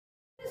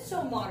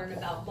so modern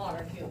about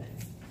modern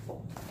humans?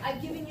 I've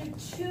given you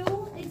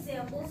two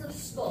examples of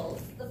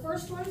skulls. The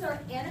first ones are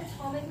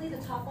anatomically,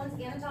 the top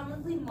one's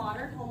anatomically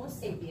modern Homo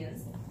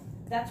sapiens.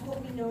 That's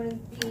what we know as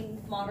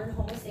being modern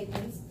Homo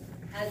sapiens,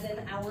 as in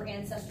our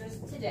ancestors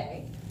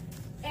today.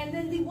 And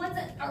then the ones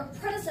that are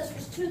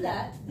predecessors to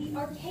that, the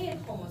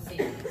archaic Homo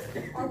sapiens,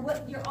 are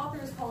what your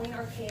author is calling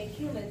archaic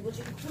humans, which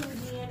include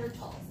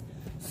Neanderthals.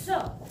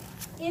 So,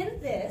 in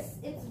this,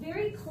 it's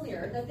very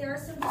clear that there are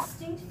some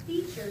distinct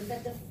features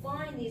that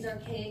define these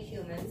archaic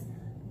humans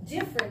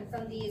different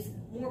from these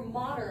more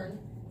modern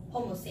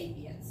Homo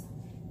sapiens.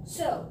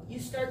 So, you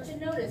start to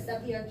notice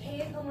that the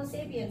archaic Homo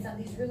sapiens have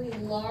these really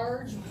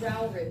large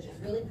brow ridges,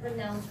 really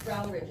pronounced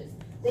brow ridges.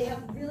 They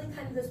have really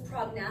kind of this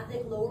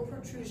prognathic lower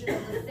protrusion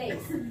of the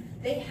face.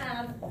 They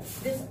have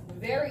this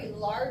very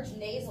large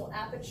nasal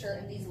aperture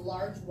and these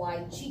large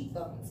wide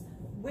cheekbones.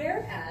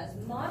 Whereas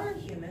modern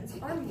humans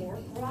are more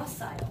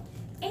gracile.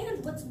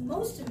 And what's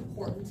most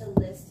important to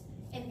list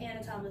in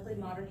anatomically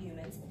modern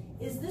humans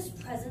is this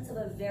presence of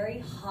a very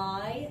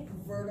high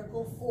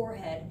vertical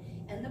forehead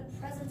and the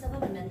presence of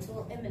a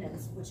mental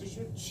eminence, which is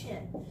your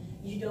chin.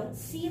 You don't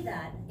see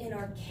that in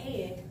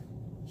archaic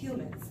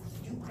humans.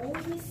 You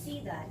only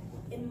see that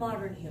in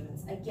modern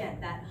humans. Again,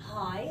 that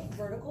high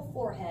vertical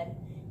forehead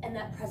and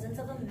that presence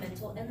of a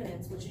mental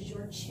eminence, which is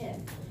your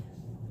chin.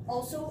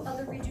 Also,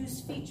 other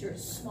reduced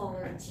features: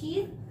 smaller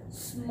teeth,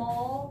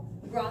 small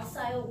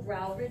gracile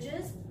brow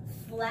ridges,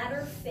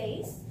 flatter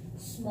face,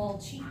 small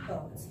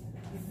cheekbones.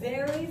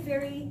 Very,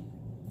 very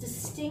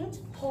distinct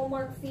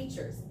hallmark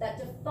features that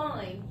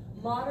define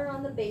modern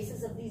on the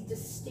basis of these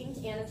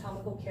distinct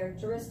anatomical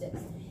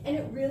characteristics. And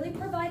it really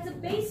provides a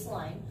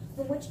baseline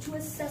from which to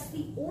assess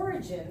the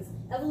origins,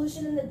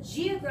 evolution, and the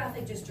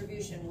geographic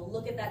distribution. We'll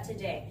look at that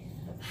today.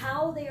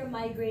 How they are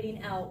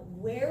migrating out,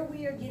 where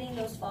we are getting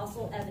those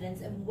fossil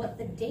evidence, and what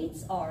the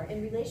dates are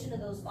in relation to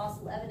those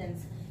fossil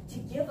evidence to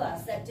give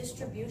us that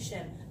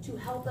distribution, to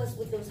help us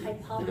with those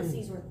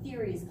hypotheses or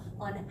theories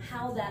on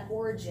how the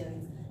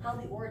origins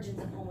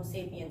of Homo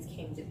sapiens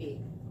came to be.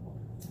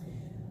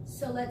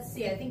 So let's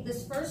see, I think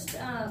this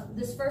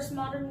first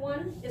modern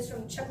one is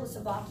from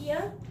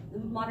Czechoslovakia, the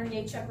modern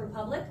day Czech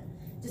Republic,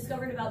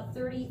 discovered about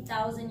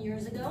 30,000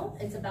 years ago.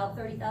 It's about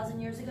 30,000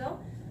 years ago.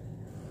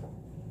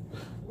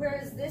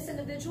 Whereas this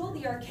individual,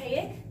 the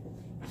archaic,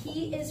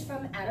 he is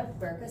from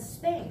Atapuerca,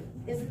 Spain.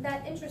 Isn't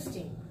that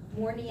interesting?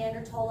 More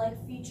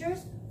Neanderthal-like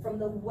features from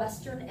the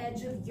western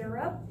edge of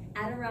Europe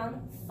at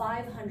around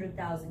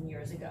 500,000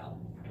 years ago,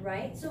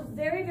 right? So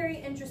very, very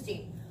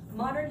interesting.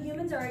 Modern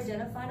humans are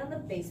identified on the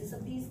basis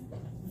of these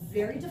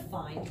very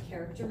defined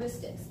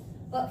characteristics.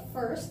 But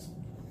first,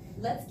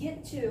 let's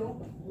get to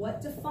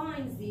what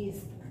defines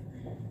these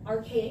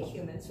archaic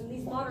humans from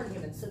these modern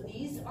humans. So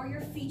these are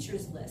your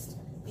features list.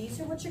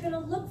 These are what you're going to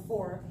look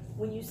for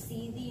when you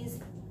see these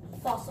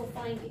fossil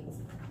findings.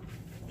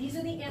 These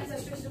are the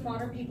ancestors of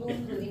modern people,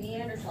 including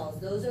Neanderthals.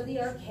 Those are the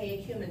archaic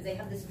humans. They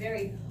have this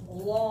very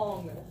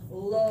long,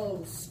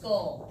 low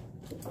skull.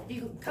 If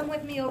you come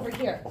with me over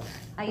here.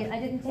 I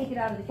didn't take it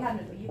out of the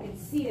cabinet, but you can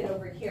see it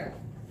over here.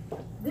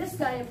 This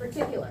guy in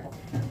particular.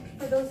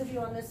 For those of you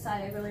on this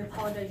side, I really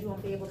apologize you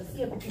won't be able to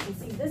see it, but you can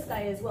see this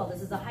guy as well.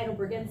 This is a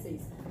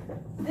Heidelbergensis.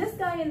 This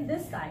guy and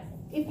this guy,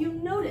 if you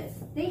notice,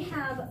 they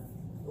have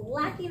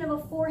lacking of a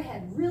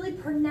forehead, really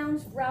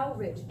pronounced brow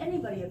ridge.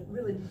 Anybody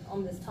really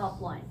on this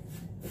top line,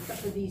 except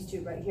for these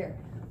two right here.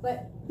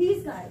 But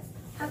these guys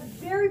have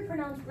very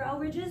pronounced brow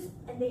ridges,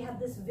 and they have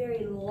this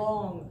very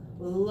long,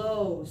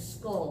 low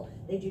skull.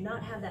 They do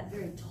not have that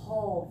very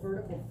tall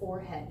vertical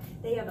forehead.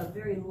 They have a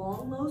very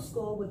long, low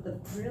skull with the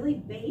really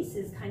base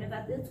is kind of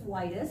at its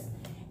widest,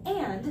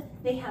 and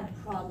they have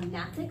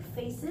prognathic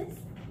faces,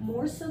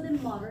 more so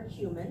than modern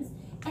humans.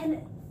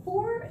 And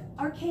for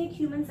archaic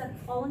humans that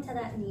fall into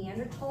that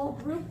Neanderthal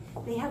group,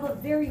 they have a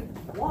very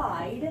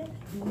wide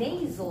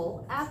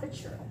nasal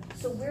aperture.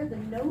 So where the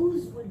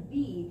nose would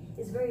be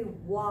is very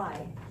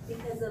wide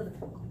because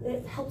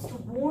it helps to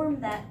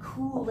warm that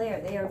cool air.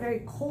 They are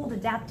very cold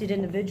adapted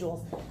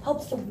individuals.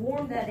 Helps to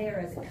warm that air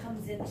as it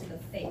comes into the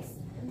face.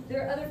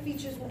 There are other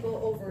features we'll go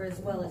over as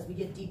well as we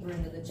get deeper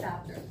into the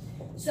chapter.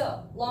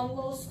 So, long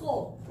low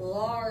skull,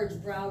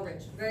 large brow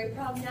ridge, very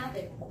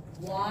prognathic,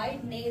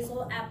 wide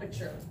nasal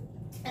aperture.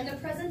 And the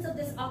presence of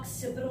this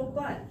occipital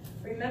bun.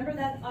 Remember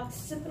that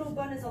occipital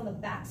bun is on the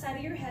back side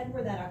of your head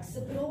where that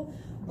occipital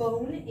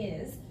bone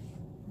is.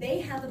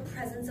 They have the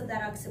presence of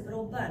that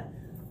occipital bun,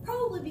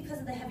 probably because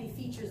of the heavy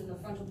features in the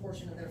frontal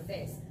portion of their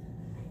face.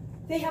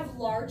 They have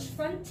large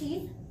front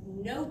teeth,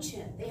 no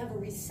chin. They have a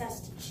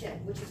recessed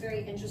chin, which is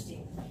very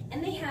interesting.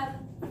 And they have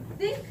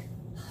thick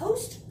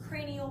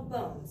postcranial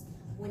bones.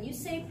 When you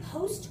say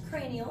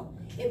postcranial,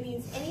 it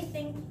means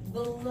anything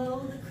below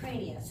the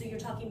crania. So you're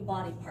talking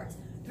body parts.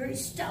 Very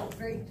stout,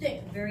 very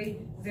thick, very,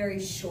 very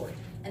short.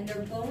 And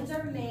their bones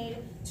are made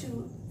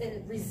to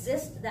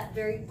resist that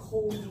very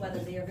cold weather.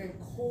 They are very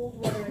cold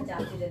weather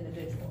adapted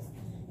individuals.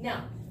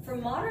 Now, for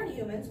modern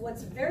humans,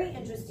 what's very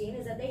interesting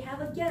is that they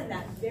have, again,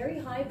 that very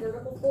high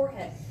vertical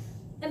forehead.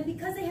 And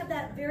because they have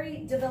that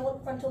very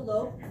developed frontal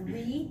lobe,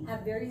 we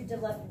have very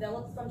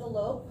developed frontal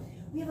lobe,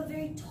 we have a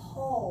very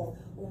tall,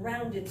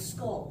 rounded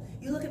skull.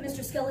 You look at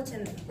Mr.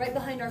 Skeleton right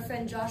behind our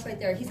friend Josh right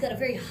there. He's got a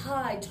very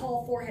high,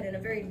 tall forehead and a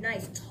very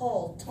nice,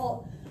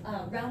 tall,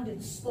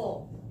 rounded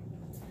skull.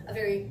 A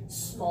very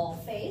small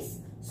face,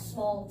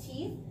 small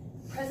teeth,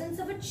 presence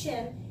of a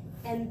chin,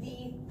 and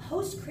the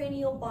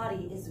postcranial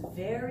body is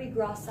very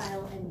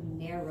gracile and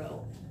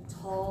narrow,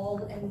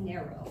 tall and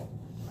narrow.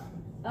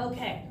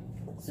 Okay,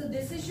 so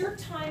this is your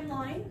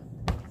timeline.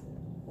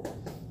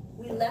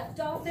 We left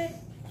off at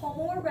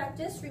Homo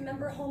erectus.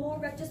 Remember, Homo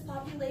erectus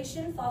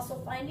population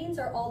fossil findings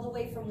are all the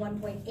way from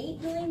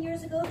 1.8 million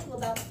years ago to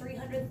about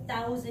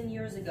 300,000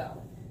 years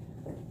ago.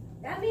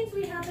 That means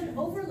we have an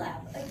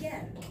overlap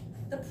again.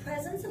 The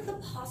presence of the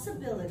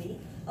possibility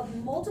of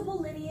multiple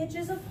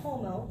lineages of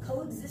Homo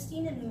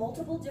coexisting in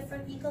multiple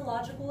different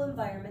ecological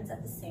environments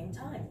at the same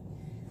time.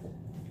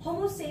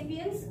 Homo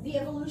sapiens, the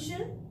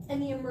evolution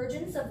and the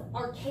emergence of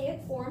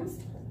archaic forms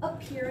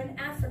appear in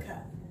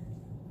Africa.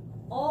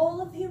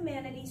 All of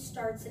humanity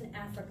starts in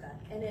Africa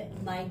and it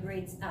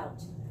migrates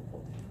out.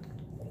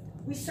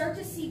 We start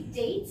to see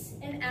dates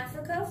in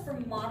Africa for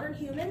modern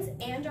humans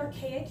and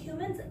archaic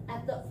humans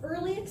at the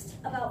earliest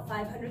about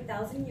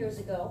 500,000 years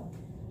ago,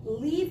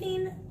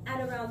 leaving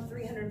at around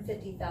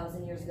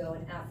 350,000 years ago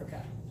in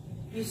Africa.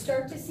 You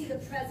start to see the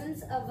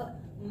presence of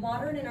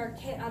modern and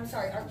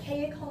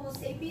archaic Homo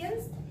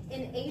sapiens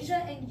in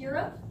Asia and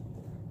Europe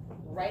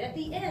right at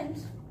the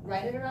end,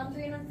 right at around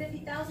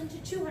 350,000 to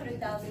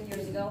 200,000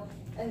 years ago,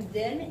 and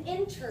then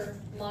enter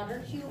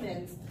modern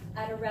humans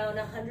at around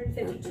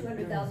 150,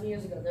 200,000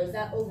 years ago. There's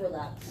that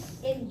overlap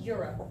in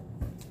Europe.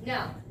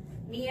 Now,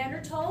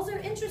 Neanderthals are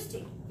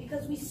interesting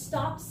because we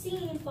stopped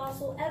seeing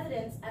fossil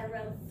evidence at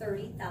around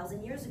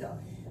 30,000 years ago.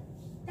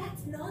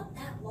 That's not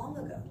that long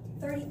ago,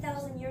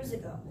 30,000 years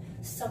ago.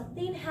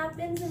 Something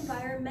happens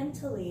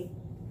environmentally,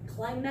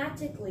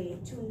 climatically,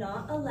 to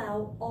not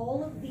allow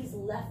all of these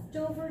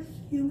leftover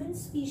human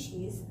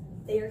species,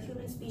 they are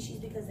human species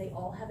because they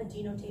all have a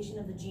denotation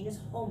of the genus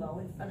Homo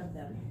in front of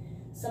them.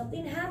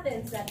 Something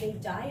happens that they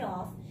die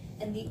off,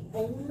 and the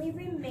only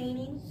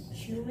remaining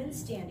human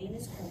standing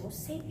is Homo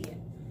sapien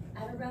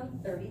at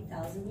around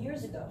 30,000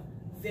 years ago.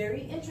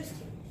 Very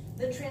interesting.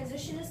 The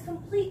transition is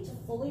complete to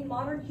fully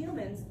modern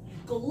humans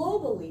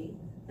globally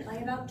by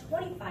about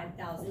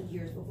 25,000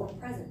 years before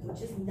present,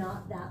 which is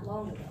not that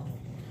long ago.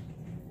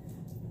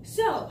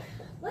 So,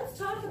 let's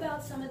talk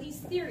about some of these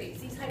theories,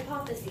 these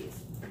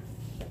hypotheses.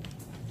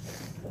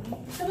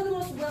 Some of the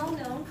most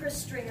well-known, Chris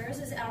Stringer's,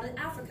 is out of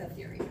Africa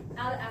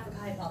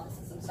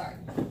hypothesis,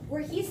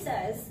 where he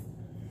says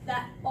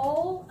that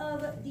all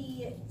of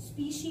the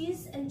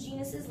species and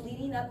genuses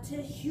leading up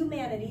to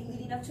humanity,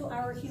 leading up to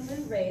our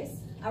human race,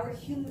 our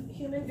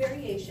human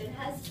variation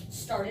has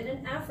started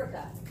in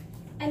Africa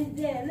and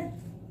then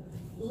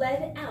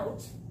led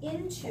out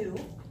into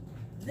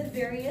the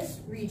various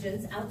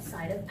regions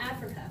outside of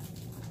Africa.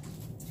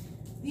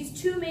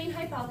 These two main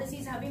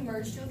hypotheses have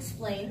emerged to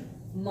explain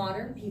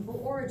modern people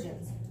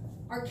origins.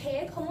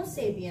 Archaic Homo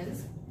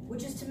sapiens,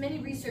 which is to many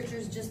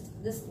researchers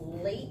just this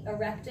late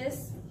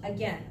erectus,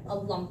 again, a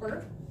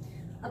lumper,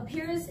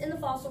 appears in the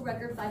fossil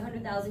record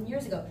 500,000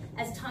 years ago.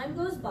 As time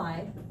goes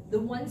by, the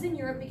ones in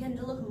Europe begin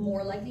to look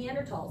more like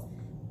Neanderthals.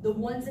 The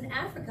ones in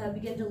Africa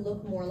begin to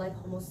look more like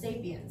Homo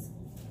sapiens.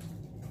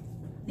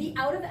 The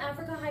out of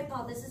Africa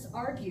hypothesis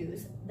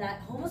argues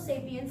that Homo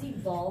sapiens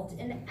evolved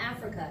in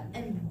Africa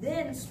and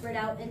then spread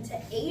out into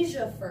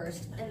Asia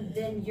first and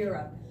then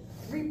Europe,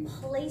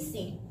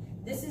 replacing.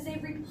 This is a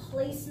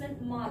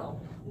replacement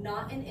model,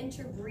 not an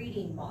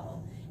interbreeding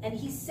model. And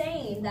he's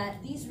saying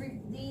that these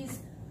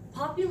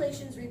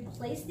populations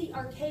replace the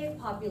archaic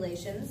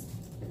populations,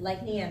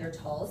 like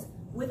Neanderthals,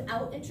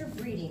 without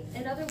interbreeding.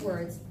 In other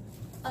words,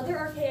 other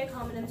archaic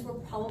hominins were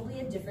probably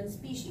a different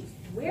species,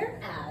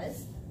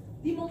 whereas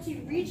the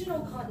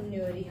multi-regional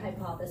continuity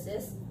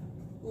hypothesis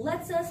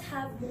lets us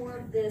have more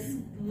of this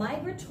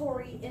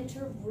migratory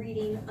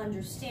interbreeding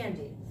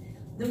understanding.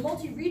 The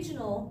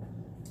multi-regional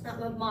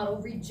model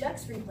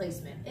rejects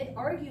replacement. It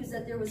argues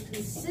that there was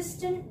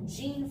consistent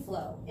gene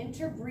flow,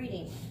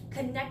 interbreeding,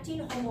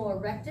 connecting Homo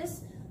erectus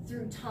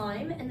through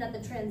time, and that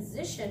the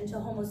transition to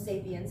Homo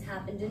sapiens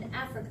happened in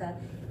Africa,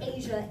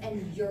 Asia,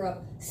 and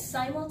Europe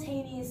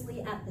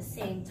simultaneously at the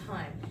same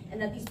time,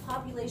 and that these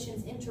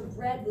populations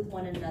interbred with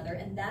one another,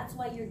 and that's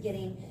why you're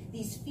getting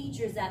these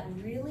features that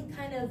really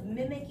kind of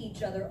mimic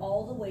each other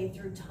all the way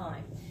through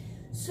time.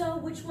 So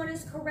which one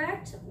is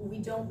correct? We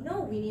don't know.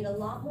 We need a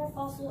lot more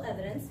fossil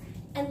evidence,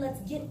 and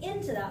let's get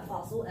into that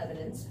fossil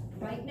evidence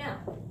right now.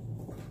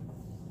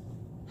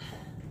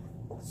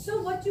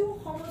 So what do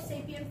Homo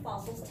sapien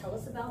fossils tell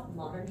us about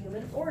modern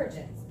human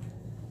origins?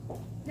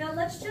 Now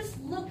let's just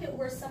look at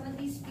where some of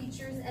these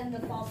features and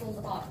the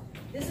fossils are.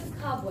 This is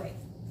Kabwe,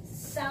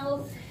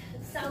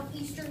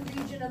 southeastern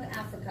region of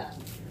Africa.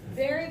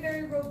 Very,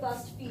 very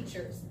robust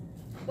features.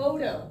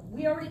 Bodo,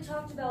 we already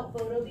talked about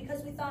Bodo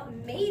because we thought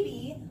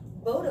maybe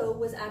Bodo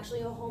was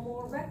actually a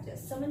Homo erectus.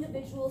 Some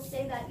individuals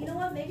say that, you know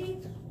what, maybe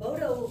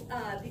Bodo,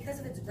 because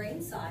of its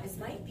brain size,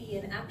 might be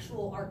an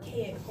actual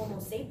archaic Homo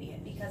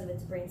sapien because of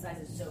its brain size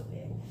is so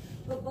big.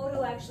 But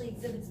Bodo actually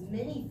exhibits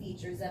many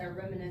features that are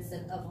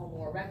reminiscent of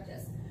Homo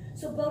erectus.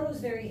 So Bodo is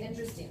very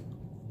interesting.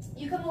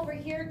 You come over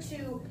here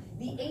to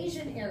the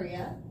Asian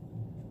area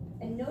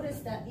and notice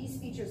that these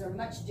features are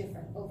much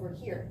different over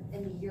here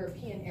in the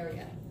European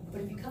area. But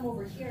if you come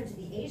over here into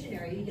the Asian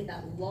area, you get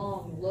that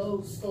long,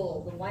 low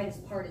skull. The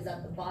widest part is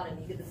at the bottom.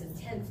 You get this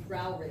intense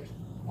brow ridge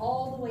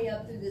all the way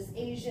up through this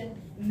Asian,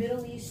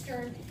 Middle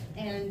Eastern,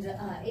 and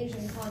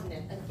Asian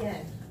continent.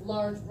 Again,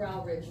 large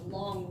brow ridge,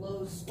 long,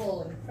 low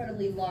skull,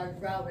 incredibly large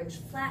brow ridge,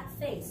 flat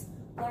face,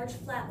 large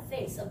flat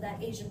face of that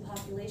Asian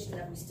population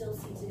that we still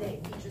see today,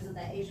 features of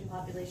that Asian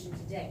population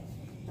today.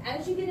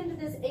 As you get into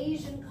this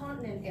Asian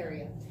continent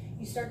area,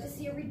 you start to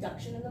see a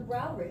reduction in the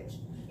brow ridge.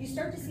 You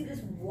start to see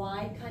this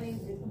wide kind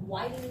of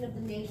widening of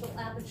the nasal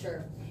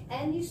aperture,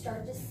 and you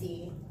start to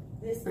see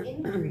this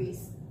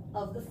increase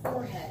of the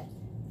forehead.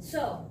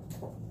 So,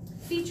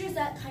 features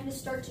that kind of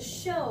start to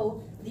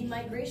show the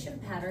migration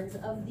patterns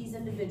of these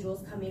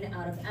individuals coming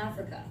out of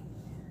Africa.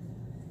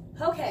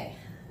 Okay,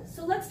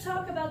 so let's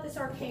talk about this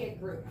archaic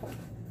group.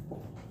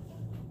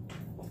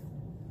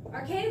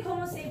 Archaic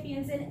Homo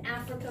sapiens in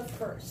Africa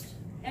first.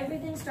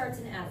 Everything starts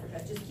in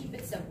Africa. Just keep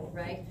it simple,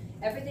 right?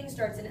 Everything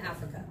starts in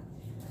Africa.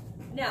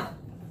 Now,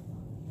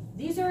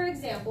 these are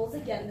examples.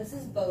 Again, this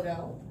is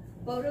Bodo.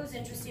 Bodo is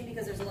interesting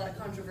because there's a lot of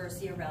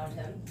controversy around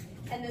him.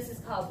 And this is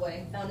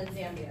Kabwe, found in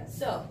Zambia.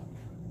 So,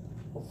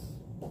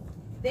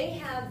 they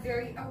have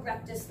very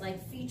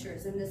erectus-like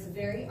features in this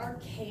very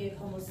archaic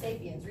Homo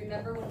sapiens.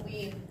 Remember when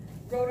we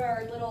wrote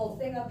our little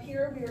thing up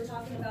here, we were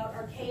talking about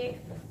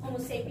archaic Homo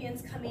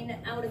sapiens coming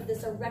out of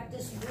this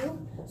erectus group.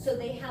 So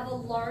they have a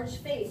large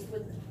face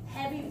with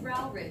heavy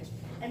brow ridge.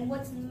 And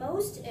what's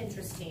most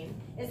interesting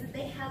is that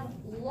they have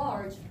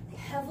large,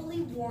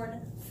 heavily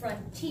worn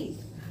front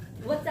teeth.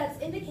 What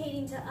that's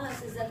indicating to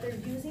us is that they're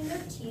using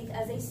their teeth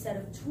as a set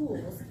of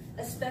tools,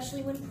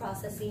 especially when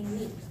processing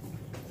meat.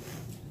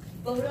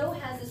 Bodo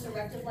has this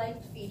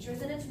erective-like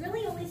features, and it's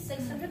really only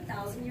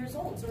 600,000 years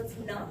old, so it's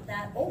not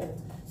that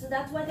old. So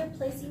that's why they're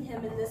placing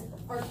him in this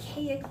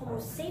archaic Homo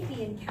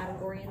sapien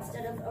category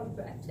instead of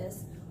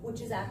erectus, which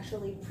is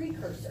actually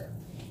precursor.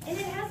 And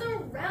it has a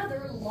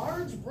rather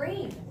large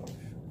brain.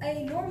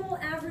 A normal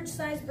average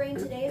size brain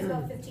today is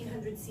about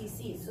 1,500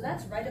 cc's, so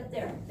that's right up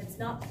there. It's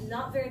not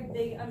very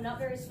big, not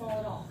very small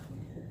at all.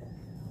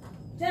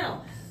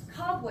 Now,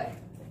 Kabwe.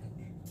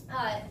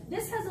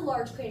 This has a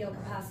large cranial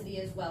capacity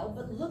as well,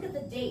 but look at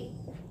the date.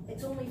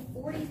 It's only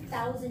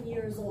 40,000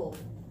 years old.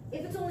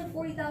 If it's only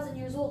 40,000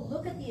 years old,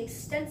 look at the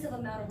extensive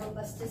amount of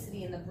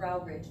robusticity in the brow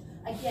ridge.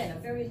 Again, a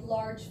very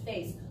large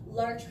face,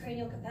 large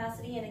cranial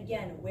capacity, and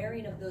again,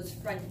 wearing of those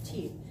front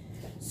teeth.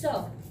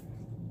 So,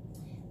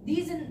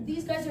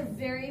 these guys are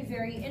very,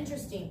 very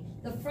interesting.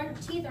 The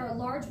front teeth are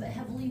large but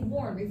heavily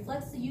worn,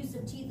 reflects the use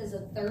of teeth as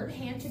a third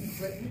hand to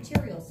grip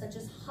materials, such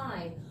as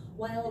hide,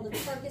 while the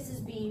carcass is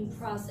being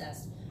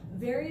processed.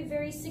 Very,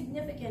 very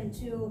significant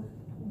to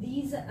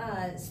these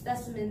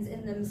specimens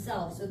in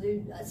themselves. So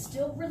they're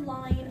still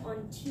relying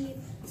on teeth,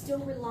 still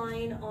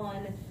relying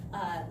on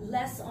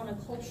less on a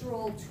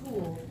cultural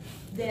tool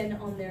than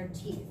on their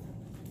teeth.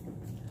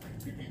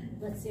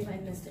 Let's see if I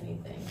missed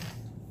anything.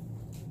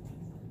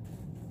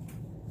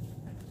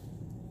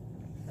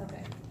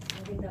 Okay,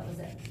 I think that was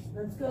it.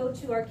 Let's go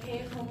to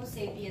archaic Homo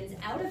sapiens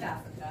out of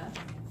Africa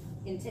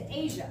into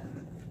Asia.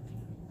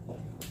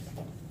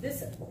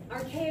 This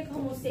archaic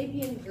Homo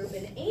sapien group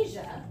in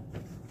Asia,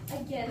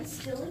 again,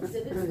 still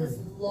exhibits this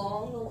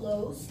long,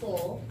 low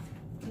skull.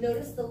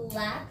 Notice the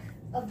lack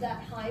of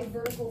that high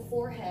vertical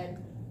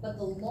forehead, but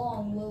the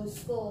long, low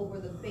skull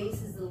where the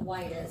base is the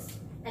widest,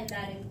 and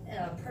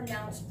that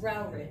pronounced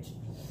brow ridge.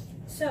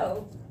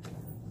 So,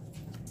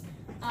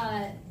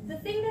 the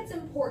thing that's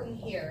important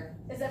here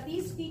is that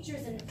these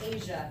features in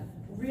Asia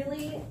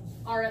really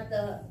are at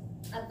the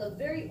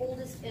very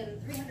oldest in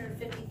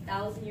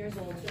 350,000 years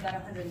old to about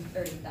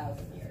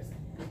 130,000 years.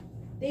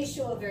 They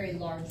show a very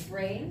large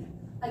brain,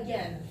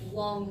 again,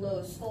 long,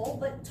 low skull,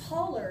 but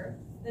taller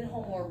than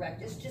Homo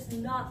erectus, just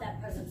not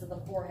that presence of the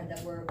forehead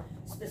that we're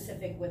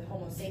specific with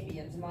Homo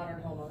sapiens,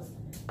 modern homos.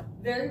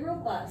 Very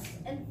robust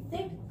and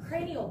thick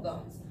cranial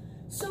bones.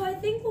 So I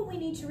think what we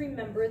need to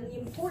remember, and the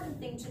important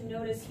thing to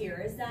notice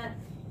here, is that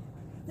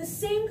the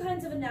same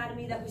kinds of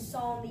anatomy that we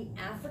saw in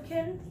the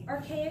African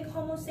archaic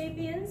Homo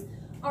sapiens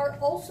are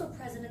also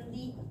present in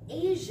the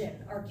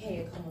Asian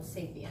archaic Homo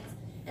sapiens.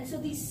 And so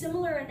these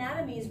similar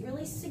anatomies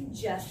really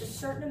suggest a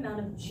certain amount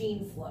of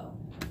gene flow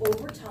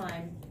over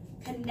time,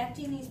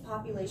 connecting these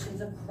populations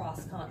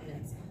across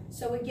continents.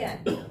 So again,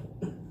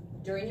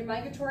 during your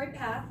migratory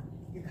path,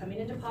 you're coming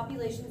into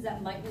populations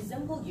that might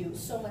resemble you,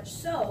 so much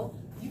so,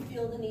 you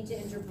feel the need to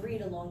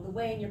interbreed along the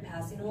way, and you're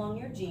passing along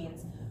your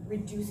genes,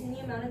 reducing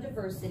the amount of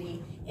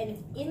diversity,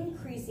 and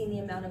increasing the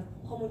amount of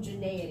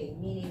homogeneity,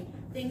 meaning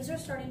things are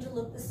starting to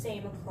look the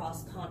same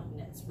across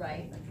continents,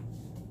 right?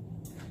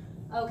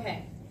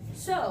 Okay,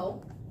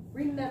 so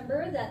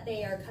Remember that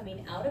they are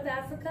coming out of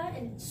Africa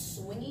and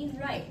swinging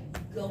right,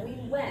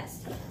 going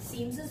west.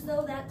 Seems as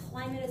though that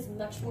climate is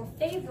much more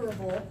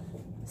favorable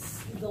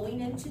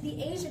going into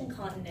the Asian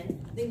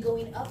continent than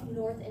going up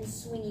north and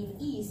swinging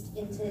east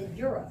into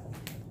Europe.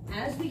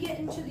 As we get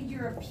into the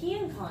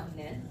European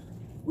continent,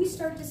 we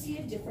start to see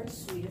a different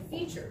suite of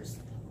features.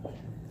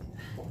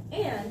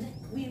 And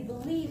we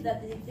believe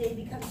that they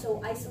become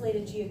so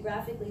isolated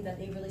geographically that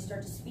they really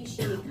start to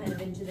speciate kind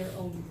of into their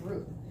own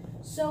group.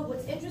 So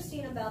what's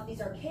interesting about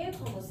these archaic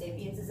Homo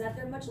sapiens is that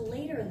they're much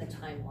later in the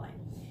timeline.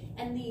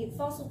 And the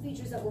fossil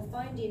features that we're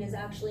finding is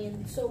actually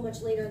so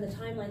much later in the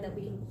timeline that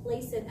we can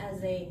place it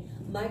as a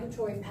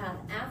migratory path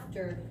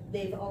after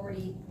they've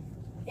already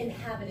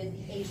inhabited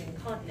the Asian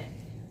continent.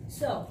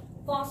 So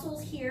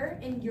fossils here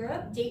in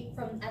Europe date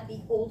from at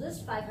the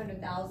oldest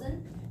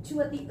 500,000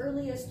 to at the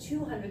earliest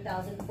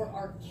 200,000 for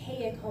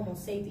archaic Homo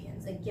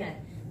sapiens. Again,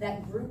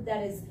 that group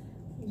that is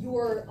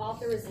your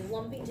author is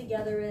lumping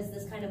together as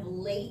this kind of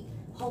late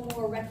Homo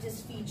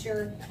erectus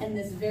feature and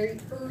this very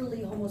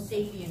early Homo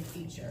sapien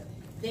feature.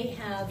 They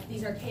have,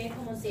 these archaic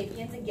Homo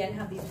sapiens, again,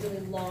 have these really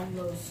long,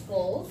 low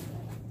skulls.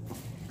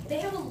 They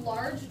have a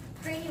large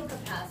cranial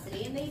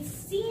capacity, and they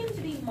seem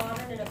to be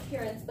modern in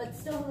appearance, but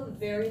still have a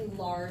very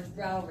large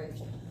brow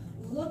ridge.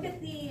 Look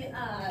at the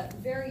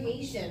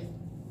variation,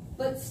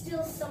 but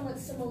still somewhat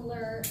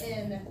similar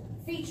in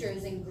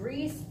features in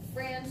Greece,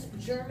 France,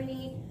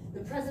 Germany, the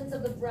presence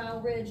of the brow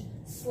ridge,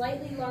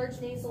 slightly large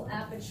nasal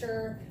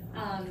aperture,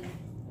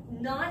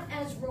 not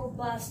as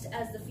robust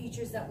as the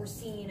features that we're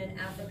seeing in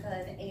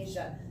Africa and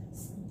Asia.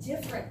 It's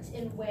different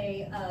in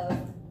way of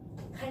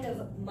kind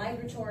of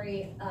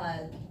migratory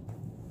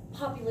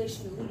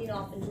population leading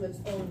off into its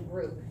own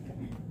group.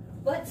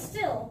 But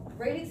still,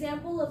 great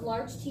example of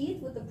large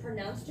teeth with a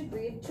pronounced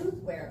degree of tooth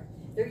wear.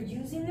 They're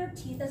using their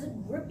teeth as a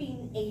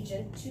gripping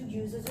agent to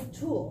use as a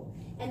tool.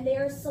 And they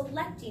are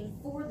selecting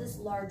for this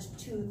large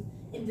tooth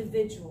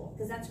individual,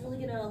 because that's really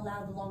going to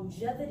allow the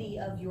longevity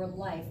of your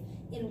life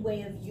in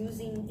way of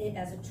using it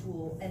as a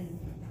tool and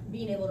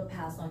being able to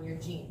pass on your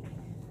gene.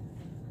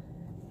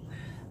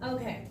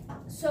 Okay,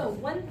 so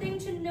one thing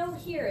to note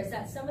here is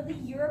that some of the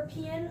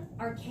European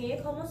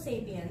archaic Homo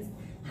sapiens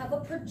have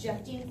a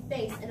projecting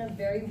face and a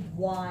very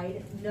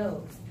wide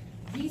nose.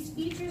 These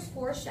features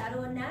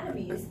foreshadow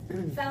anatomies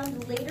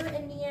found later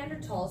in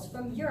Neanderthals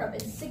from Europe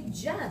and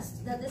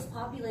suggest that this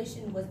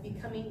population was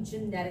becoming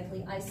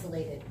genetically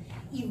isolated,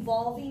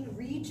 evolving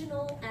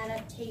regional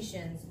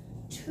adaptations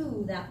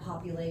to that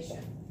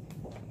population.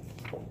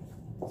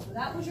 So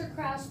that was your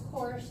crash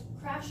course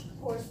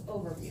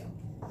overview.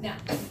 Now,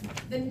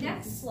 the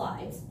next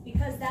slides,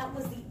 because that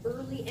was the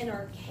early and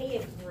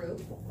archaic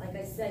group, like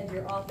I said,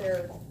 your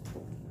author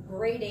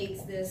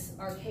gradates this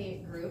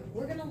archaic group,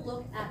 we're going to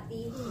look at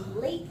the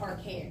late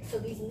archaic. So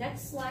these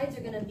next slides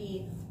are going to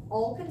be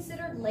all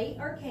considered late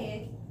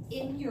archaic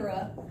in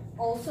Europe,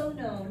 also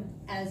known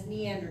as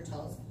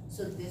Neanderthals.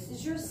 So this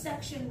is your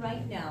section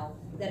right now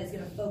that is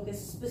going to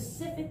focus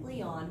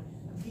specifically on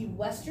the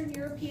Western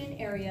European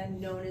area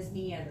known as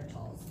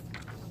Neanderthals.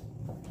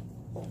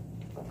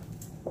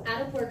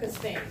 Atapuerca,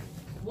 Spain,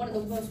 one of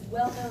the most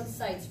well-known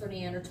sites for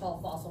Neanderthal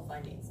fossil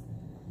findings.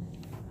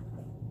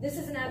 This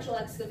is an actual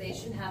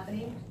excavation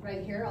happening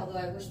right here, although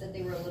I wish that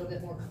they were a little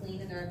bit more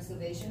clean in their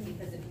excavation,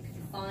 because if you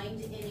can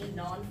find any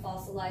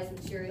non-fossilized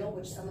material,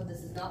 which some of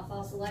this is not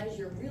fossilized,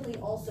 you're really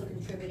also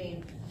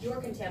contributing your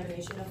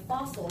contamination of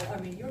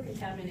your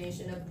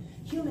contamination of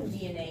human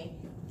DNA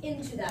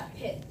into that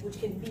pit, which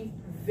can be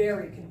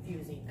very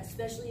confusing,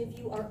 especially if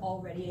you are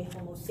already a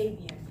Homo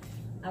sapien.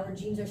 Our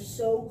genes are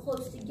so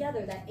close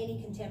together that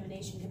any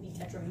contamination can be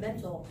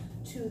detrimental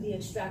to the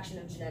extraction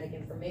of genetic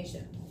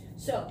information.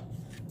 So,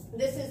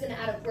 this is an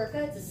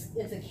Atapuerca.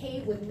 It's a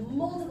cave with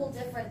multiple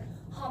different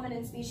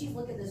hominin species.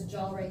 Look at this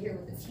jaw right here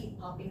with the teeth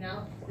popping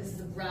out. This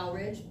is a brow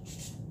ridge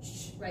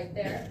right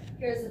there.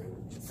 Here's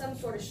some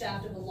sort of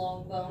shaft of a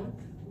long bone.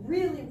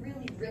 Really,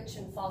 really rich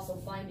in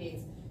fossil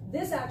findings.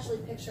 This actually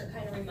picture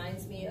kind of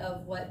reminds me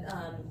of what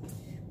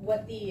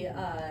the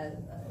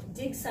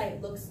dig site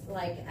looks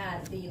like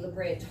at the La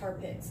Brea tar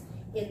pits,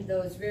 in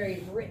those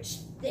very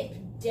rich, thick,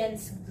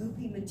 dense,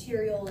 goopy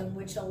material in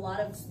which a lot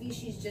of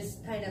species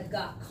just kind of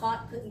got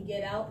caught, couldn't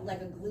get out, like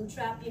a glue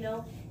trap, you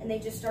know, and they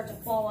just start to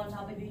fall on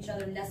top of each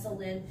other, nestle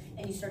in,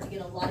 and you start to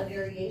get a lot of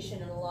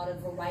variation and a lot of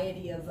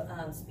variety of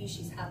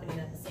species happening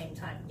at the same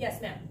time.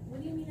 Yes, ma'am?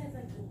 What do you mean as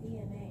like the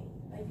DNA?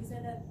 Like you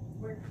said that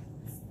we're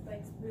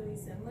like really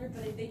similar,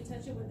 but if they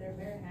touch it with their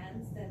bare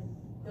hands, then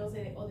they'll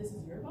say, oh, this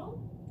is your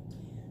bone?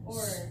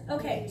 Or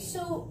okay,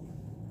 so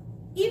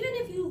even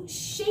if you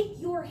shake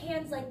your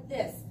hands like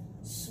this,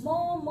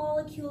 small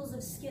molecules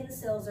of skin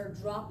cells are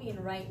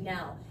dropping right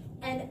now.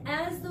 And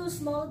as those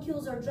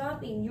molecules are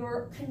dropping,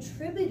 you're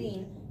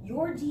contributing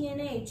your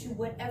DNA to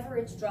whatever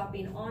it's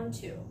dropping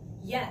onto.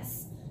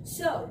 Yes.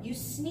 So you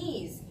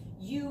sneeze,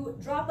 you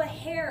drop a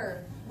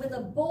hair with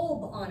a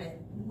bulb on it.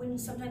 When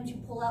sometimes you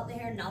pull out the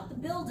hair, not the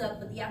buildup,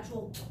 but the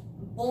actual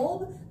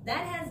bulb,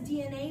 that has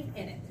DNA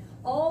in it.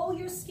 All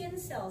your skin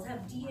cells have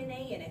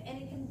DNA in it,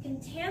 and it can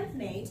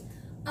contaminate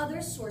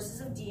other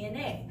sources of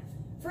DNA.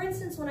 For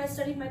instance, when I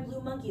studied my blue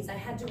monkeys, I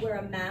had to wear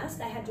a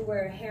mask, I had to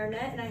wear a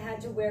hairnet, and I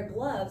had to wear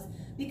gloves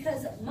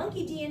because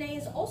monkey DNA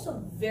is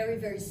also very,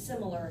 very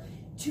similar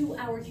to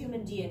our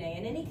human DNA,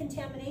 and any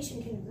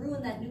contamination can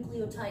ruin that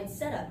nucleotide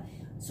setup.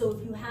 So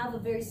if you have a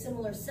very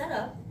similar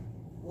setup,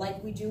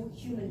 like we do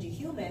human to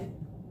human,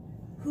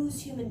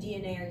 whose human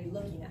DNA are you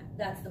looking at?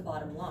 That's the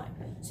bottom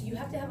line. So you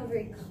have to have a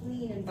very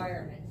clean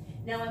environment.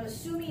 Now I'm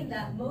assuming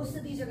that most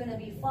of these are going to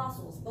be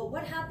fossils, but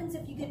what happens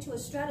if you get to a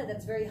strata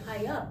that's very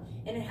high up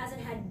and it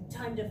hasn't had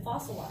time to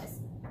fossilize?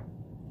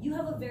 You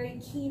have a very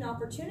keen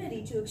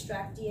opportunity to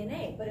extract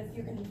DNA, but if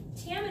you're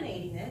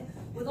contaminating it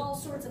with all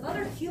sorts of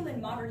other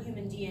modern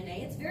human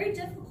DNA, it's very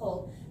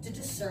difficult to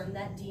discern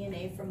that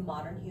DNA from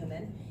modern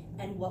human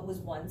and what was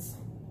once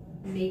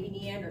maybe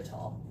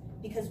Neanderthal,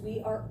 because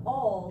we are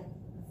all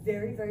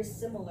very, very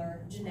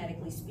similar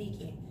genetically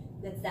speaking.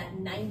 That's that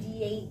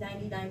 98,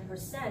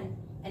 99%,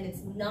 and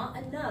it's not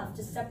enough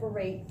to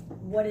separate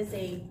what is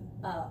a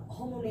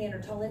Homo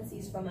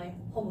neanderthalensis from a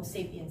Homo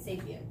sapiens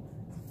sapien.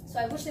 So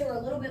I wish they were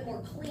a little bit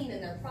more clean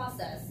in their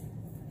process,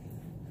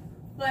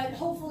 but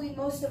hopefully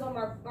most of them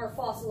are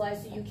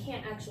fossilized, so you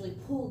can't actually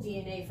pull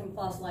DNA from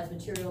fossilized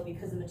material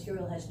because the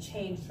material has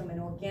changed from an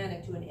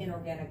organic to an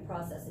inorganic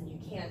process, and you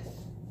can't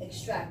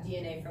extract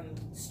DNA from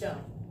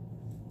stone.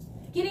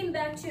 Getting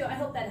back to, I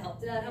hope that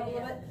helped. Did that help a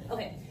little bit?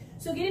 Okay,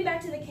 so getting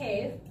back to the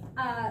cave,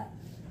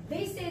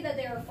 they say that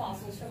they are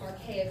fossils from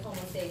archaic Homo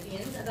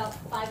sapiens about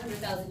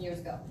 500,000 years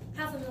ago.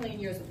 500,000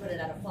 years would put it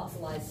at a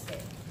fossilized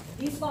state.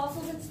 These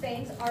fossils in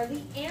Spain are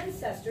the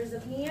ancestors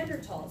of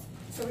Neanderthals.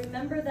 So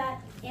remember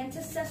that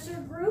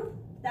antecessor group?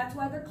 That's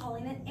why they're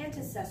calling it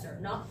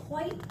antecessor. Not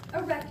quite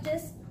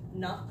Erectus,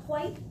 not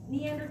quite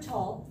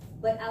Neanderthal,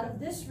 but out of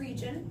this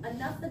region,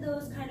 enough of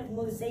those kind of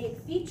mosaic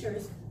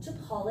features to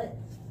call it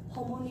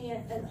Homo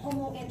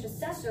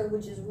antecessor,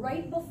 which is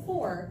right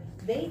before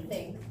they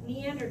think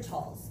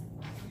Neanderthals.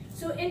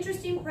 So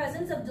interesting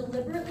presence of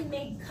deliberately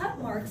made cut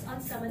marks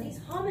on some of these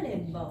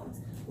hominid bones,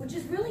 which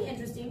is really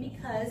interesting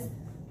because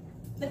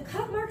the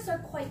cut marks are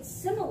quite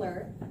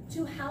similar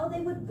to how they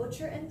would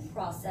butcher and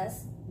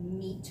process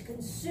meat to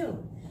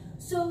consume.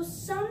 So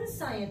some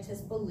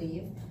scientists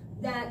believe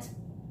that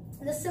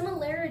the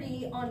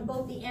similarity on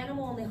both the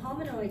animal and the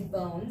hominid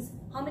bones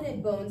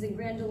in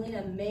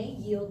Grandolina may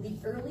yield the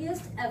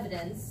earliest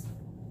evidence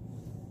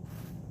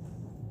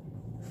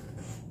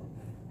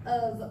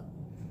of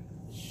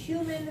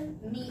human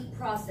meat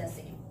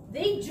processing.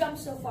 They jump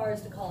so far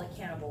as to call it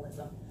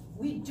cannibalism.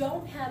 We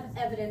don't have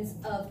evidence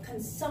of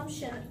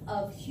consumption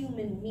of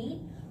human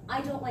meat.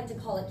 I don't like to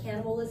call it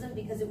cannibalism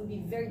because it would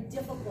be very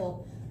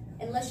difficult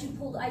unless you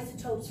pulled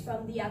isotopes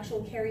from the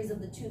actual caries of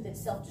the tooth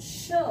itself to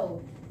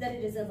show that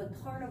it is of a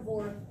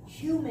carnivore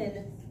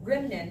human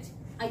remnant.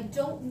 I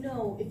don't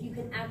know if you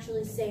can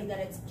actually say that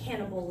it's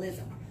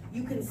cannibalism.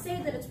 You can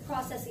say that it's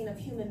processing of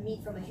human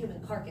meat from a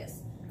human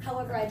carcass.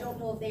 However, I don't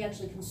know if they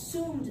actually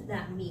consumed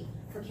that meat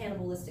for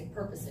cannibalistic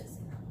purposes.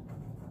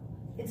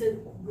 It's a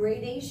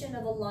gradation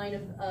of a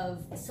line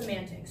of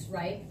semantics,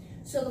 right?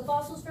 So the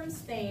fossils from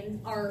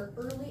Spain are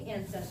early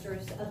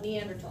ancestors of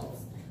Neanderthals.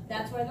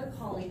 That's why they're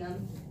calling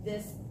them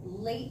this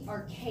late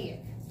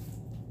archaic,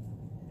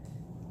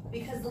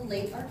 because the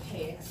late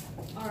archaics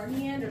are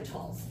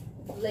Neanderthals.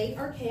 Late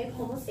archaic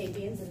Homo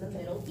sapiens in the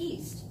Middle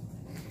East.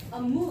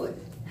 Amud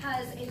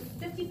has a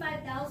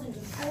 55,000 to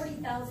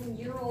 40,000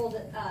 year old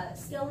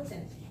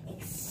skeleton,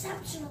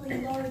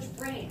 exceptionally large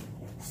brain.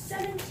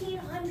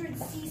 1,700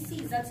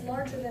 cc's, that's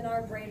larger than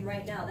our brain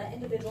right now. That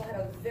individual had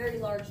a very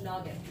large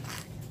noggin.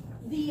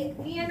 The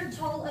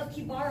Neanderthal of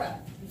Kibara,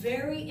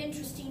 very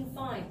interesting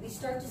find. We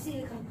start to see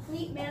the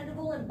complete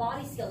mandible and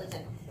body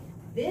skeleton.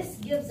 This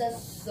gives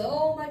us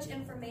so much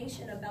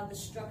information about the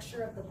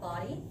structure of the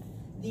body,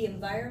 the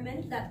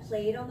environment that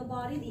played on the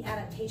body, the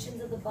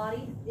adaptations of the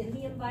body in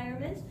the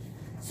environment.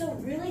 So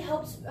it really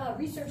helps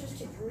researchers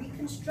to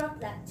reconstruct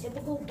that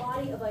typical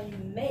body of a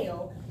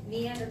male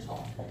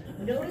Neanderthal.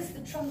 Notice the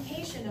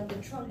truncation of the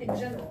trunk in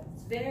general.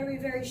 It's very,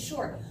 very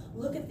short.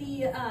 Look at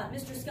the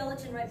Mr.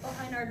 Skeleton right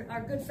behind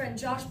our good friend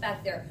Josh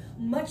back there.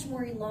 Much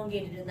more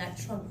elongated in that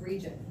trunk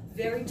region.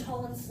 Very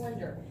tall and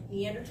slender.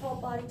 Neanderthal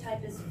body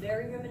type is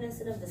very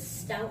reminiscent of the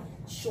stout,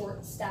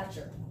 short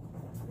stature.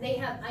 They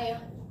have,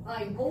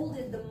 I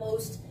bolded the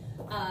most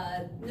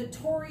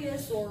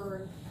notorious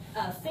or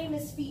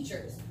famous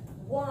features.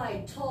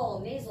 Wide, tall,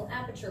 nasal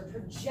aperture,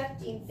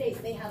 projecting face.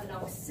 They have an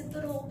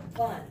occipital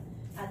bun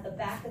at the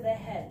back of the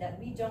head that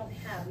we don't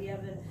have. We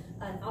have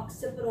an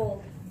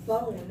occipital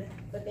bone,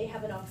 but they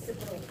have an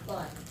occipital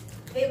bun.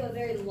 They have a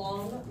very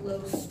long,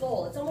 low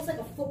skull. It's almost like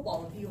a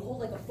football. If you hold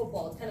like a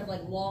football, it's kind of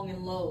like long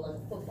and low like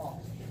a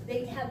football.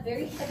 They have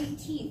very heavy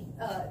teeth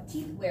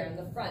wear in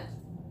the front.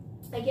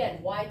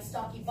 Again, wide,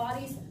 stocky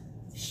bodies,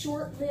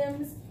 short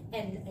limbs,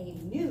 and a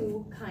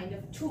new kind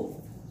of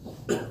tool.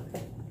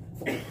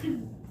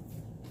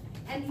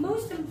 And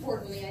most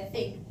importantly, I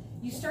think,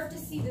 you start to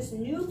see this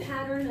new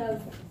pattern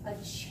of a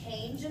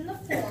change in the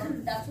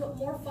form. That's what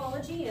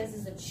morphology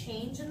is a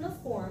change in the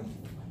form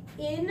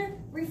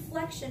in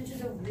reflection to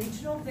the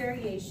regional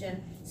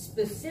variation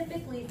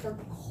specifically for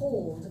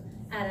cold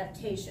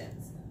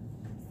adaptations.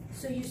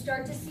 So you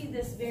start to see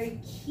this very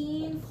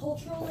keen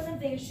cultural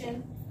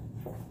innovation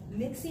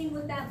mixing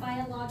with that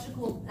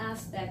biological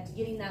aspect,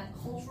 getting that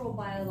cultural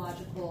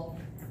biological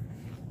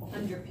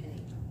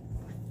underpinning.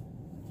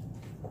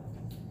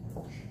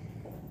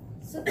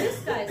 So this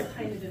guy is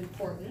kind of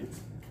important.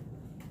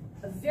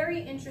 A very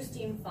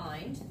interesting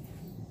find.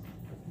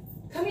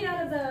 Coming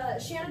out of the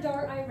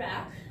Shanidar,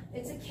 Iraq.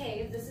 It's a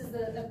cave. This is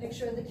the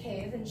picture of the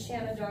cave in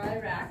Shanidar,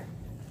 Iraq.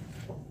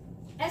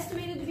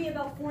 Estimated to be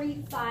about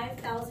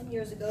 45,000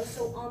 years ago,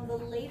 so on the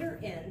later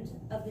end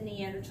of the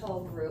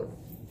Neanderthal group.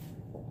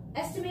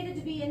 Estimated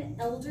to be an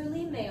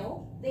elderly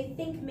male. They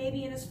think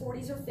maybe in his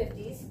 40s or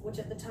 50s, which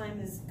at the time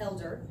is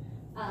elder.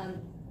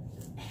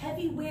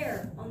 Heavy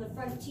wear on the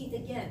front teeth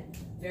again.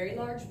 Very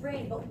large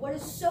brain. But what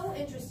is so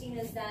interesting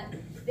is that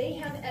they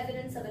have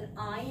evidence of an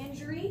eye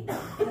injury,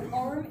 an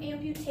arm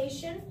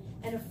amputation,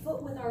 and a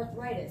foot with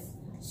arthritis.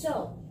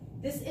 So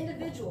this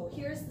individual,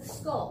 here's the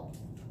skull.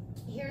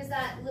 Here's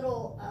that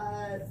little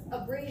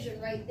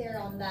abrasion right there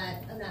on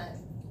that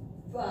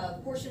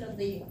portion of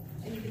the,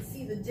 and you can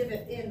see the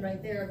divot in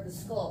right there of the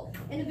skull.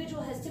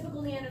 Individual has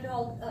typical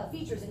Neanderthal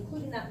features,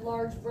 including that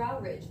large brow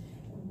ridge,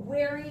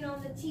 wearing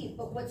on the teeth.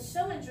 But what's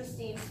so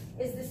interesting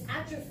is this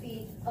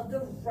atrophy of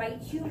the right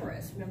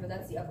humerus. Remember,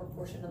 that's the upper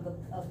portion of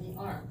the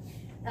arm.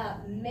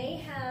 May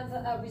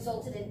have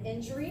resulted in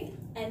injury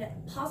and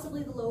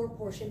possibly the lower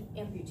portion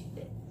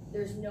amputated.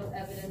 There's no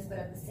evidence, but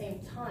at the same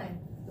time,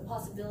 the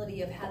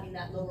possibility of having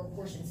that lower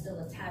portion still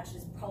attached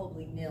is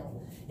probably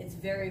nil. It's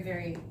very,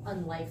 very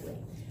unlikely.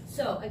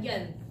 So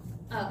again,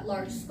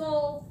 large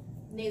skull,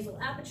 nasal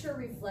aperture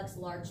reflects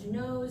large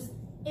nose.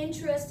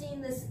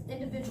 Interesting, this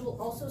individual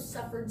also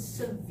suffered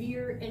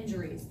severe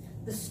injuries.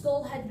 The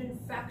skull had been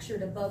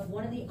fractured above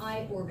one of the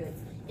eye orbits,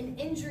 an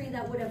injury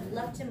that would have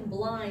left him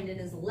blind in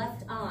his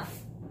left eye.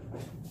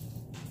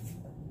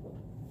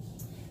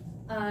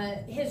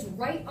 His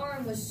right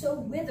arm was so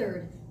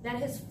withered that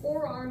his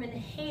forearm and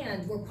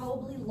hand were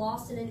probably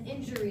lost in an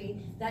injury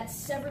that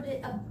severed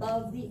it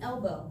above the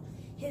elbow.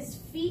 His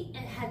feet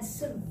had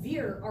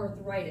severe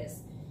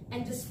arthritis.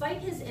 And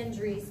despite his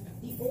injuries,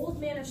 the old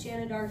man of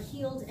Shanidar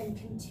healed and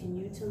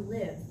continued to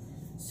live.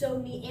 So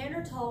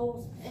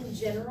Neanderthals in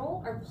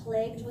general are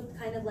plagued with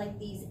kind of like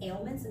these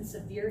ailments and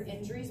severe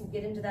injuries. We'll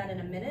get into that in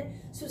a minute.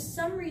 So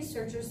some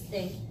researchers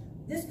think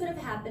this could have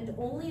happened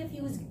only if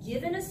he was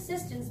given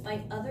assistance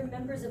by other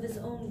members of his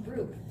own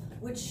group,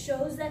 which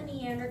shows that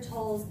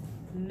Neanderthals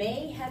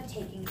may have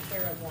taken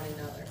care of one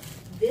another.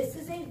 This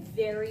is a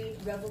very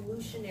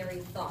revolutionary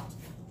thought.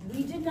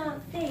 We did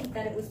not think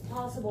that it was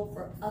possible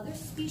for other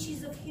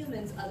species of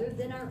humans other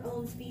than our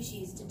own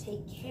species to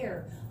take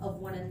care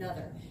of one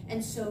another.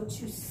 And so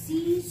to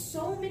see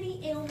so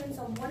many ailments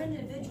on one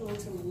individual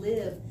to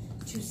live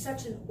to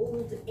such an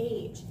old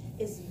age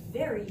is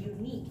very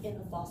unique in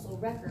the fossil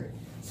record.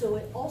 So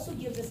it also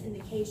gives us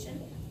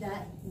indication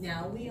that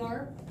now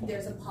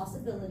there's a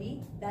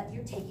possibility that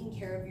you're taking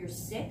care of your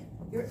sick,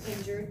 you're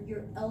injured,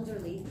 you're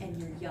elderly,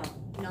 and you're young.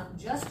 Not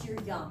just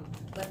you're young,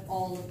 but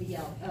all of the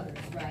others,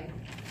 right?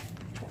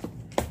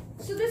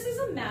 So this is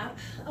a map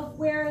of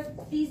where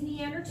these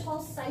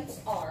Neanderthal sites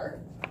are.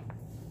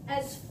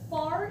 As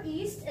far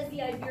east as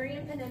the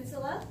Iberian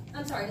Peninsula,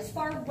 as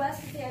far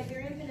west as the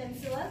Iberian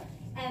Peninsula,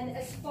 and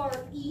as far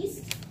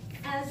east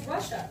as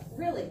Russia,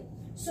 really.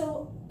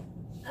 So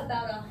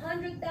about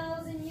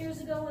 100,000 years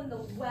ago in the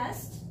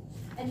west,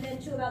 and then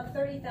to about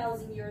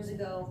 30,000 years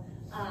ago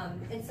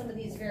in some of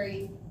these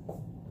very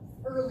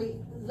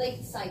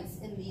late sites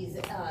in these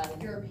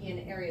European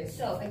areas.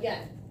 So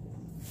again,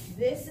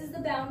 this is the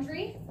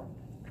boundary.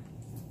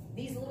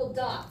 These little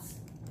dots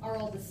are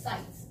all the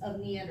sites of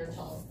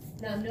Neanderthals.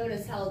 Now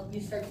notice how you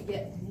start to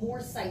get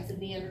more sites of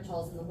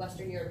Neanderthals in the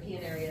Western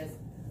European areas,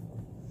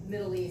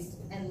 Middle East,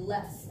 and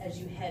less as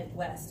you head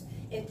west.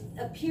 It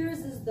appears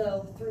as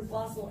though, through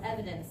fossil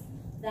evidence,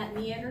 that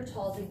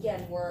Neanderthals,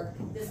 again, were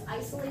this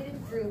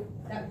isolated group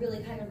that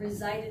really kind of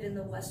resided in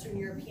the Western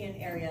European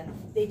area.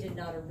 They did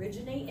not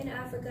originate in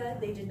Africa.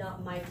 They did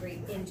not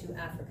migrate into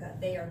Africa.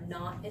 They are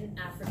not an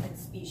African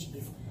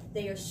species.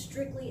 They are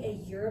strictly a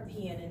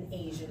European and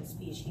Asian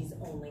species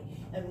only.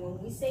 And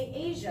when we say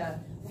Asia,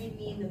 we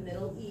mean the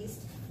Middle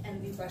East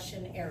and the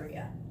Russian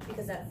area,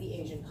 because that's the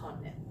Asian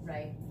continent,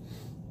 right?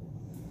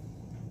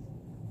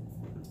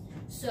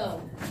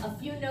 So, a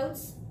few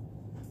notes.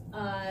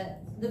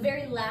 The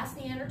very last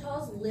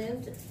Neanderthals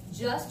lived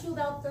just to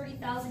about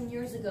 30,000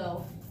 years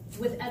ago,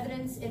 with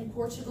evidence in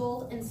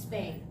Portugal and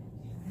Spain.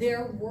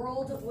 Their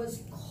world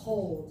was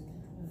cold,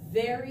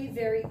 very,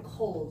 very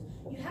cold.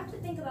 You have to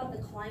think about the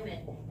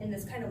climate in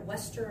this kind of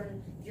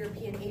Western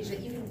European Asia,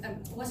 even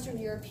Western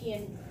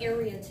European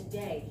area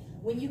today.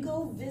 When you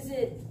go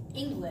visit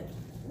England,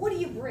 what do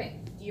you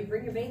bring? Do you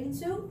bring your bathing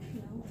suit?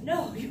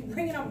 No, you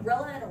bring an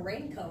umbrella and a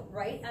raincoat,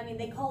 right? I mean,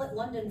 they call it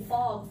London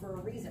fog for a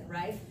reason,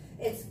 right?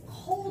 It's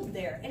cold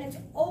there, and it's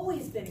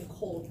always been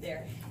cold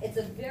there. It's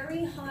a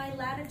very high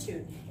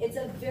latitude. It's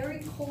a very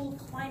cold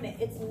climate.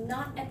 It's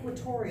not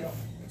equatorial.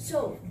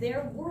 So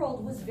their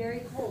world was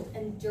very cold,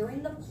 and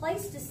during the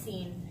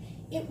Pleistocene,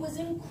 it was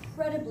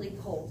incredibly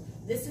cold.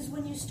 This is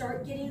when you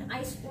start getting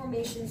ice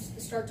formations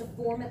start to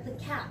form at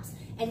the caps,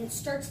 and it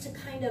starts to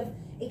kind of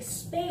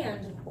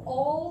expand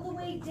all the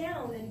way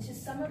down into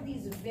some of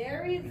these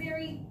very,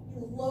 very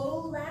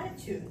low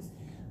latitudes,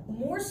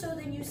 more so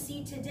than you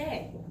see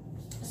today.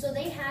 So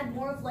they had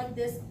more of like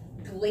this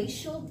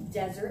glacial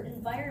desert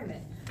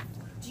environment.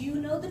 Do you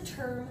know the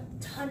term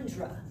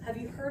tundra? Have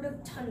you heard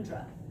of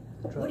tundra?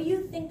 What do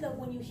you think of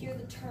when you hear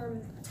the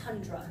term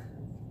tundra?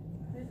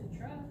 There's a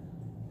truck.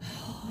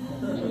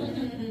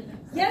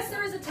 Yes,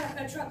 there is a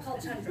truck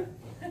called tundra.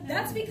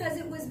 That's because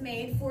it was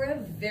made for a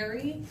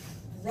very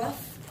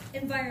rough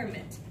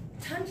environment.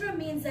 Tundra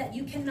means that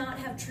you cannot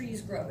have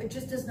trees grow. It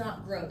just does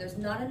not grow. There's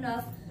not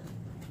enough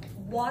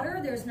water.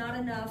 There's not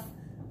enough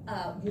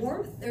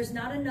warmth. There's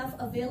not enough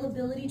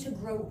availability to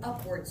grow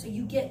upward. So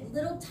you get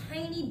little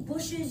tiny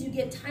bushes. You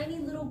get tiny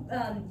little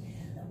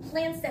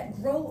plants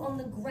that grow on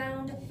the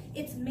ground.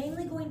 It's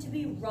mainly going to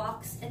be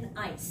rocks and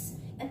ice.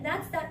 And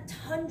that's that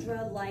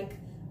tundra-like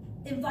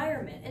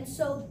environment. And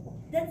so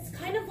that's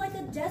kind of like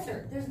a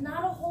desert. There's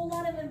not a whole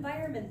lot of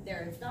environment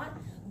there. It's not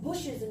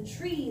bushes and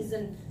trees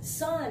and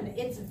sun.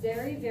 It's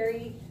very,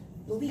 very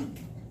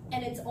bleak.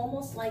 And it's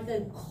almost like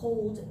a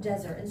cold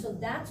desert. And so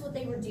that's what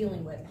they were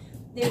dealing with.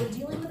 They were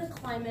dealing with a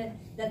climate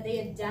that they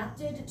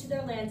adapted to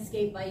their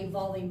landscape by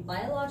evolving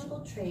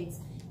biological traits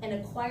and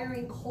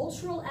acquiring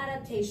cultural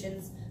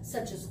adaptations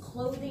such as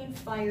clothing,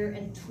 fire,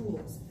 and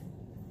tools.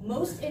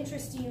 Most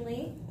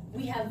interestingly,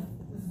 we have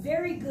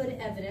very good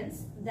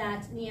evidence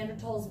that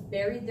Neanderthals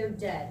buried their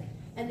dead,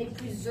 and they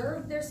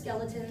preserved their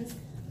skeletons,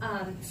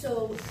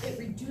 so it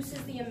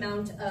reduces the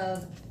amount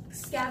of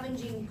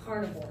scavenging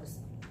carnivores.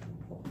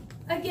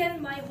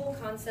 Again, my whole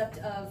concept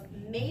of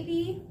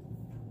maybe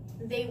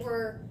they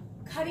were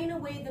cutting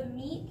away the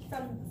meat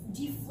from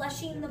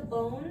defleshing the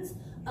bones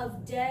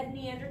of dead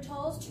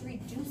Neanderthals to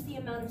reduce the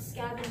amount of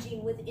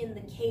scavenging within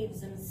the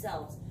caves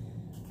themselves.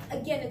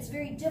 Again, it's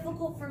very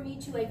difficult for me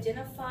to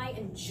identify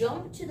and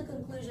jump to the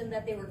conclusion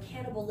that they were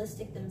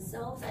cannibalistic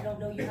themselves. I don't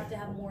know, you have to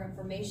have more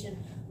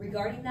information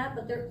regarding that,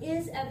 but there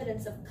is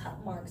evidence of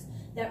cut marks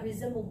that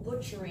resemble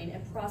butchering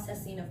and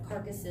processing of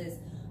carcasses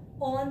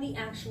on the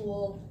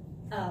actual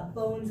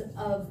bones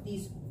of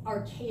these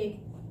archaic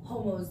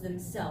homos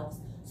themselves.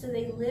 So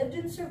they lived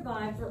and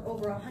survived for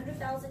over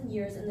 100,000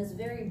 years in this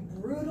very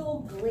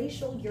brutal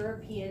glacial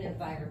European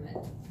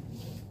environment.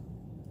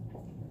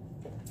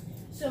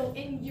 So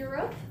in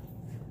Europe,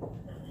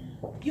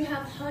 you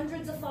have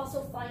hundreds of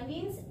fossil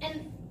findings,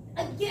 and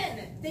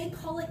again, they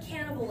call it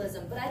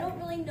cannibalism, but I don't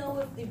really know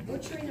if the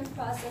butchering and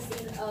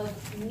processing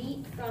of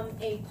meat from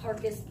a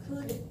carcass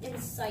could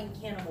incite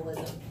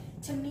cannibalism.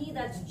 To me,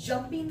 that's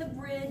jumping the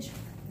bridge.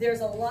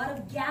 There's a lot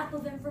of gap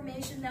of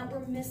information that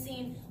we're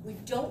missing. We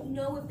don't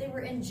know if they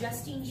were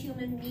ingesting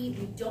human meat.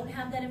 We don't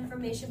have that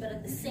information, but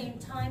at the same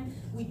time,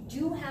 we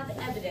do have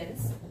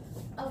evidence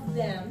of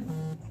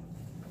them,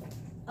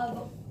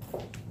 of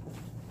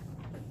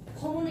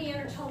Homo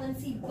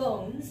neanderthalensis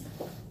bones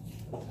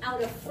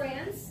out of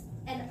France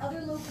and other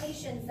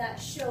locations that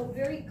show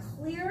very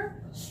clear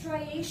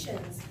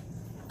striations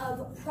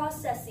of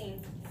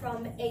processing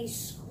from a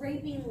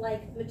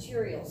scraping-like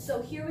material.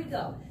 So here we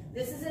go.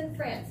 This is in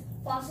France.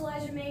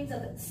 Fossilized remains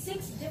of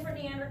 6 different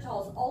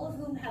Neanderthals, all of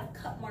whom have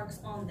cut marks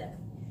on them.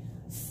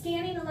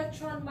 Scanning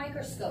electron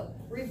microscope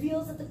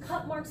reveals that the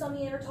cut marks on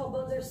Neanderthal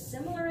bones are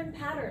similar in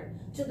pattern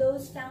to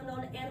those found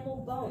on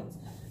animal bones.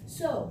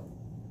 So,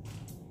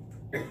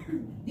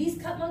 these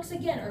cut marks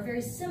again are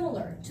very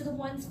similar to the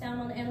ones found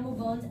on animal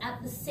bones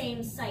at the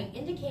same site,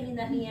 indicating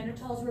that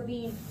Neanderthals were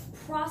being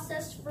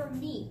processed for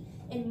meat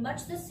in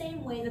much the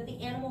same way that the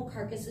animal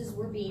carcasses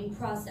were being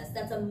processed.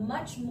 That's a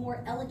much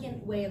more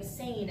elegant way of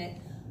saying it,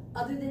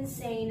 other than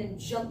saying and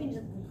jumping to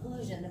the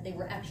conclusion that they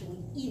were actually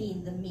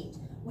eating the meat.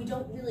 We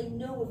don't really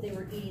know if they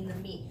were eating the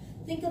meat.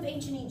 Think of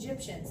ancient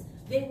Egyptians.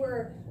 They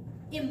were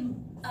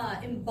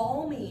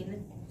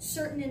embalming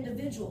certain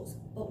individuals,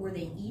 but were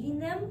they eating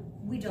them?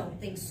 We don't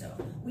think so.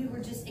 We were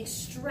just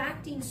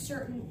extracting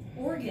certain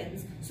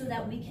organs so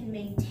that we can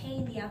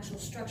maintain the actual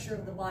structure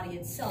of the body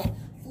itself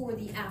for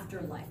the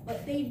afterlife.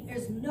 But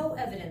there's no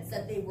evidence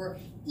that they were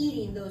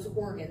eating those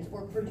organs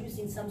or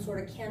producing some sort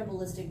of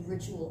cannibalistic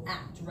ritual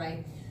act,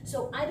 right?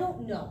 So I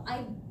don't know.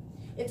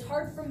 It's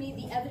hard for me.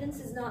 The evidence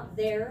is not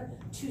there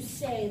to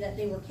say that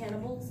they were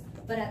cannibals,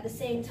 but at the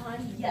same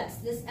time, yes,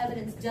 this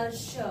evidence does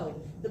show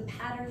the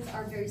patterns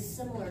are very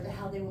similar to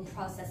how they were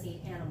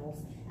processing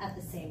animals at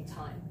the same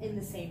time, in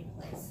the same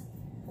place.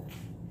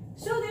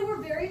 So they were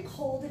very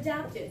cold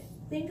adapted.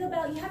 Think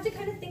about, you have to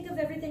kind of think of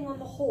everything on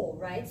the whole,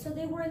 right? So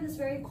they were in this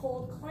very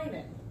cold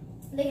climate.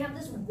 They have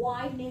this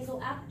wide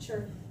nasal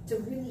aperture to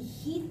really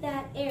heat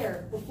that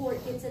air before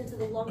it gets into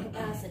the lung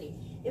capacity.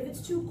 If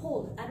it's too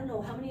cold, I don't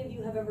know, how many of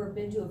you have ever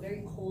been to a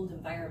very cold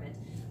environment,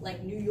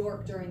 like New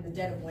York during the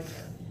dead of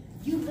winter?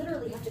 You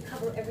literally have to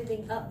cover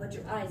everything up but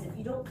your eyes. If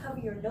you don't cover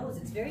your nose,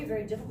 it's very,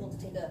 very difficult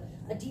to take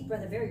a deep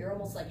breath of air. You're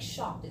almost like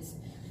shocked.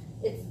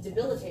 It's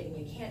debilitating.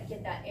 You can't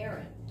get that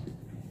air in.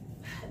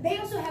 They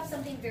also have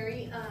something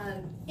very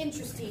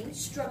interesting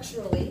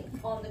structurally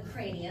on the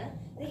crania.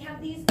 They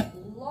have these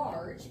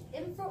large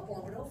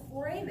infraorbital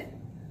foramen,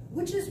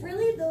 which is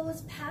really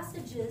those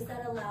passages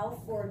that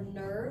allow for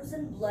nerves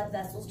and blood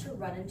vessels to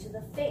run into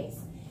the face.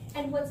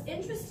 And what's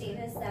interesting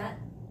is that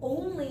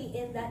only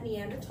in that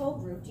Neanderthal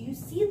group do you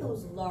see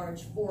those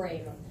large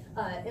foramen,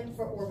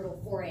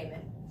 infraorbital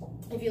foramen.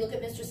 If you look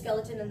at Mr.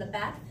 Skeleton in the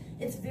back,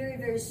 it's very,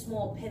 very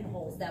small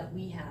pinholes that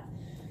we have.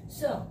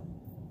 So,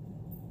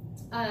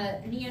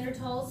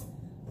 Neanderthals,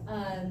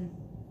 I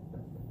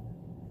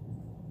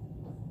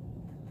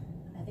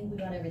think we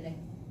got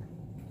everything.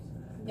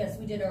 Yes,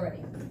 we did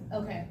already.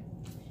 Okay.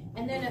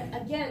 And then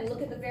again,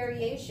 look at the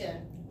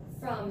variation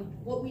from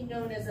what we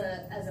know as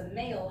a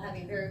male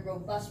having very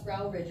robust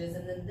brow ridges,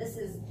 and then this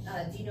is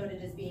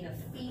denoted as being a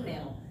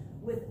female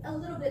with a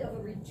little bit of a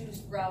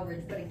reduced brow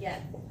ridge, but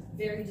again,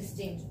 very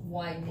distinct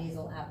wide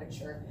nasal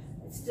aperture.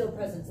 It's still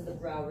presence of the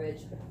brow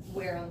ridge,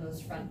 wear on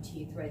those front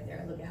teeth right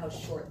there. Look at how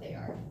short they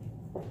are.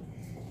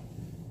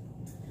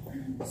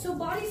 So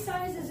body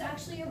size is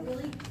actually a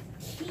really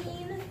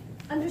keen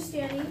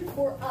understanding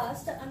for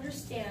us to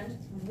understand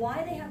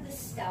why they have this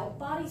stout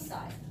body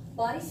size.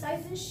 Body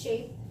size and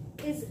shape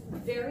is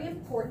very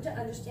important to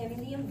understanding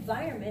the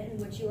environment in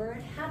which you are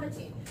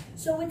inhabiting.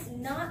 So it's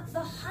not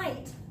the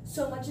height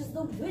so much as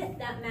the width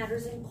that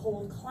matters in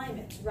cold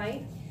climates,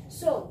 right?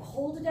 So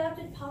cold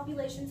adapted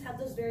populations have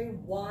those very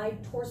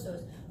wide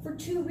torsos for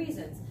two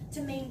reasons: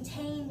 to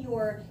maintain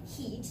your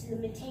heat, to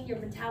maintain your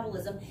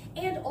metabolism,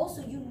 and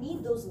also you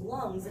need those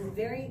lungs in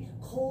very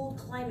cold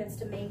climates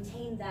to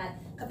maintain that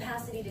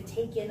capacity to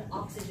take in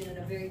oxygen in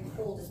a very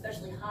cold,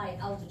 especially high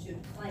altitude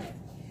climate.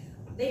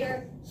 They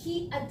are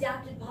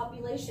heat-adapted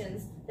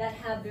populations that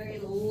have very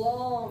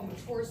long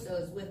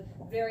torsos with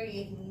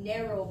very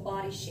narrow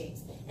body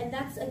shapes. And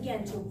that's,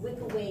 again, to wick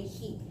away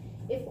heat.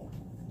 If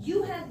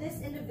you had this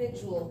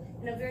individual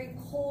in a very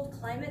cold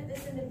climate,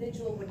 this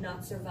individual would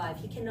not survive.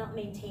 He cannot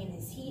maintain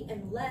his heat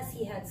unless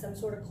he had some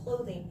sort of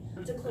clothing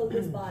to clothe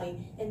his body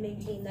and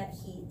maintain that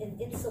heat and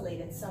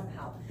insulate it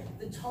somehow.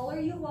 The taller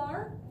you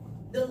are,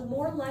 the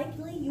more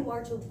likely you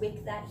are to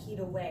wick that heat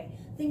away.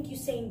 Think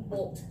Usain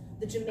Bolt,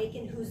 the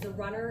Jamaican who's the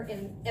runner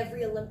in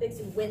every Olympics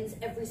and wins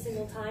every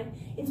single time.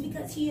 It's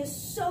because he is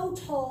so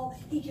tall,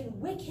 he can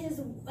wick his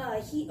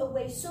heat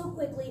away so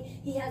quickly.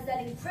 He has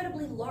that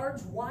incredibly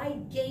large,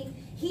 wide gait.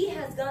 He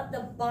has got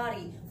the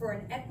body for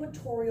an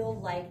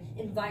equatorial-like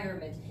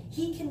environment.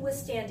 He can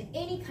withstand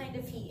any kind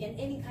of heat in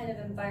any kind of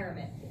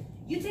environment.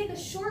 You take a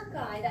short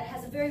guy that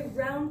has a very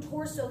round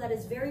torso that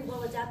is very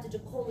well adapted to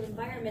cold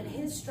environment,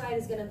 his stride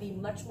is going to be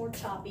much more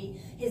choppy,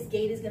 his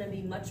gait is going to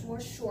be much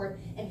more short,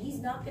 and he's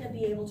not going to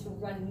be able to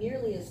run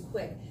nearly as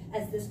quick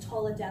as this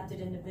tall adapted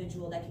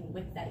individual that can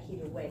wick that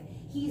heat away.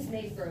 He's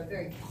made for a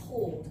very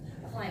cold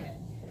climate.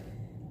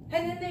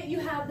 And then you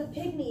have the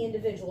pygmy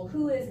individual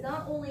who is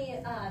not only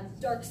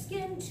dark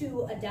skinned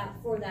to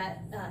adapt for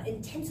that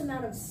intense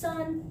amount of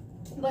sun,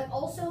 but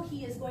also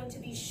he is going to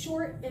be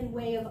short in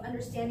way of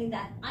understanding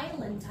that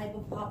island type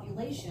of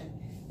population,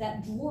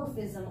 that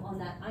dwarfism on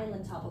that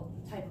island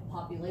type of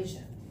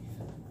population.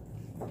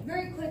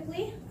 Very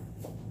quickly,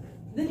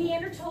 the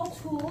Neanderthal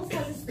tools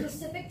has a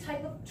specific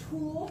type of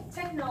tool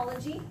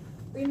technology.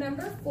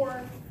 Remember,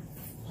 for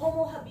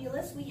Homo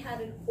habilis, we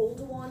had an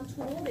Oldowan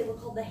tool. They were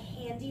called the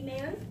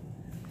handyman.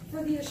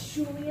 For the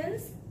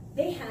Acheuleans,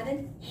 they had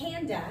a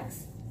hand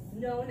axe,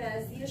 known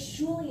as the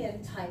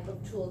Acheulean type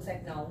of tool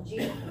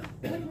technology.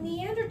 With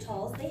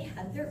Neanderthals, they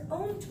had their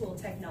own tool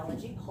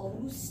technology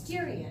called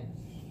Mousterian.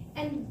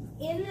 And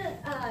in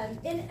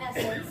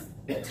essence,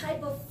 the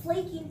type of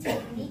flaking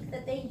technique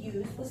that they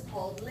used was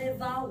called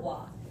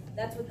Levallois.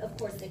 That's what, of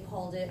course, they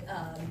called it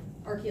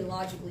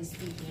archaeologically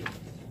speaking.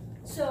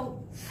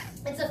 So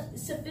it's a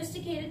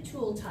sophisticated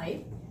tool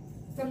type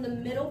from the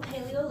Middle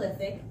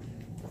Paleolithic.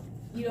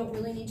 You don't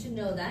really need to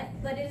know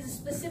that, but it is a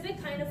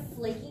specific kind of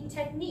flaking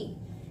technique.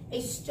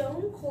 A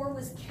stone core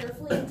was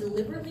carefully and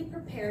deliberately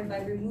prepared by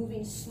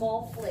removing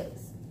small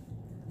flakes.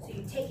 So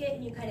you take it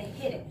and you kind of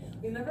hit it.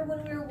 Remember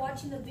when we were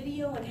watching the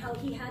video and how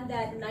he had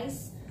that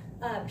nice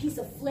piece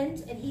of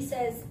flint and he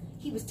says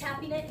he was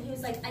tapping it and he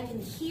was like, I can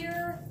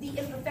hear the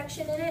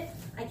imperfection in it.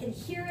 I can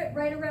hear it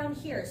right around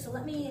here. So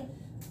let me,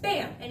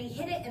 bam, and he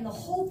hit it and the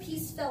whole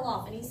piece fell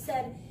off. And he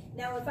said,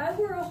 now if I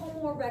were a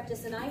Homo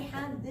erectus and I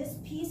had this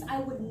piece,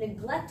 I would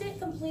neglect it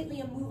completely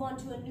and move on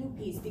to a new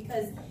piece,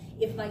 because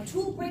if my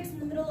tool breaks in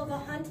the middle of a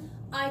hunt,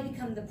 I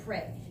become the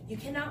prey. You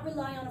cannot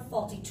rely on a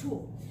faulty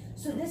tool.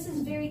 So this is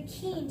very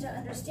keen to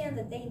understand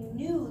that they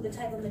knew the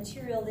type of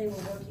material they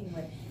were working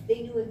with.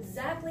 They knew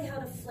exactly how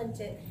to flint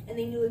it, and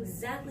they knew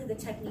exactly the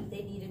technique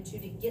they needed to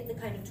get the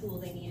kind of tool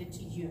they needed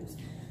to use.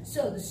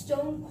 So the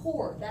stone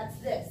core, that's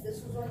this.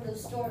 This was one of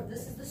those stone,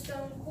 this is the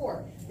stone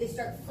core. They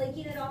start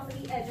flaking it off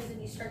of the edges,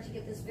 and you start to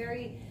get this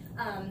very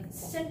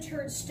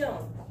centered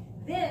stone.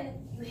 Then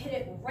you hit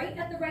it right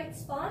at the right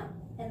spot,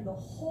 and the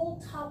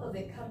whole top of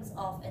it comes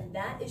off, and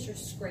that is your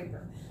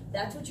scraper.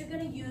 That's what you're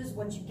going to use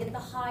once you get the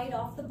hide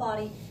off the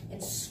body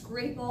and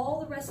scrape all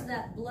the rest of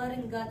that blood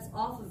and guts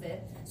off of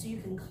it so you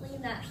can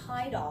clean that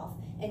hide off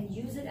and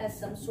use it as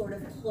some sort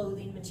of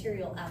clothing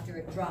material after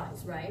it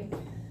dries, right?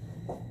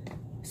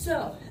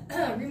 So,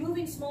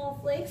 removing small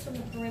flakes from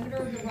the perimeter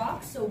of the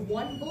rock so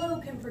one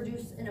blow can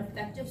produce an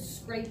effective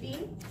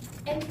scraping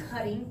and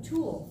cutting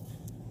tool.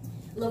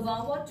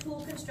 Lavawa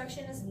tool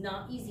construction is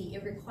not easy.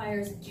 It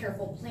requires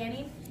careful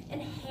planning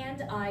and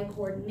hand-eye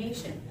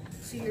coordination.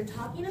 So you're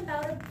talking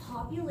about a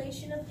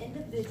population of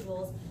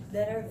individuals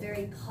that are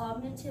very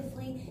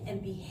cognitively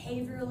and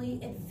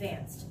behaviorally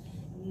advanced,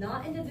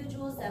 not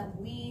individuals that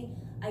we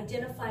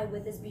identify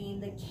with as being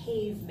the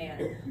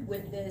caveman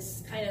with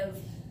this kind of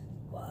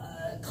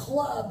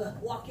club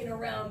walking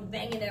around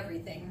banging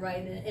everything,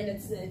 right? And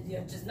it's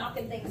just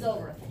knocking things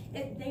over.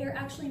 They are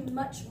actually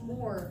much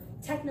more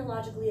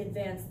technologically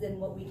advanced than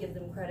what we give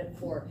them credit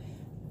for,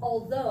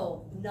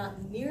 although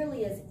not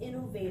nearly as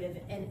innovative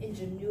and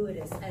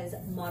ingenuitous as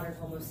modern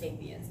Homo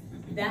sapiens.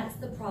 That's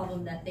the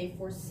problem that they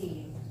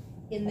foresee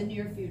in the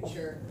near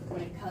future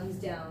when it comes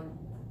down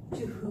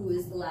to who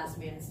is the last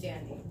man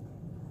standing.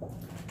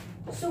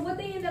 So what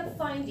they end up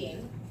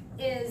finding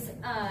is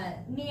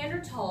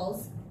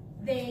Neanderthals,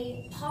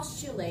 they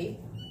postulate,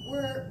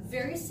 were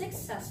very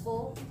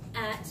successful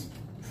at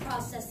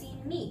processing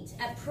meat,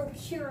 at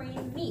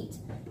procuring meat.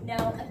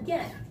 Now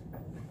again,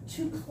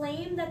 to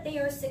claim that they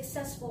are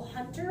successful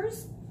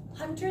hunters,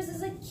 hunters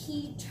is a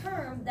key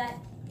term that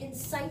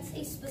incites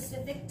a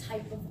specific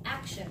type of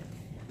action.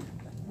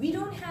 We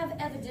don't have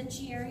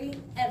evidentiary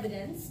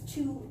evidence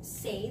to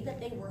say that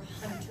they were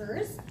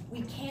hunters. We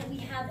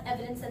have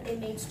evidence that they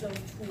made stone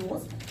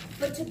tools,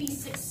 but to be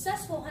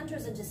successful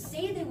hunters and to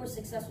say they were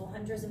successful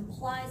hunters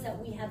implies that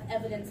we have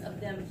evidence of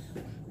them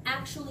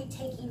actually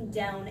taking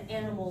down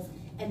animals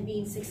and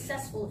being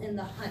successful in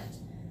the hunt.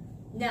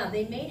 Now,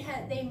 they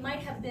might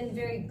have been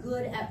very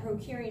good at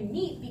procuring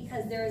meat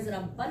because there is an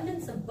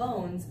abundance of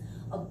bones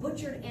of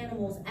butchered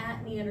animals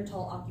at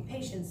Neanderthal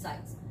occupation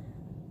sites.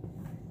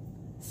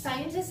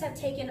 Scientists have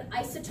taken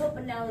isotope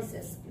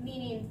analysis,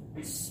 meaning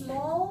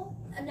small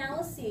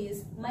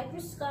analyses,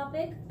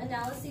 microscopic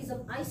analyses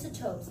of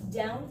isotopes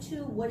down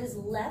to what is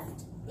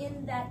left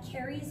in that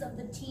caries of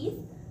the teeth.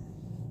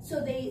 So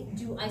they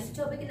do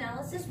isotopic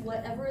analysis,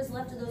 whatever is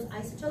left of those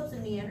isotopes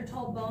in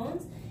Neanderthal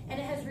bones, and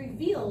it has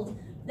revealed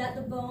that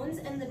the bones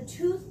and the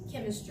tooth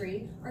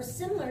chemistry are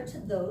similar to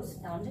those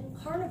found in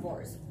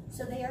carnivores.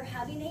 So they are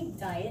having a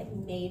diet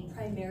made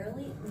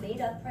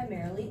up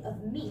primarily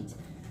of meat.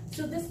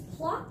 So this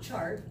plot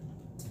chart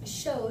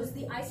shows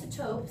the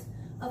isotopes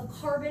of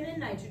carbon and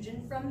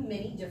nitrogen from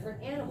many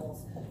different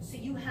animals. So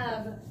you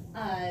have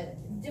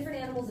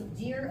different animals of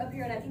deer up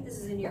here, and I think this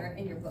is in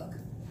your book.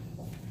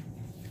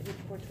 Page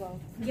 412.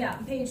 Yeah,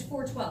 page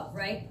 412,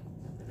 right?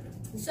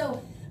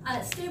 So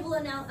stable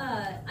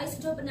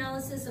isotope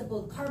analysis of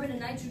both carbon and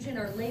nitrogen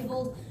are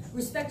labeled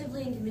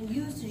respectively and can be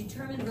used to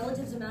determine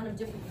relative amount of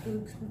different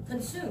food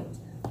consumed.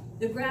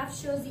 The graph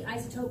shows the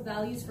isotope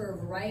values for a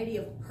variety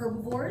of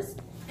herbivores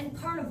and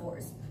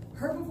carnivores.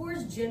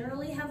 Herbivores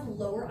generally have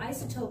lower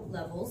isotope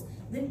levels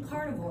than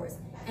carnivores,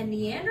 and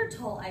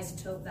Neanderthal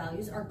isotope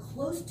values are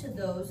close to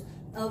those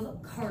of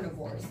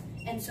carnivores.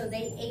 And so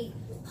they ate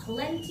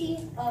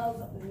plenty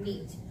of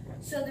meat.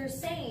 So they're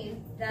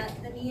saying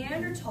that the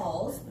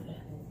Neanderthals,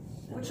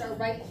 which are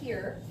right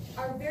here,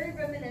 are very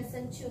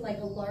reminiscent to like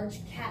a large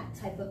cat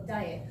type of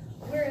diet.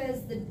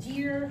 Whereas the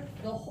deer,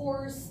 the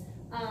horse,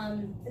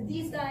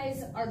 these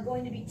guys are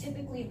going to be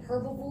typically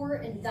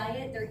herbivore in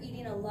diet. They're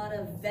eating a lot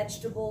of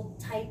vegetable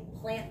type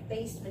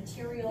plant-based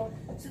material.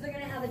 So they're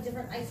gonna have a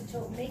different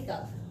isotope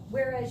makeup.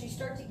 Whereas you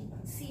start to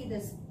see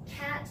this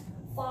cat,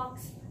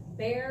 fox,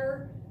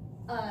 bear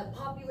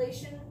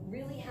population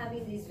really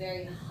having these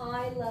very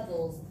high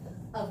levels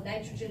of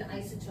nitrogen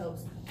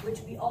isotopes,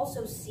 which we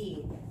also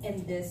see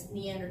in this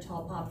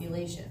Neanderthal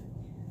population.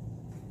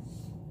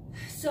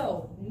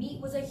 So,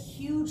 meat was a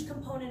huge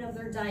component of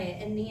their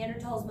diet, and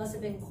Neanderthals must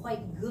have been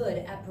quite good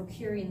at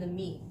procuring the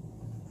meat.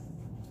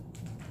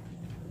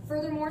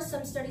 Furthermore,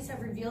 some studies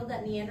have revealed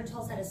that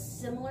Neanderthals had a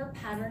similar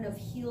pattern of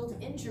healed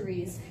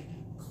injuries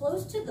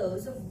close to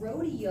those of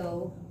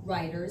rodeo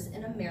riders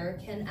in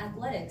American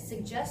athletics,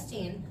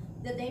 suggesting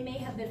that they may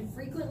have been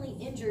frequently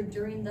injured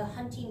during the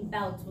hunting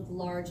bouts with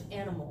large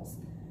animals.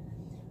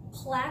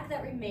 Plaque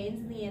that remains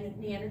in the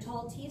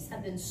Neanderthal teeth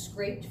have been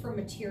scraped for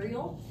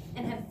material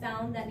and have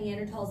found that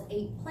Neanderthals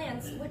ate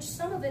plants, which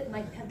some of it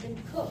might have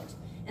been cooked,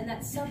 and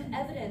that some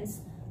evidence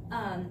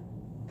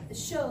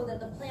show that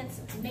the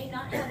plants may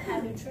not have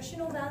had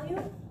nutritional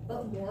value,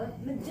 but more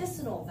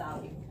medicinal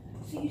value.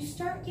 So you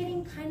start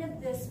getting kind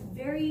of this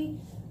very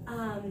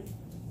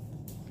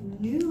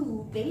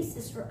new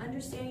basis for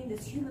understanding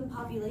this human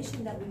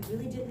population that we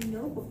really didn't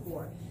know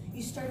before.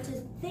 You start to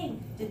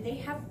think, did they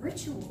have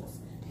rituals?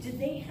 Did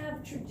they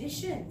have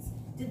traditions?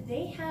 Did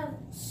they have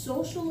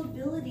social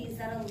abilities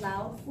that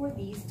allowed for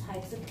these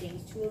types of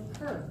things to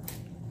occur?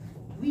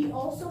 We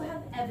also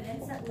have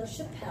evidence at La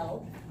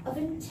Chapelle of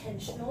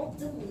intentional,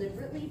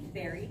 deliberately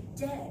buried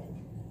dead.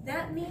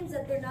 That means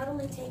that they're not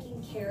only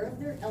taking care of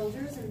their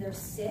elders and their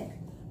sick,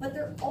 but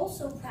they're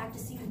also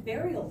practicing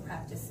burial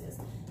practices.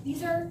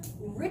 These are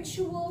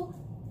ritual,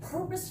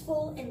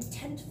 purposeful,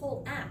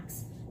 intentful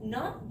acts,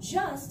 not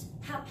just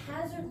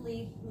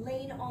haphazardly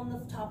laid on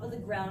the top of the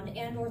ground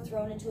and or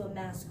thrown into a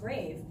mass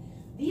grave.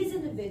 These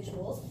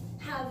individuals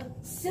have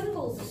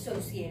symbols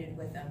associated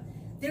with them.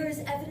 There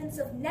is evidence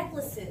of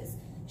necklaces,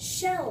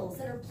 shells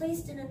that are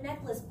placed in a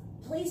necklace,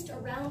 placed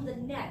around the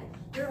neck.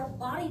 There are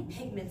body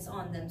pigments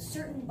on them,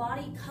 certain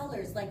body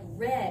colors like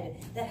red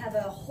that have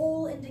a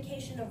whole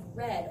indication of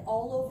red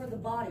all over the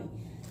body.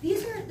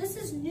 This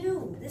is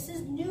new. This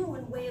is new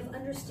in way of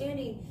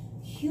understanding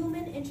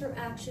human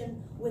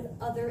interaction with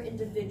other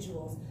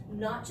individuals,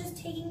 not just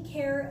taking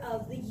care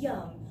of the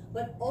young,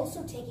 but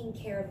also taking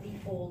care of the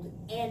old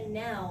and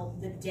now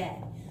the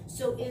dead.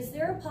 So is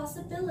there a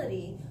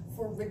possibility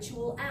for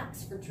ritual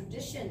acts, for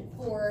tradition,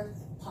 for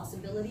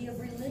possibility of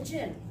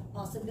religion,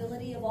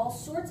 possibility of all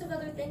sorts of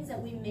other things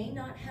that we may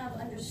not have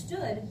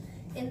understood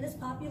in this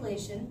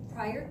population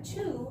prior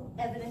to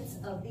evidence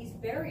of these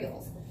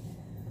burials?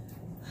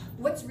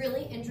 What's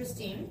really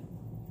interesting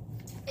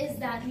is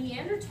that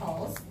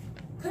Neanderthals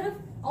could have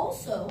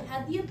also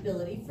had the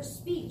ability for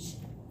speech.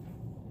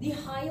 The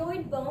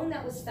hyoid bone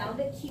that was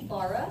found at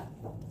Kibara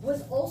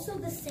was also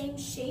the same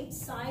shape,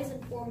 size,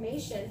 and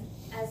formation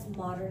as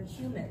modern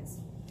humans.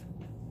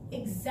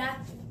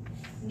 Exactly.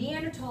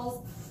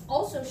 Neanderthals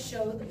also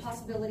showed the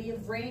possibility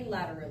of brain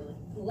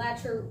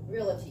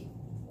laterality.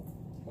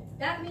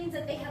 That means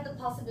that they had the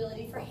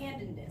possibility for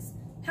handedness.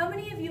 How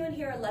many of you in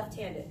here are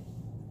left-handed?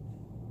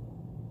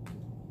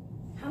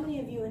 How many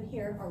of you in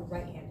here are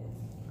right-handed?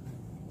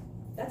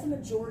 That's a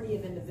majority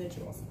of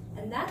individuals,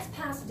 and that's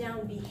passed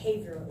down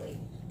behaviorally.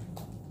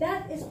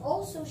 That is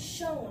also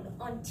shown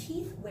on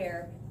teeth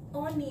wear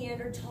on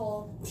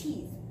Neanderthal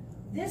teeth.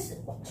 This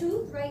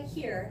tooth right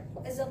here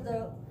is of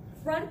the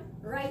front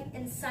right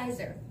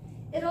incisor.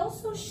 It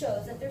also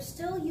shows that they're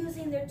still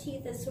using their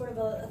teeth as sort of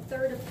a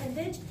third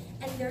appendage,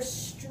 and they're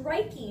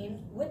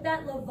striking with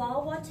that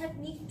Levallois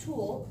technique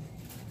tool,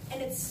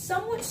 and it's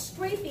somewhat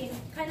scraping,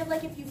 kind of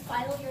like if you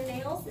file your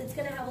nails, it's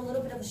going to have a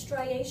little bit of a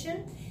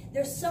striation.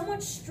 They're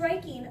somewhat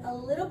striking a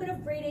little bit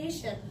of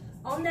gradation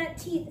on that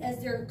teeth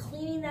as they're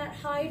cleaning that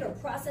hide or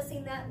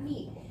processing that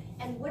meat.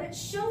 And what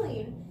it's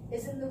showing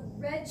is in the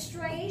red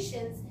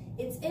striations,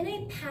 it's in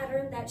a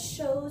pattern that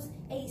shows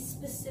a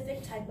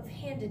specific type of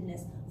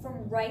handedness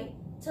from right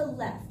to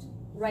left,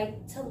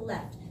 right to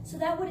left. So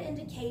that would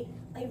indicate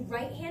a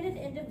right-handed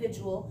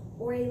individual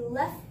or a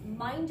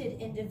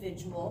left-minded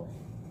individual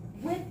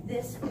with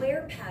this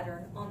wear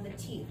pattern on the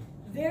teeth.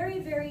 Very,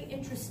 very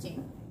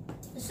interesting.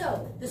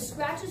 So the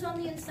scratches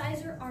on the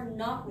incisor are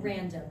not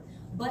random,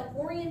 but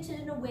oriented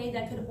in a way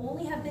that could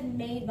only have been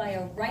made by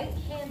a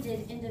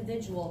right-handed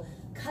individual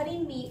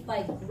cutting meat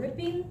by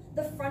gripping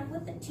the front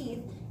with the teeth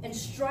and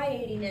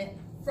striating it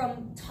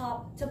from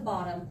top to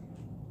bottom,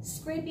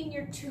 scraping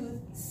your tooth,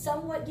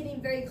 somewhat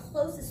getting very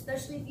close,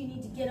 especially if you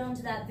need to get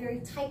onto that very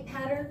tight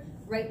pattern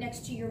right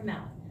next to your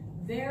mouth.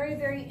 Very,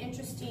 very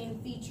interesting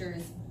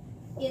features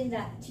in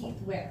that teeth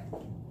wear.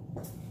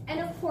 And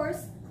of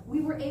course,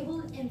 we were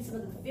able, in some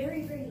of the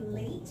very, very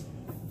late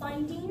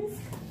findings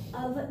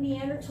of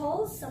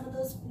Neanderthals, some of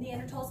those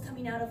Neanderthals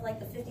coming out of like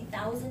the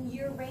 50,000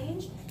 year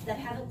range that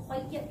haven't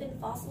quite yet been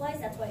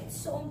fossilized. That's why it's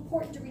so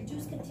important to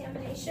reduce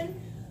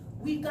contamination.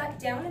 We got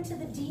down into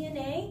the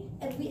DNA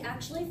and we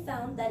actually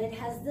found that it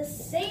has the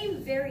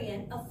same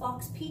variant of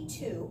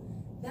FOXP2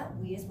 that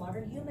we as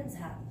modern humans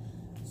have.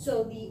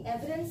 So the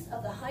evidence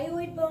of the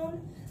hyoid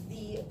bone,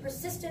 the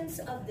persistence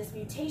of this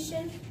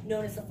mutation,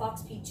 known as the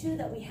FOXP2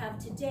 that we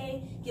have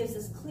today, gives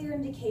us clear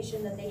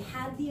indication that they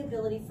had the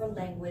ability for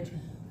language.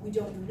 We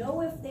don't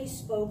know if they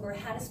spoke or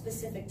had a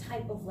specific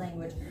type of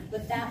language,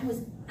 but that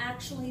was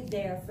actually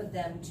there for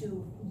them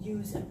to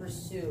use and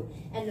pursue.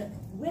 And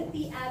with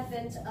the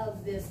advent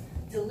of this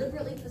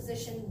deliberately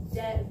positioned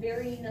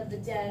burying of the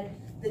dead,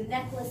 the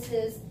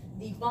necklaces,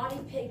 the body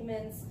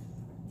pigments,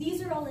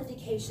 these are all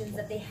indications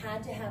that they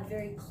had to have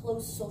very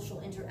close social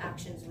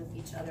interactions with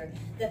each other,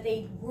 that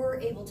they were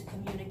able to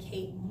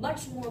communicate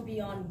much more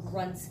beyond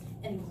grunts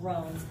and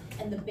groans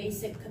and the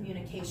basic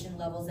communication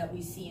levels that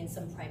we see in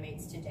some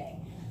primates today.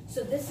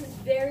 So this is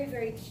very,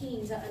 very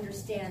keen to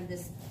understand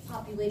this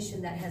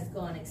population that has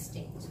gone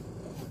extinct.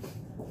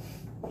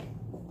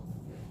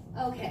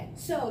 Okay,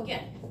 so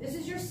again, this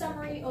is your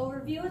summary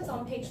overview. It's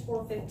on page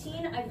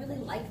 415. I really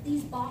like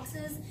these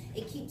boxes.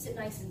 It keeps it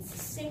nice and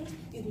succinct.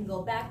 You can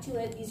go back to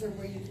it. These are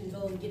where you can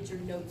go and get your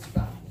notes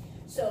from.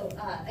 So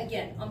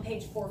again, on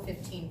page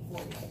 415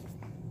 for you.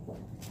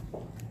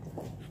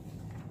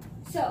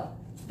 So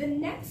The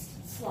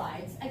next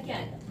slides,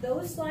 again,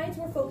 those slides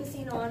were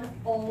focusing on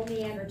all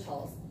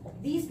Neanderthals.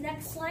 These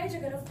next slides are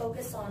going to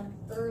focus on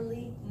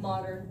early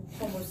modern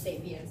Homo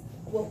sapiens,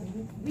 what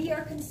we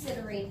are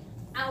considering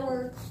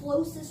our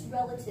closest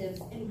relatives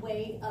in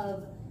way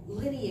of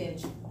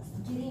lineage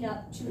getting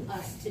up to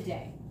us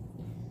today.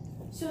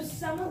 So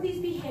some of these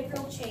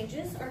behavioral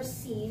changes are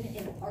seen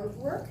in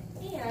artwork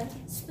and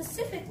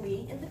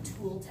specifically in the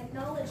tool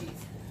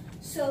technologies.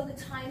 So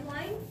the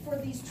timeline for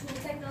these tool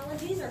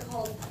technologies are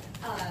called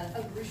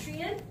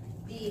Augrician,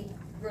 the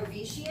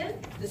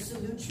Gravettian, the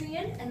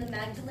Solutrean, and the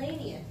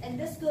Magdalenian. And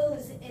this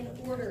goes in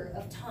order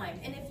of time.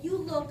 And if you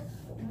look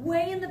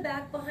way in the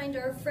back behind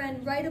our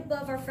friend, right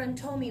above our friend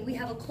Tomi, we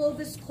have a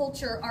Clovis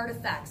culture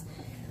artifacts.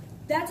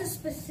 That's a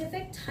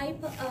specific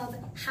type of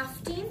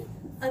hafting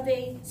of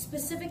a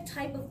specific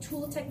type of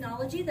tool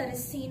technology that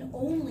is seen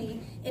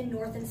only in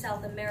North and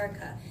South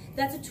America.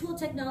 That's a tool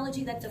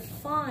technology that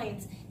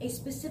defines a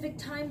specific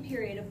time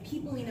period of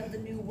peopling of the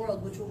New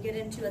World, which we'll get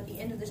into at the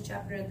end of this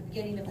chapter and at the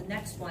beginning of the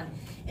next one,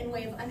 in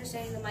way of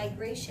understanding the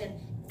migration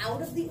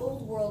out of the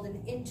old world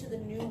and into the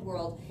new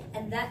world.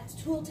 And that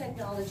tool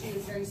technology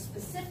is very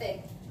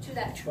specific to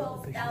that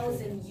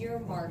 12,000 year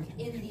mark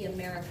in the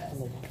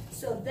Americas.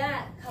 So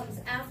that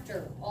comes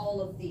after all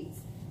of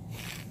these.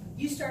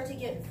 You start to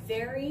get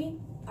very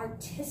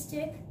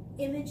artistic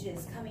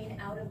images coming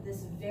out of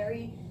this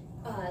very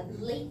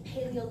late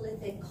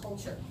Paleolithic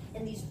culture.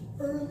 And these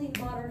early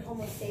modern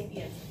Homo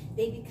sapiens,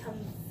 they become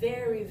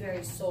very,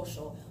 very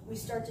social. We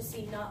start to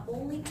see not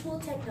only tool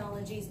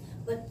technologies,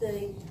 but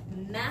the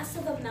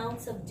massive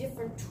amounts of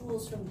different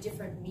tools from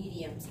different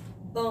mediums.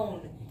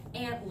 Bone,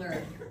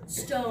 antler,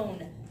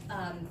 stone,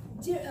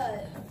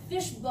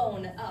 fish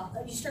bone,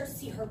 you start to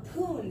see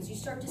harpoons, you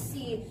start to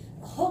see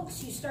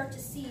hooks, you start to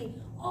see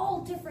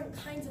all different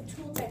kinds of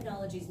tool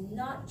technologies,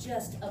 not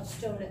just of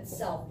stone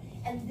itself.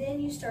 And then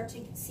you start to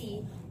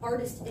see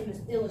artist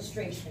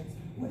illustrations,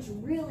 which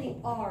really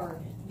are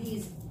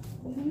these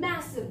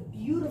massive,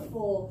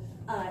 beautiful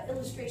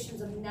illustrations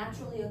of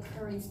naturally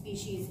occurring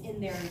species in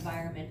their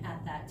environment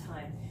at that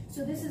time.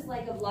 So this is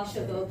like a La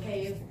Chaux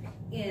cave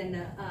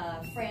in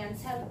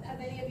France. Have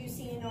any of you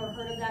seen or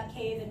heard of that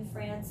cave in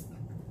France?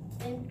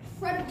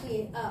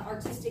 Incredibly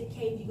artistic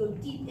cave. You go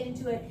deep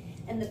into it,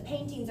 and the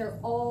paintings are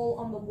all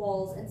on the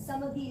walls. And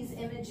some of these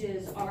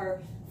images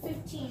are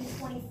 15,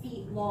 20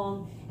 feet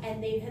long,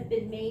 and they have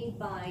been made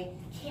by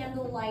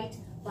candlelight,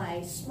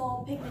 by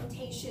small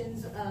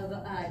pigmentations of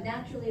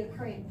naturally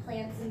occurring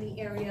plants in the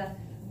area.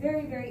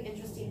 Very, very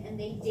interesting, and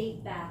they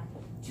date back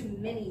to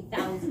many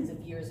thousands of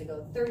years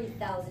ago,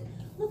 30,000.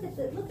 Look at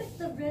the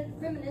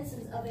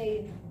reminiscence of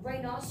a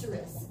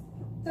rhinoceros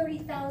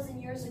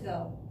 30,000 years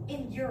ago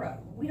in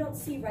Europe. We don't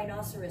see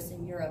rhinoceros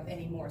in Europe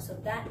anymore, so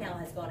that now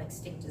has gone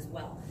extinct as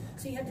well.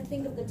 So you have to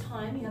think of the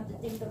time, you have to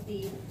think of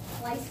the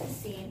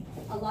Pleistocene.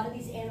 A lot of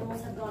these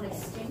animals have gone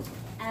extinct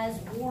as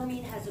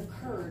warming has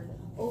occurred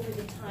over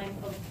the time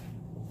of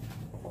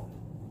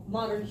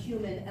modern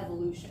human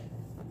evolution.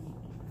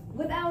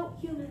 Without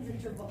humans'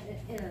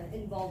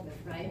 involvement,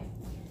 right?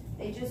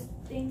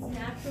 Things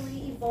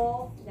naturally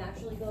evolve,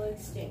 naturally go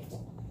extinct,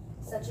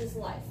 such as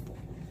life.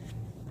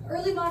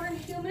 Early modern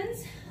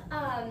humans,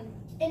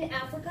 in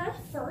Africa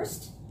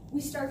first,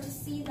 we start to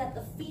see that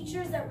the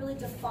features that really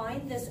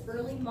define this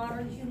early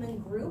modern human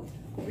group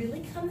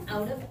really come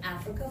out of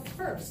Africa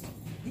first.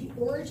 The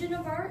origin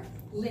of our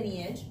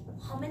lineage,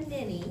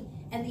 hominini,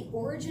 and the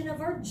origin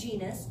of our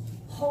genus,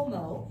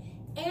 Homo,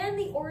 and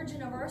the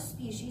origin of our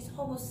species,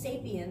 Homo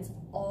sapiens,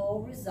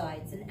 all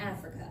resides in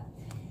Africa.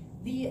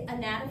 The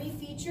anatomy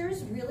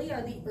features really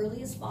are the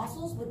earliest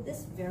fossils with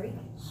this very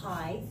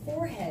high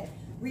forehead,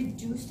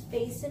 reduced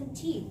face and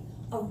teeth,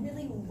 a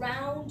really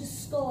round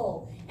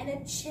skull, and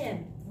a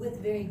chin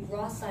with very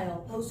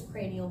gracile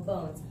postcranial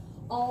bones,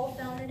 all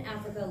found in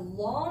Africa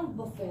long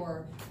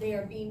before they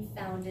are being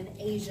found in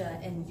Asia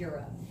and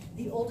Europe.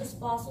 The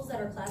oldest fossils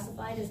that are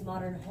classified as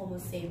modern Homo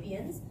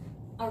sapiens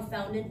are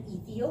found in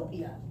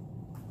Ethiopia.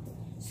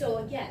 So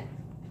again,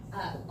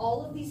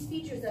 all of these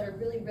features that are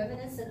really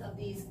reminiscent of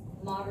these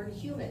modern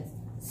humans,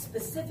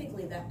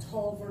 specifically that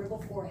tall vertical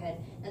forehead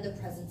and the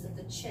presence of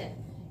the chin.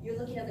 You're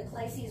looking at the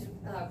Cleises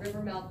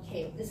River Mouth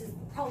Cave. This is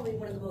probably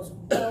one of the most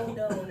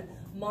well-known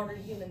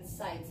modern human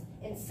sites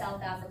in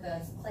South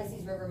Africa,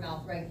 Cleises River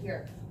Mouth right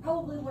here.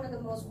 Probably one of the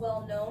most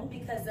well-known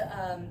because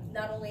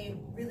not only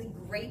really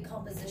great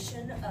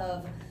composition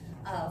of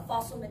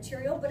fossil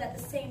material, but at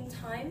the same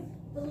time,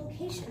 the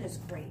location is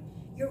great.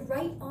 You're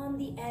right on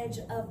the edge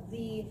of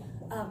the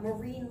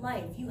marine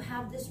life. You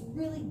have this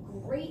really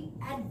great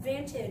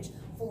advantage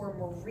for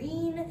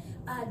marine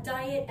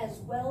diet as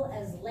well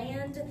as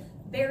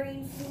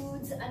land-bearing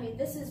foods. I mean,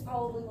 this is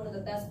probably one of the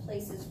best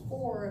places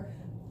for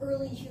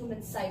early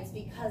human sites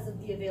because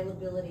of the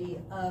availability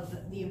of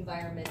the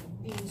environment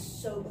being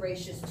so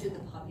gracious to the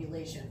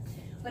population.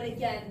 But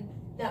again,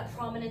 that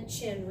prominent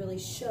chin really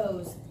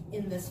shows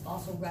in this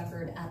fossil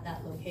record at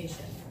that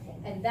location.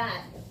 And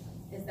that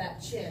is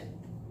that chin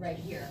right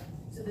here.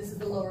 So this is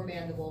the lower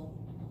mandible,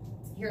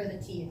 here are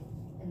the teeth,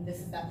 and this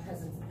is that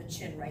presence of the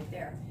chin right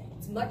there.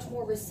 It's much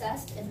more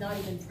recessed and not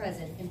even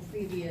present in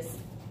previous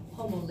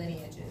Homo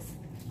lineages.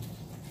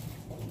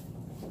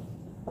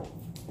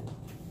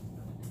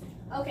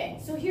 Okay,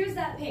 so here's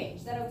that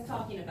page that I was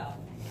talking about.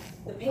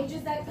 The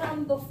pages that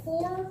come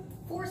before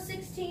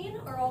 416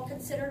 are all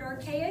considered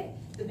archaic.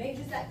 The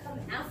pages that come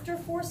after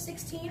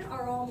 416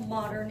 are all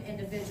modern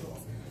individuals.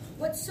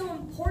 What's so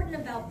important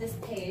about this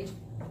page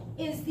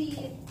is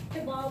the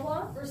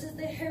Kibawa versus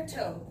the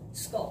Herto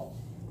skull.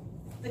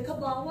 The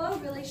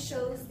Kibawa really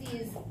shows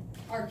these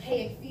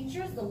archaic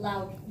features, that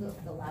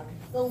was the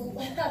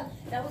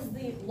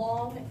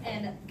long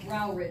and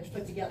brow ridge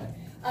put together.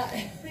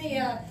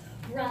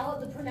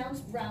 The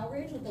pronounced brow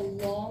ridge with the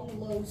long,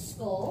 low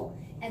skull,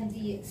 and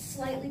the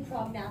slightly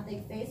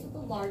prognathic face with the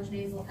large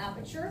nasal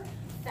aperture,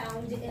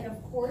 found in,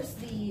 of course,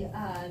 the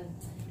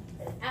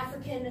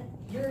African,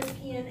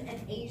 European,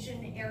 and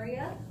Asian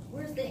area,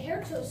 whereas the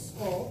Herto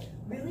skull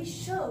really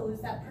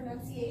shows that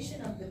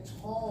pronunciation of the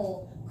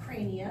tall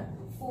crania,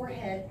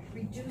 forehead,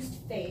 reduced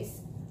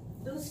face,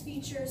 those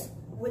features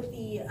with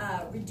the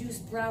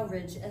reduced brow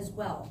ridge as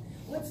well.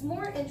 What's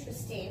more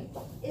interesting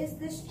is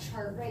this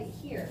chart right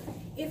here.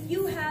 If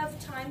you have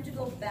time to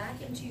go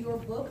back into your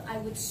book, I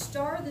would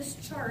star this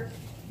chart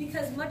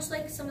because much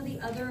like some of the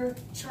other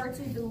charts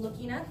we've been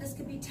looking at, this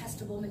could be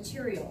testable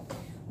material.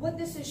 What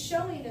this is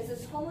showing is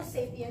this Homo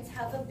sapiens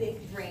have a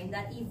big brain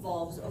that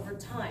evolves over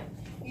time.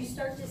 You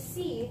start to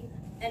see,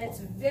 and it's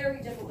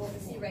very difficult to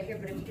see right here,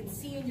 but if you can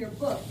see in your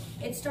book,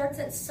 it starts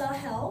at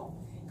Sahel,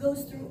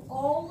 goes through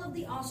all of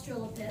the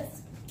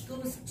Australopiths,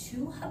 goes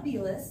to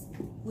habilis,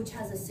 which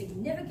has a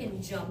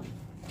significant jump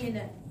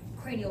in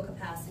cranial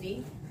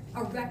capacity,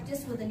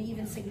 erectus with an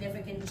even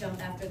significant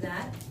jump after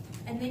that,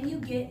 and then you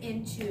get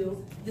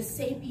into the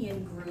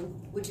sapien group,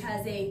 which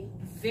has a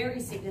very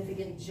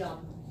significant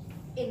jump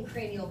in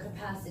cranial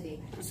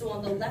capacity. So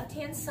on the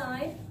left-hand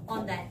side,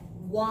 on that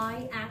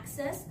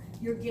y-axis,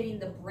 you're getting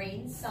the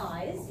brain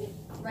size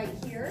right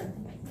here,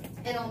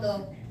 and on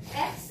the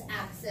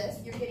x-axis,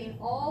 you're getting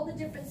all the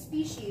different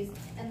species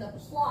and the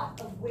plot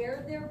of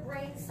where their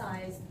brain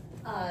size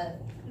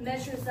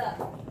measures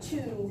up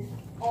to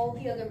all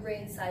the other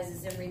brain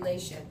sizes in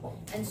relation.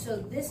 And so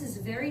this is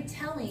very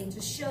telling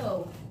to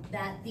show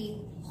that the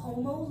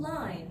Homo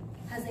line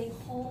has a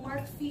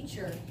hallmark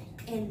feature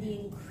in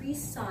the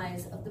increased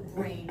size of the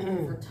brain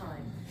over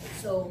time.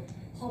 So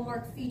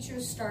hallmark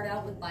features start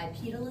out with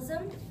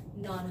bipedalism,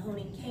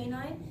 non-honing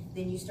canine,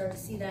 then you start to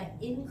see that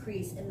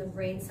increase in the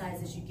brain size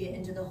as you get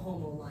into the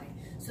Homo line.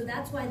 So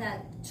that's why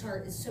that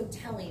chart is so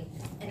telling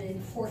and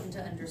important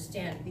to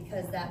understand,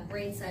 because that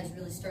brain size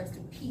really starts to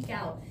peak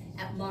out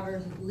at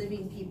modern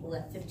living people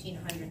at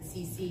 1500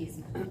 cc's,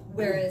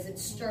 whereas it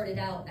started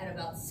out at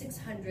about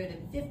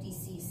 650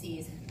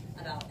 cc's,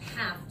 about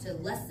half to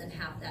less than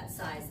half that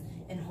size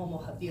in Homo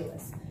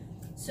habilis.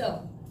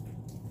 So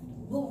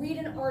we'll read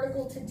an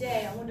article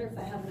today. I wonder if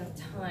I have enough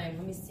time.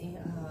 Let me see.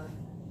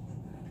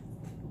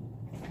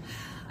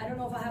 I don't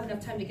know if I have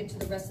enough time to get to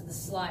the rest of the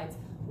slides.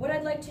 What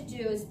I'd like to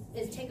do is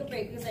take a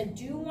break, because I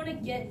do want to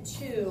get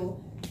to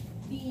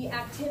the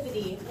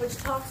activity, which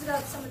talks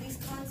about some of these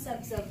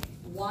concepts of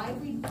why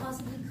we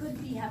possibly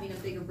could be having a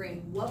bigger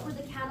brain. What were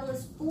the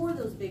catalysts for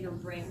those bigger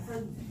brains,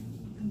 for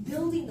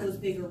building those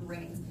bigger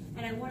brains?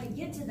 And I want to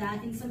get to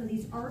that in some of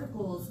these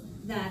articles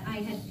that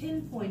I had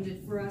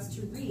pinpointed for us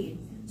to read.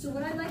 So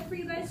what I'd like for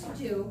you guys to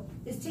do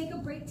is take a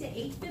break to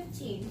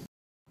 8:15,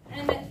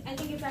 and I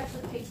think it's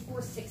actually page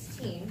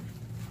 416.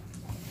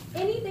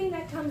 Anything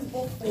that comes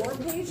before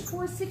page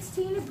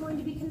 416 is going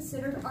to be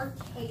considered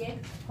archaic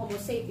Homo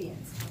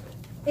sapiens.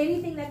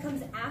 Anything that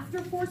comes after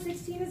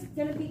 416 is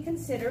going to be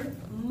considered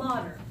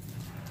modern.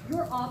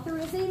 Your author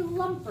is a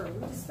lumper.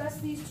 We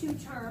discussed these two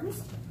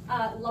terms,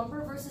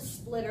 lumper versus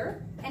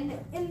splitter. And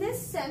in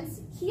this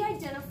sense, he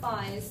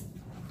identifies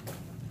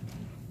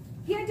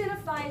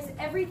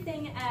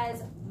everything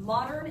as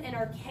modern and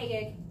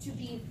archaic to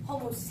be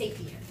Homo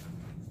sapien.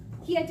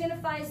 He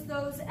identifies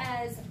those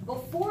as,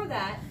 before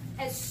that,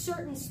 as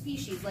certain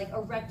species like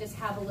Erectus,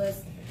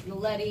 Habilis,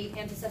 Naledi,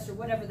 Antecessor,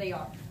 whatever they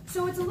are.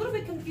 So it's a little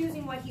bit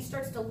confusing why he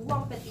starts to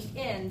lump at the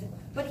end,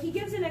 but he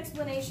gives an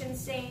explanation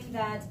saying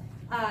that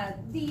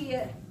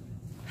the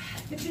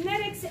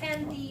genetics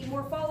and the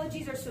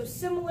morphologies are so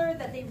similar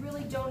that they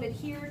really don't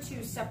adhere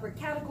to separate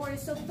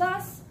categories, so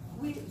thus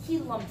he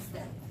lumps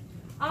them.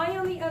 I,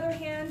 on the other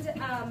hand,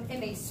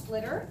 am a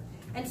splitter,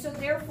 and so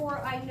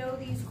therefore I know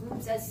these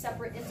groups as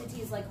separate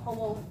entities like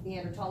Homo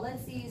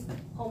neanderthalensis,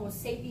 Homo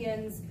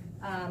sapiens,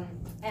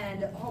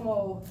 and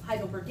Homo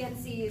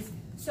heidelbergensis.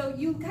 So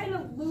you kind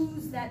of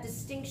lose that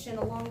distinction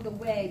along the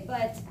way,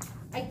 but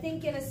I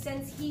think in a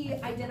sense he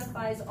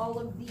identifies all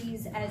of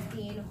these as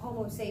being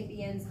Homo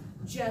sapiens,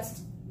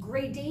 just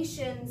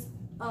gradations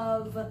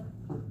of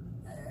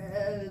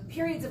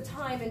periods of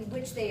time in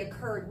which they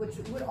occurred, which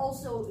would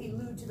also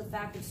allude to the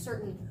fact of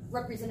certain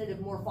representative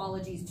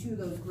morphologies to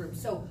those groups.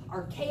 So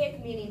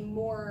archaic meaning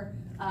more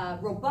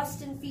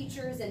robust in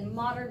features, and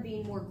modern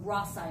being more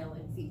gracile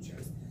in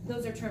features.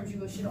 Those are terms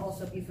you should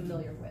also be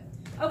familiar with.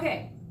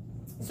 Okay,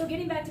 so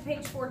getting back to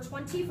page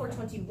 420,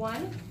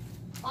 421,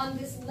 On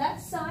this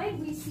left side,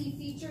 we see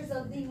features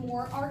of the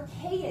more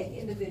archaic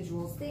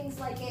individuals, things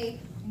like a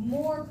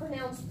more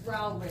pronounced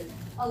brow ridge,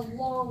 a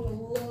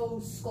long, low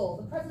skull,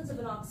 the presence of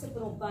an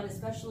occipital bun,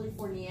 especially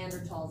for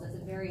Neanderthals. That's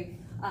a very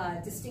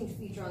distinct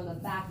feature on the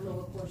back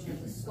lower portion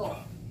of the skull.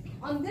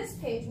 On this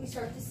page, we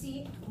start to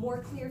see more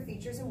clear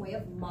features in way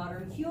of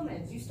modern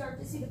humans. You start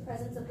to see the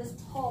presence of this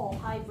tall,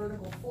 high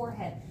vertical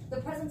forehead,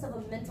 the presence of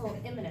a mental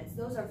imminence.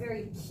 Those are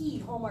very key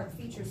hallmark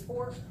features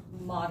for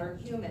modern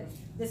humans.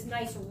 This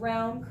nice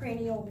round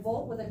cranial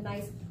vault with a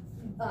nice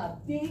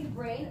big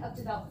brain up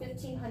to about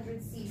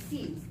 1,500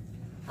 cc's.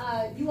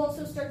 You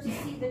also start to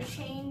see the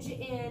change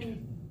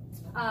in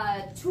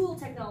tool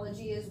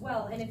technology as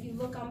well. And if you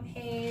look on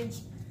page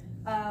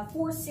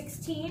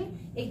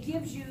 416, it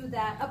gives you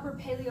that Upper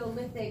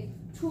Paleolithic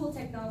tool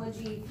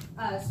technology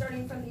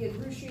starting from the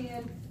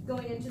Etruscan,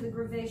 going into the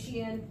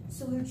Gravachian,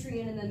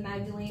 Solutrean, and then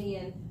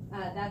Magdalenian.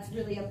 That's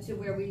really up to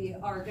where we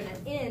are going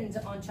to end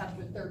on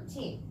chapter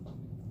 13.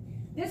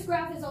 This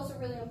graph is also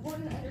really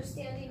important,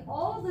 understanding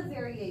all of the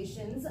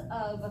variations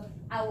of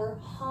our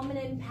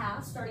hominin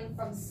past, starting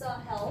from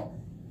Sahel.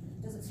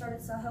 Does it start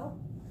at Sahel?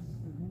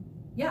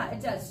 Yeah,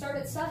 it does. Start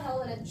at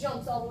Sahel and it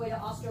jumps all the way to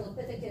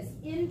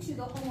Australopithecus into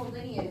the Homo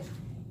lineage,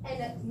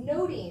 and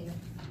noting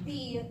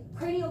the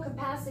cranial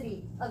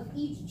capacity of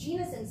each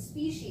genus and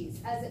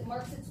species as it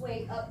marks its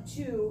way up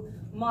to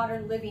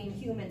modern living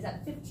humans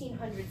at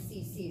 1,500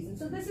 cc's. And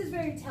so this is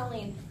very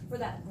telling for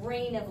that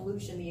brain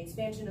evolution, the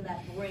expansion of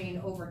that brain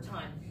over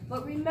time.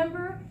 But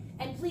remember,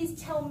 and please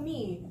tell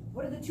me,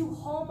 what are the two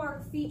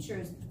hallmark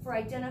features for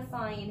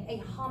identifying a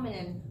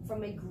hominin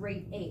from a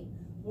great ape?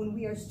 When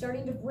we are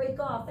starting to break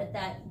off at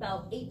that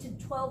about 8 to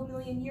 12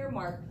 million year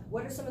mark,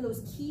 what are some of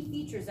those key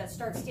features that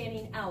start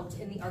standing out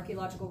in the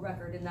archaeological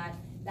record, in that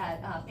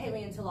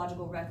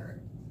paleontological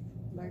record?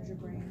 Larger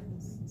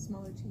brains,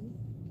 smaller teeth.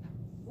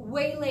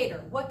 Way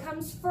later. What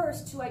comes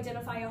first to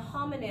identify a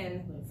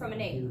hominin from an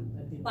ape?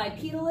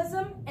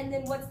 Bipedalism, and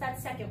then what's that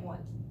second one?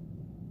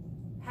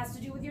 Has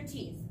to do with your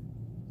teeth.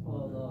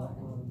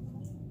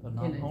 The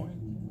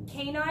non-honing?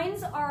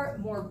 Canines are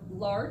more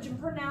large and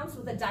pronounced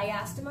with a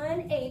diastema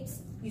in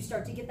apes. You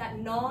start to get that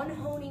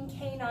non-honing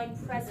canine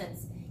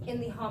presence in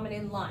the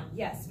hominin line.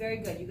 Yes, very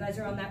good. You guys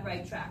are on that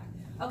right track.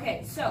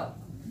 Okay, so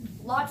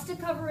lots to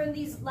cover in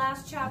these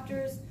last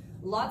chapters,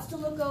 lots to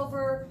look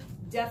over.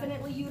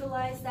 Definitely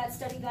utilize that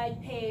study guide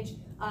page.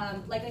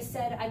 Like I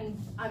said,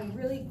 I'm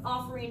really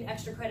offering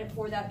extra credit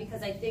for that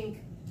because I think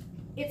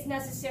it's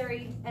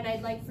necessary, and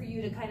I'd like for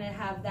you to kind of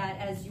have that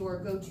as your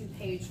go-to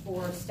page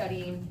for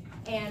studying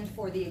and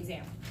for the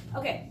exam.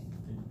 Okay,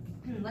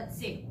 let's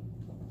see.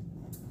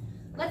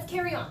 Let's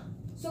carry on.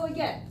 So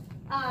again,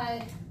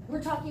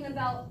 we're talking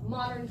about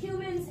modern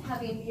humans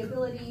having the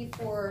ability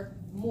for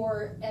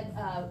more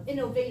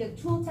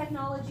innovative tool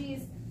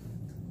technologies.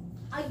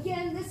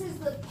 Again, this is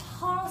the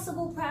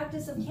possible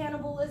practice of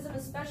cannibalism,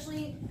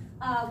 especially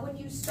when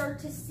you start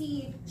to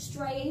see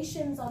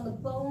striations on the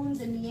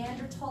bones in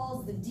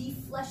Neanderthals, the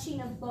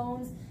defleshing of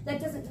bones. That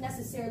doesn't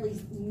necessarily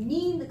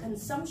mean the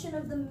consumption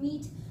of the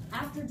meat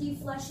after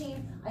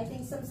defleshing. I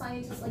think some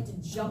scientists like to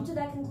jump to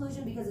that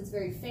conclusion because it's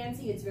very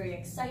fancy, it's very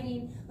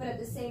exciting, but at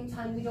the same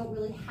time, we don't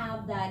really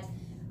have that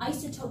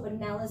isotope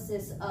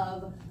analysis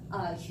of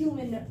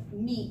human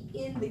meat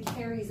in the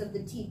caries of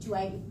the teeth to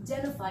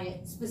identify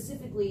it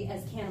specifically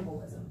as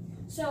cannibalism.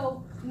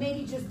 So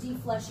maybe just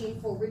defleshing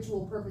for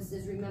ritual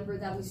purposes. Remember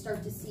that we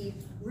start to see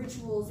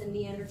rituals in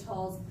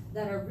Neanderthals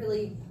that are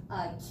really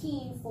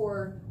keen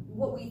for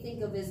what we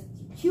think of as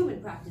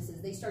human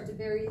practices. They start to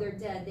bury their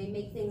dead. They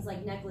make things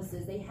like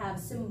necklaces. They have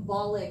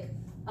symbolic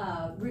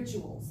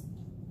rituals.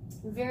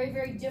 Very,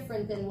 very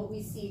different than what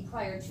we see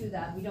prior to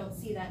that. We don't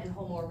see that in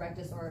Homo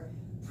erectus or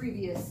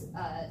previous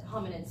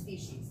hominin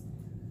species.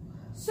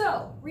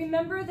 So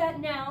remember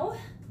that now,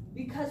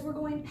 because we're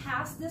going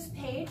past this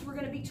page, we're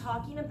going to be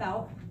talking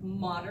about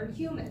modern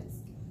humans.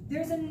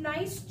 There's a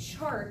nice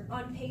chart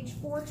on page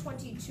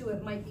 422.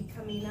 It might be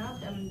coming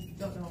up. I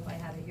don't know if I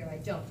have it here. I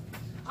don't.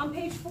 On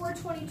page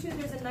 422,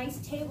 there's a nice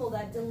table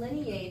that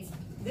delineates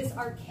this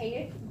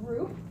archaic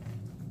group,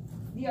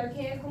 the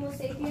archaic Homo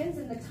sapiens,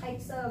 and the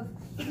types of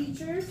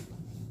features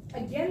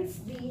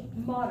against the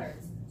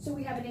moderns. So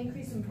we have an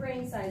increase in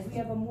brain size, we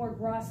have a more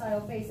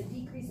gracile face, a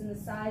decrease in the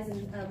size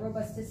and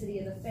robusticity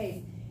of the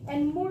face,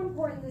 and more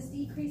important, this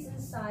decrease in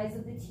size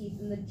of the teeth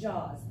and the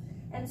jaws.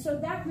 And so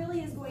that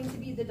really is going to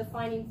be the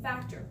defining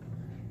factor.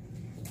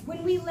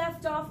 When we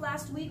left off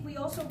last week, we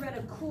also read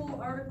a cool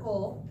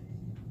article.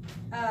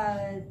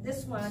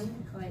 This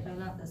one, wait, no,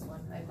 not this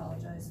one, I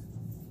apologize.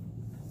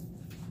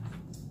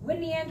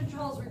 When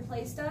Neanderthals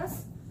replaced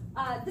us,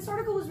 this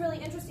article was really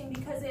interesting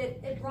because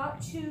it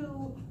brought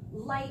to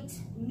light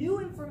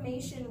new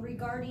information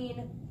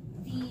regarding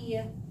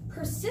the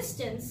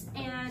persistence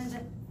and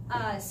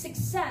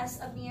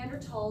success of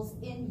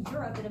Neanderthals in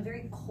Europe in a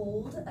very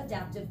cold,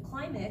 adaptive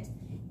climate,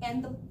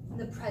 and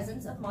the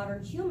presence of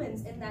modern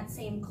humans in that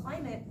same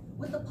climate,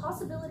 with the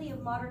possibility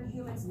of modern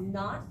humans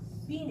not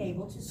being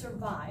able to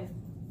survive,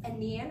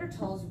 and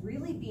Neanderthals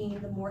really being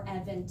the more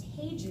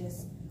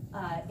advantageous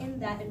in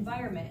that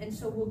environment. And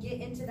so we'll get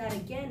into that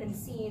again and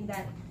seeing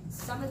that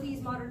some of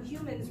these modern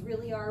humans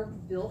really are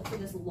built for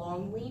this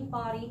long, lean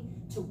body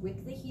to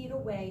wick the heat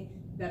away,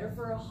 better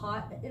for a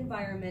hot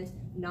environment,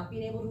 not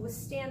being able to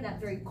withstand that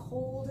very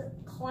cold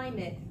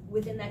climate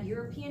within that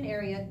European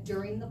area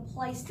during the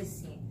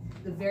Pleistocene,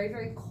 the very,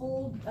 very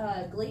cold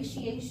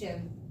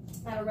glaciation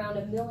at around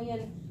 1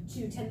 million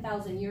to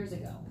 10,000 years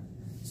ago.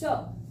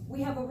 So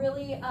we have a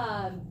really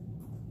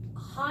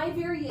high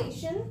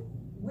variation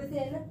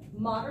within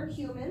modern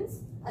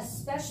humans,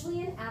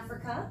 especially in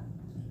Africa.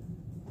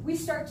 We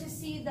start to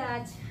see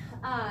that,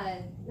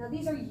 now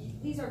these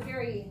are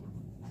very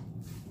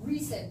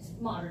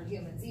recent modern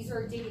humans. These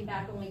are dating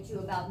back only to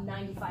about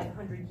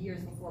 9,500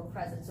 years before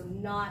present, so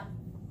not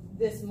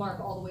this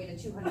mark all the way to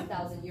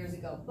 200,000 years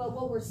ago. But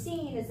what we're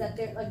seeing is that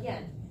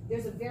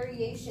there's a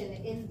variation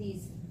in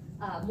these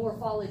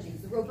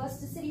morphologies. The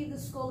robusticity of the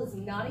skull is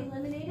not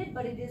eliminated,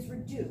 but it is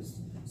reduced.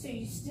 So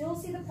you still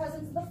see the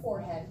presence of the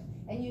forehead,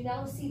 and you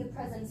now see the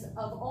presence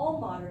of all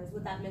moderns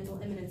with that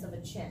mental imminence of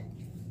a chin.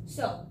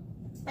 So,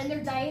 and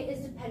their diet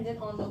is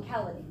dependent on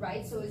locality,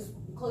 right? So as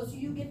closer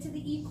you get to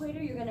the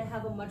equator, you're gonna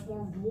have a much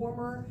more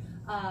warmer,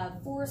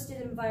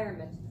 forested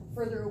environment.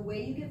 Further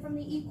away you get from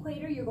the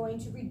equator, you're going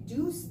to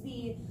reduce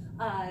the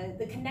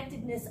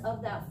connectedness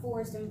of that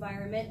forest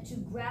environment to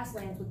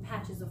grasslands with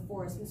patches of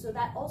forest. And so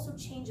that also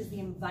changes the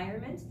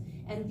environment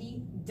and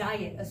the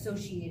diet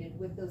associated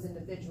with those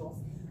individuals.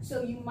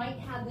 So you might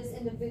have this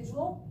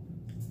individual,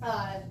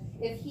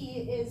 if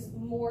he is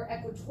more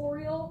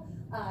equatorial,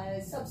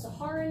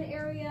 sub-Saharan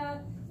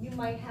area, you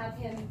might have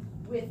him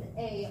with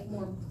a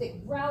more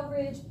thick brow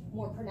ridge,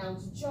 more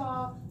pronounced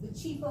jaw. The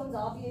cheekbones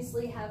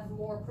obviously have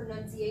more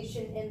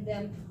pronunciation in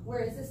them,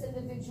 whereas this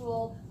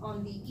individual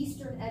on the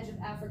eastern edge of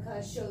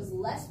Africa shows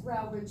less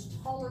brow ridge,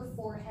 taller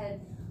forehead,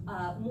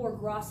 more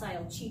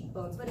gracile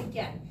cheekbones. But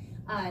again,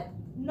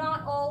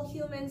 not all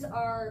humans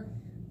are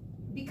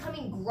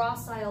becoming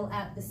gracile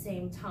at the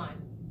same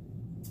time.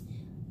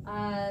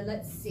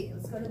 Let's see,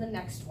 let's go to the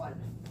next one.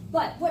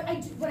 But what I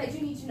do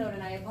need to note,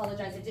 and I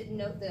apologize, I didn't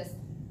note this,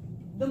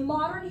 the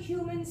modern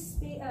human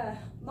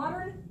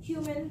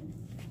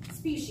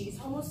species,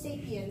 Homo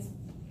sapiens,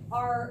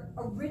 are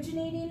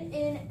originating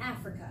in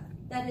Africa.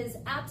 That is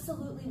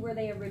absolutely where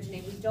they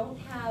originate. We don't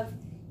have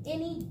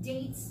any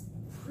dates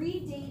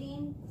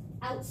predating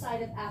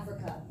outside of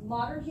Africa.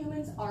 Modern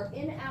humans are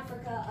in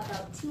Africa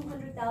about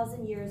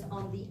 200,000 years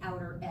on the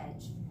outer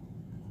edge.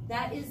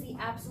 That is the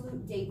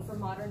absolute date for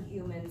modern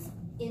humans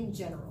in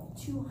general,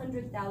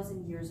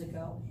 200,000 years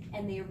ago,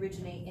 and they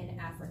originate in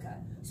Africa.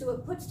 So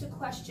it puts to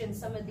question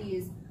some of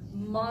these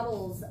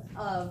models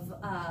of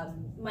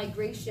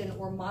migration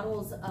or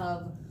models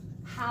of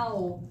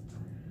how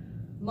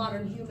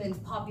modern humans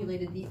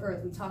populated the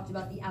earth. We talked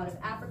about the out of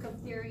Africa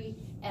theory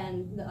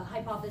and the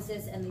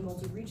hypothesis and the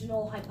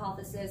multi-regional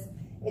hypothesis.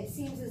 It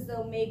seems as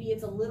though maybe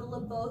it's a little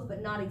of both,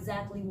 but not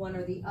exactly one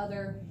or the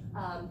other,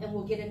 and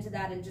we'll get into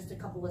that in just a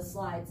couple of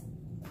slides.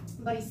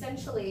 But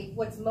essentially,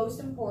 what's most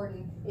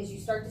important is you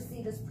start to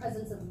see this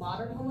presence of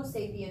modern Homo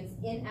sapiens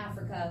in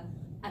Africa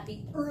at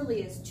the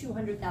earliest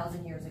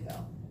 200,000 years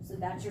ago. So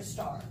that's your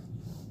star.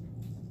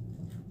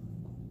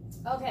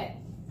 Okay.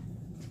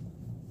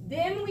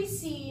 Then we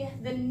see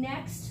the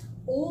next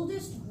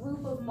oldest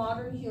group of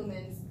modern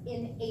humans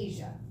in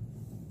Asia.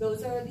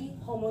 Those are the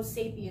Homo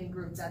sapien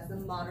group, that's the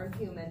modern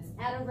humans,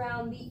 at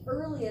around the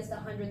earliest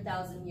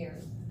 100,000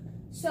 years.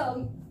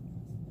 So,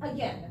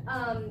 again,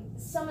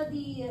 some of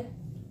the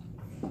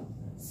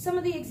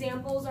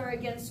examples are,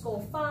 again,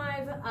 skull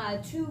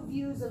 5, 2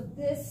 views of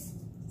this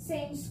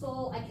same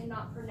skull. I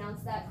cannot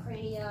pronounce that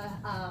crania.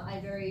 I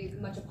very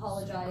much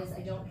apologize.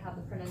 I don't have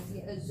the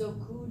pronunciation.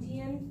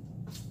 Zokudian,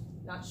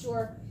 not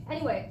sure.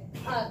 Anyway,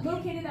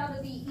 located out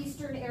of the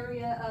eastern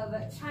area of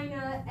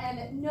China,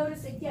 and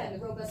notice again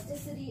the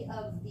robusticity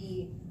of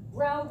the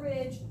brow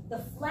ridge, the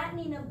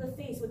flattening of the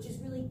face, which is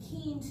really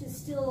keen to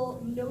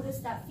still notice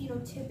that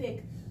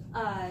phenotypic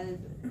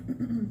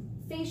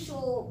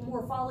facial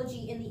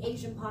morphology in the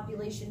Asian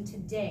population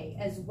today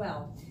as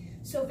well.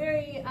 So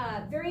very,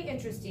 very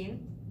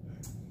interesting.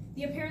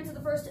 The appearance of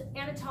the first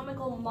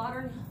anatomical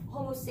modern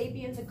Homo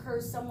sapiens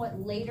occurs somewhat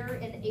later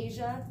in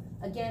Asia,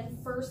 again,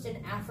 first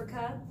in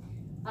Africa.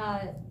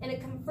 And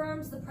it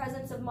confirms the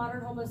presence of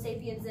modern Homo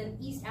sapiens in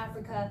East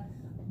Africa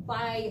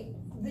by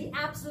the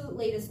absolute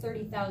latest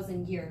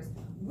 30,000 years,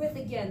 with,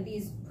 again,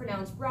 these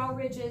pronounced brow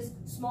ridges,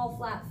 small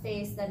flat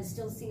face that is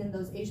still seen in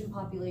those Asian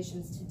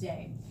populations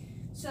today.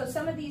 So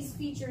some of these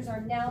features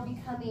are now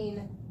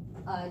becoming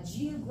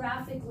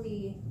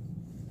geographically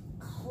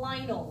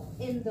clinal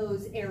in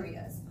those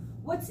areas.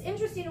 What's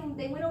interesting, when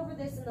they went over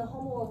this in the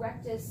Homo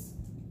erectus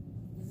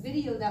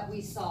video that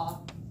we saw,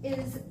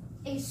 is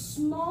a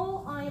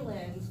small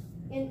island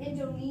in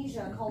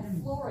Indonesia called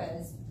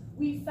Flores.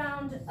 We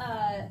found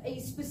a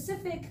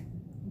specific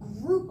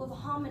group of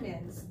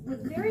hominins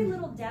with very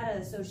little data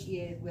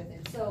associated with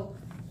it. So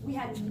we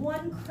had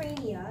one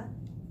crania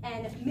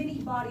and many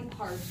body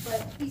parts,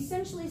 but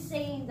essentially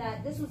saying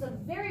that this was a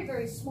very,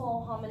 very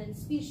small hominin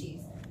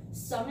species.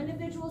 Some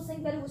individuals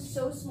think that it was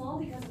so small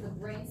because of the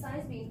brain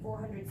size being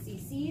 400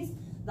 cc's,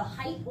 the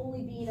height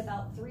only being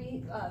about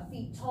 3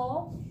 feet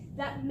tall,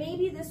 that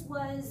maybe this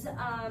was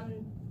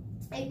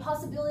a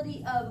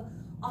possibility of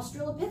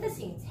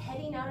Australopithecines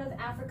heading out of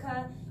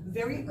Africa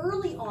very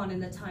early on in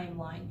the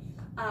timeline.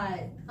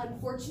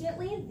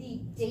 Unfortunately,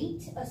 the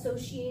date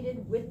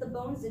associated with the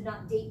bones did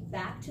not date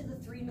back to the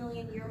 3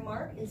 million year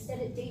mark. Instead,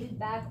 it dated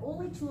back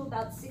only to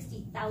about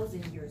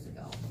 60,000 years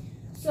ago.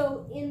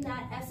 So in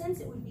that essence,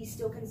 it would be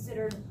still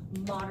considered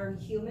modern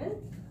human.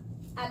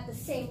 At the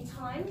same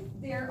time,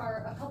 there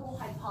are a couple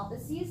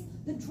hypotheses.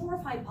 The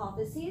dwarf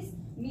hypotheses,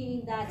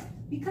 meaning that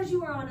because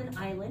you are on an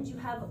island, you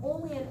have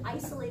only an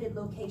isolated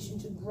location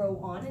to grow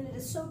on, and it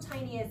is so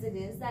tiny as it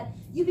is that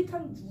you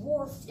become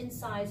dwarfed in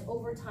size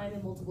over time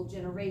in multiple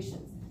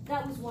generations.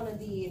 That was one of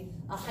the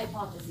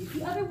hypotheses.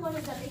 The other one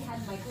is that they had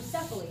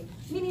microcephaly,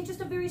 meaning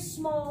just a very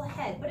small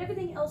head, but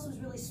everything else was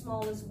really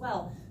small as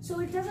well. So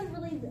it doesn't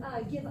really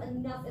give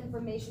enough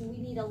information. We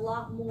need a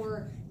lot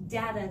more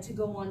data to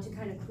go on to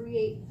kind of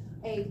create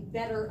a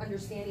better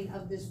understanding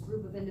of this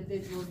group of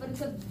individuals. But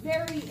it's a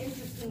very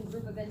interesting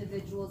group of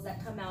individuals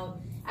that come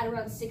out at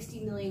around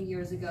 60 million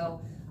years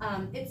ago.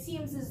 It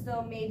seems as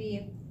though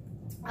maybe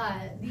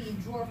the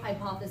dwarf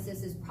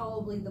hypothesis is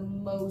probably the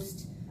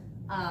most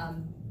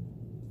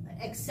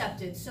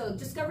accepted. So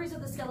discoveries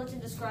of the skeleton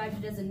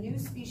described it as a new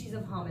species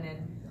of hominid,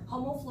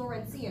 Homo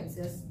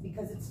floresiensis,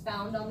 because it's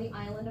found on the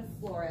island of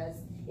Flores.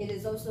 It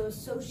is also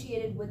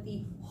associated with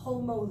the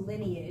Homo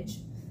lineage,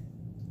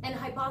 and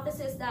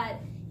hypothesis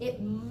that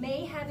it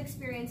may have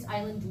experienced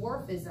island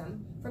dwarfism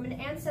from an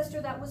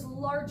ancestor that was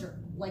larger,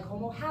 like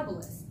Homo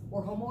habilis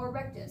or Homo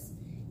erectus.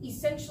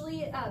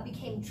 Essentially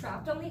became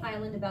trapped on the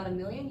island about 1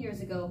 million years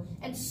ago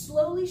and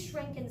slowly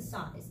shrank in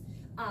size,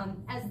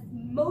 as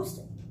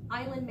most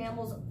island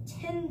mammals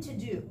tend to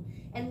do,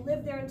 and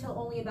lived there until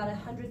only about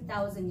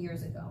 100,000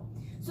 years ago.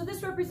 So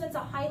this represents a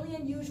highly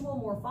unusual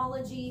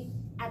morphology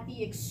at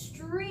the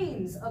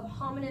extremes of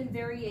hominin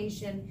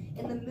variation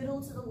in the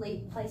middle to the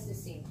late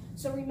Pleistocene.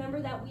 So remember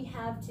that we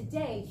have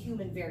today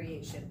human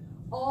variation.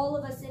 All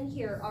of us in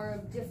here are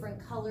of different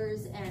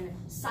colors and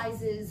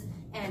sizes,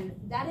 and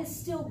that is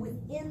still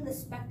within the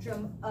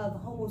spectrum of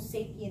Homo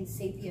sapiens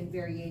sapien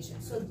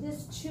variation. So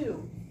this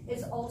too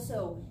is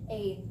also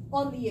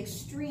on the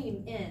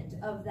extreme end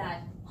of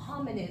that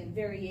hominin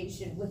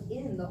variation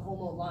within the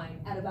Homo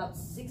line at about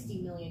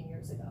 60 million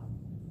years ago.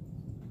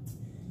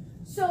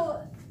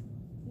 So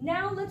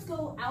now let's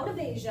go out of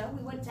Asia.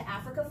 We went to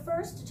Africa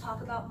first to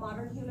talk about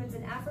modern humans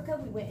in Africa.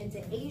 We went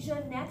into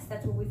Asia next.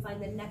 That's where we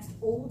find the next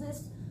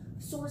oldest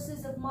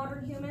sources of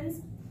modern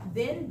humans.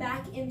 Then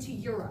back into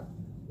Europe.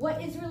 What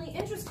is really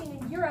interesting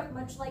in Europe,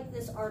 much like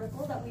this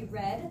article that we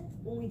read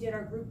when we did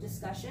our group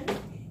discussion,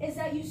 is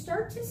that you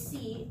start to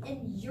see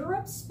in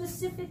Europe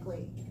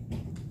specifically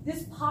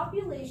this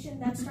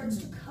population that starts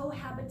to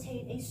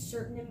cohabitate a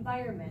certain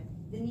environment.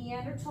 The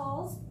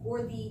Neanderthals,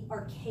 or the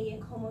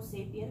archaic Homo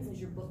sapiens, as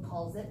your book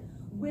calls it,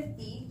 with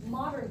the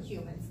modern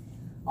humans.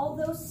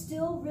 Although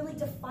still really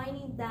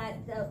defining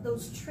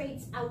those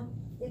traits out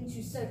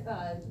into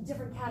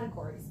different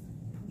categories.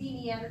 The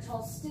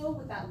Neanderthals still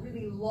with that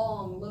really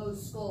long, low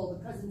skull,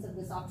 the presence of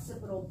this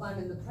occipital bun,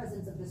 and the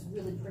presence of this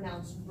really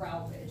pronounced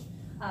brow ridge.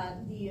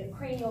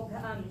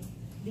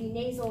 The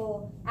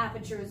nasal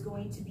aperture is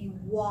going to be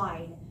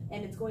wide,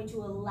 and it's going to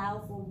allow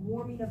for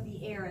warming of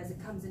the air as it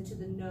comes into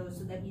the nose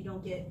so that you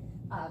don't get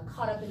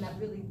caught up in that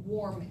really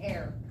warm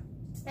air.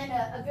 And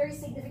a very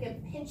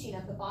significant pinching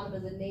at the bottom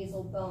of the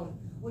nasal bone,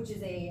 which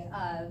is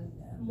a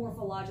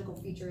morphological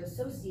feature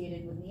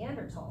associated with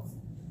Neanderthals.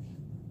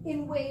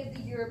 In way of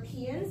the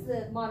Europeans,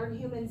 the modern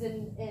humans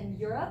in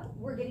Europe,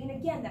 we're getting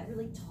again that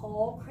really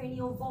tall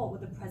cranial vault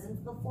with the presence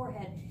of the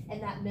forehead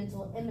and that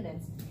mental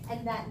eminence.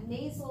 And that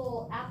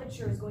nasal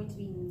aperture is going to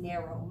be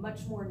narrow,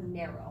 much more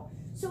narrow.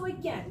 So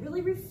again,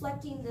 really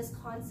reflecting this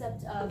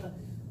concept of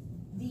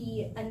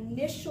the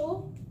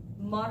initial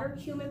modern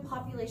human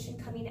population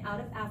coming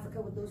out of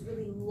Africa with those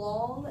really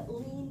long,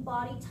 lean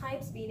body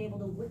types being able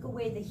to wick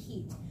away the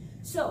heat.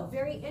 So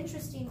very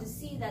interesting to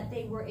see that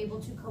they were able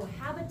to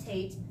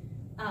cohabitate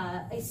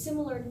a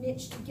similar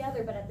niche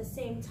together, but at the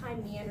same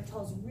time,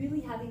 Neanderthals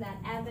really having that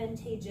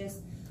advantageous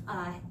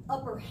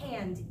upper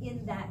hand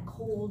in that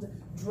cold,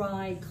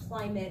 dry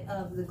climate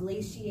of the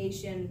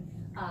glaciation,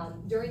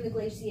 during the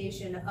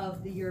glaciation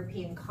of the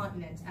European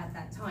continent at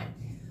that time.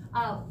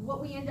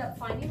 What we end up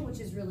finding, which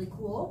is really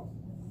cool,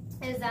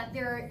 is that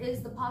there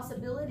is the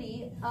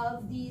possibility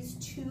of these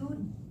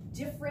two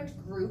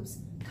different groups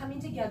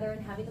coming together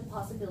and having the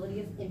possibility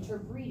of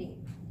interbreeding.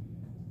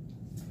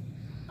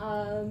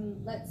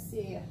 Let's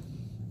see.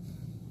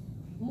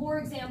 More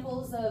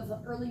examples of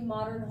early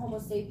modern Homo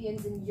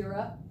sapiens in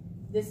Europe.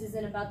 This is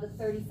in about the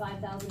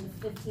 35,000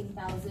 to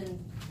 15,000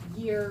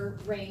 year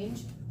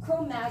range.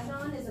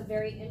 Cro-Magnon is a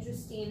very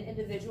interesting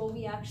individual.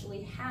 We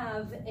actually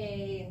have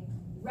a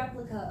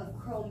replica of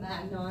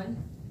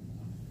Cro-Magnon.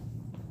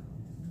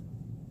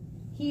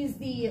 He's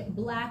the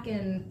black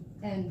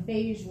and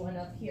beige one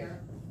up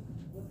here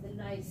with the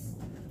nice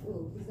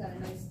ooh, he's got a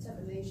nice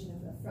tabulation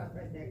in the front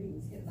right there. He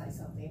was hit by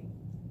something.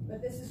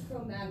 But this is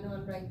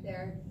Cro-Magnon right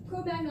there.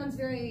 Cro-Magnon's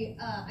very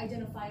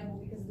identifiable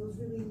because of those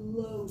really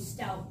low,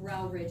 stout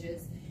brow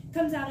ridges.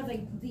 Comes out of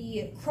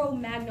the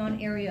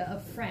Cro-Magnon area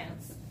of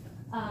France.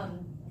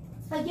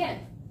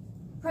 Again,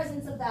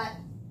 presence of that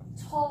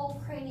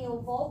tall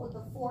cranial vault with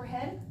the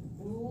forehead,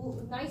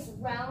 nice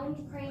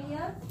round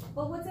crania.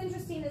 But what's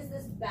interesting is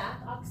this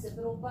back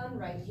occipital bun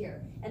right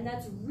here, and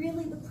that's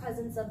really the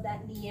presence of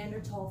that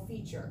Neanderthal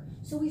feature.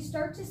 So we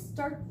start to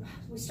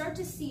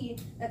see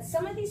that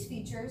some of these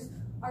features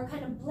are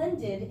kind of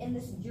blended in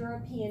this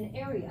European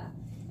area.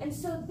 And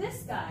so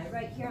this guy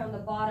right here on the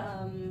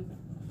bottom,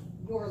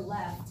 your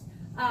left,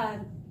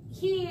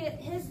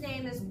 his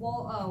name is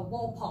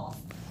Wolpoff,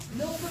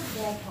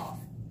 Milford Wolpoff,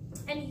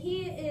 and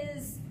he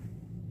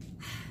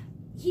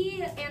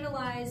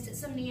analyzed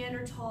some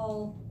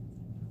Neanderthal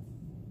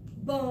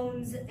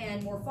bones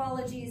and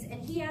morphologies,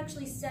 and he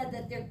actually said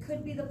that there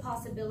could be the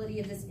possibility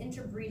of this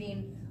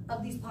interbreeding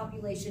of these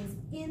populations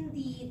in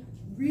the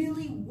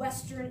really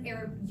Western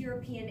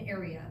European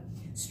area.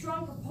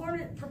 Strong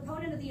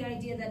proponent of the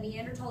idea that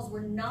Neanderthals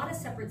were not a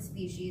separate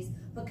species,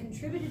 but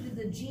contributed to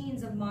the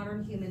genes of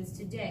modern humans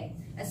today,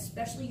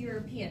 especially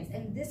Europeans.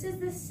 And this is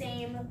the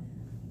same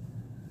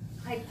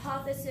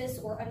hypothesis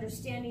or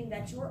understanding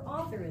that your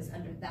author is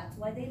under. That's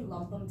why they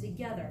lump them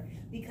together,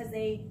 because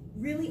they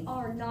really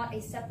are not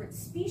a separate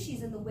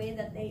species in the way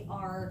that they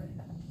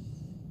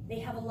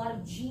have a lot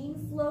of gene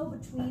flow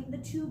between the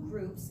two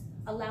groups,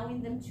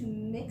 allowing them to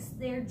mix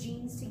their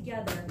genes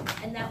together,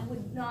 and that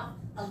would not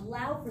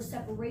allow for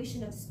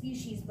separation of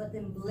species, but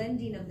then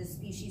blending of the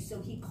species.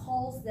 So he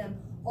calls them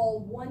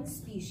all one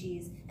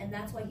species, and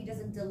that's why he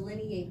doesn't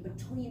delineate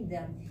between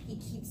them. He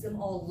keeps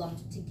them all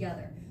lumped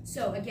together.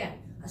 So again,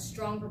 a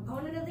strong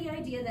proponent of the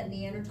idea that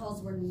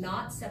Neanderthals were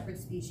not separate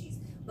species,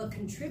 but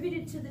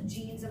contributed to the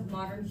genes of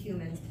modern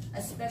humans,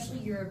 especially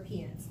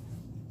Europeans.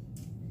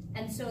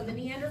 And so the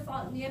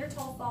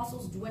Neanderthal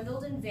fossils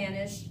dwindled and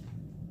vanished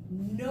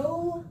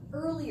no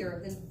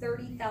earlier than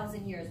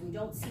 30,000 years. We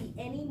don't see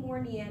any more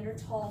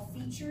Neanderthal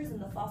features in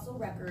the fossil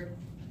record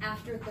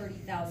after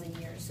 30,000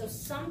 years. So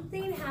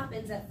something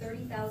happens at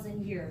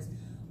 30,000 years.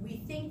 We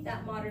think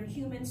that modern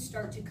humans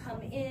start to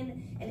come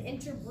in and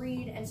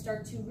interbreed and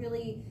start to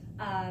really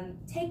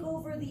take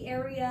over the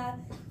area.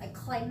 A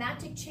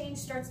climatic change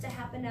starts to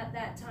happen at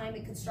that time.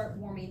 It could start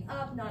warming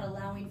up, not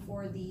allowing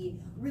for the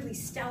really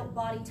stout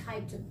body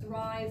type to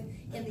thrive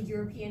in the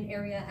European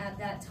area at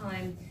that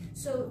time.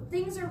 So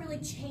things are really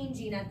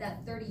changing at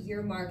that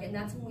 30-year mark, and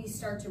that's when we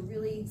start to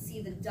really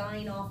see the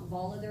dying off of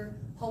all other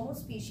Homo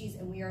species,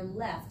 and we are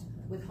left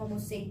with Homo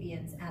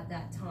sapiens at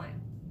that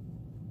time.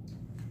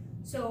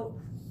 So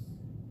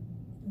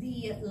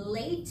the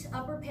late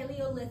Upper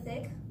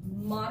Paleolithic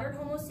modern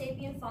Homo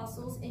sapien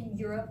fossils in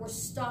Europe were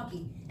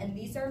stocky, and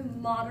these are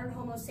modern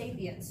Homo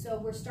sapiens. So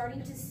we're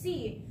starting to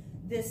see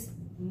this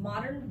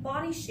modern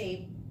body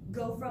shape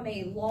go from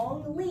a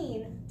long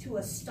lean to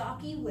a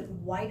stocky with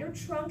wider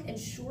trunk and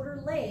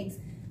shorter legs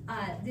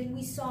than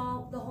we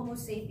saw the Homo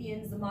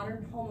sapiens, the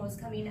modern Homos,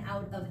 coming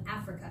out of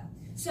Africa.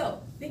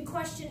 So big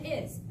question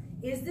is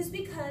this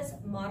because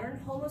modern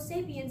Homo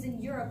sapiens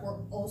in Europe were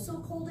also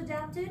cold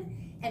adapted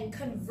and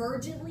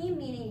convergently,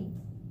 meaning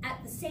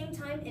at the same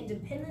time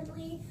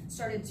independently,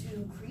 started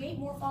to create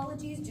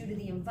morphologies due to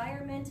the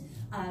environment,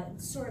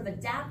 sort of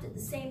adapt at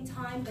the same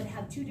time, but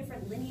have two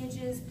different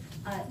lineages,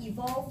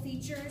 evolve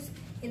features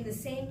in the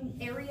same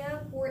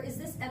area? Or is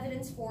this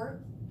evidence for,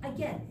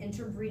 again,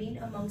 interbreeding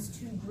amongst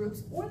two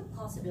groups, or the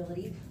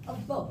possibility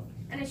of both?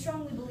 And I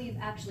strongly believe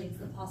actually it's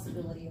the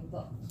possibility of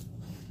both.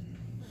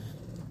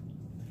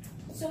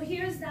 So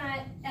here's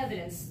that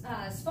evidence.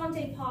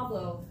 Svante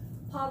Pavo,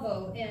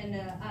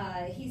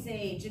 and he's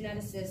a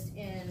geneticist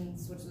in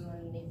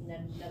Switzerland,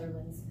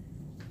 Netherlands.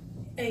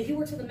 He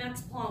works at the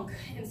Max Planck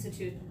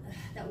Institute.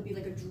 That would be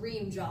like a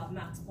dream job,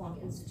 Max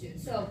Planck Institute.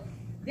 So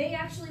they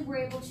actually were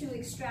able to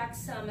extract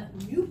some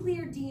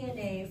nuclear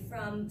DNA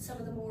from some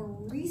of the more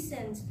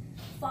recent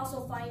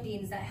fossil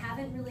findings that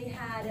haven't really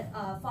had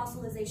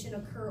fossilization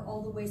occur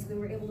all the way. So they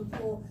were able to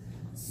pull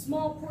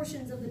small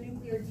portions of the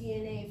nuclear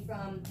DNA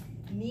from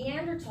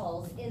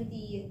Neanderthals in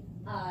the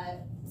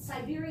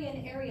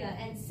Siberian area,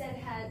 and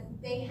said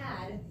they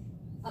had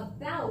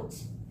about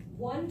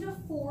 1 to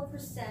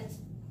 4%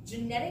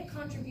 genetic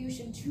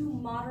contribution to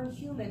modern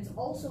humans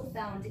also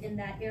found in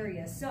that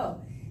area.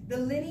 So the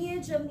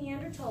lineage of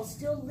Neanderthals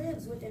still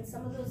lives within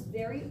some of those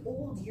very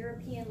old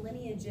European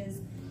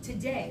lineages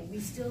today. We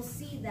still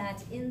see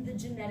that in the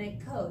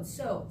genetic code.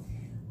 So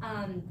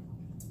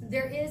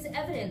there is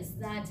evidence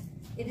that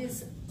it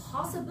is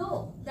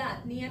possible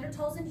that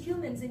Neanderthals and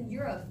humans in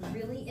Europe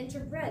really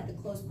interbred. The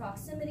close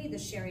proximity, the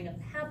sharing of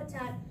the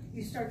habitat,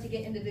 you start to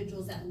get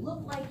individuals that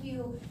look like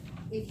you.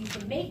 If you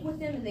can mate with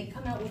them and they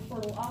come out with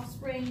fertile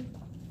offspring,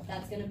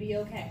 that's going to be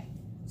okay.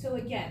 So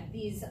again,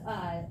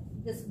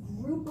 this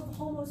group of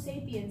Homo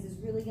sapiens is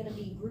really going to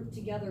be grouped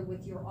together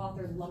with your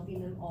author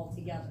lumping them all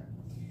together.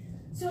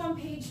 So on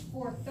page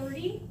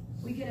 430,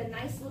 we get a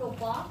nice little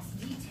box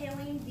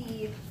detailing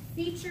the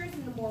features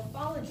and the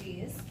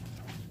morphologies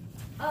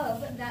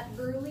of that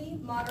early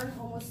modern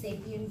Homo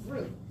sapien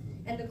group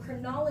and the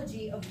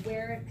chronology of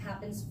where it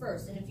happens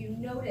first. And if you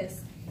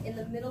notice in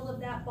the middle of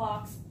that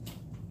box,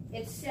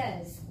 it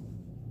says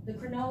the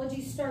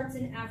chronology starts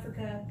in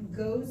Africa,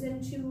 goes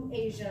into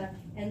Asia,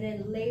 and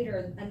then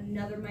later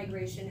another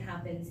migration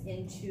happens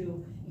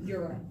into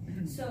Europe.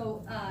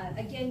 So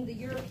again, the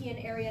European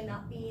area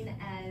not being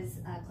as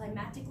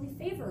climatically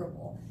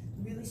favorable,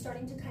 really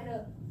starting to kind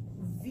of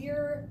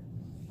veer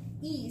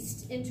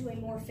east into a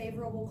more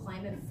favorable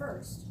climate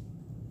first.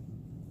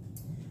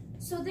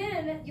 So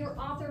then your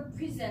author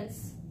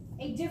presents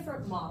a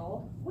different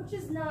model, which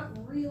is not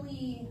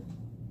really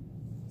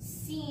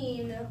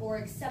seen or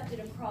accepted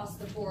across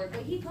the board,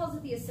 but he calls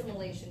it the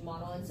assimilation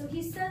model. And so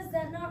he says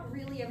that not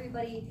really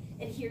everybody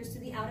adheres to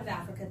the out of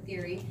Africa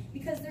theory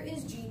because there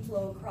is gene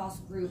flow across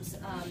groups.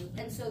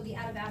 And so the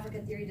out of Africa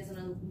theory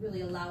doesn't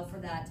really allow for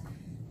that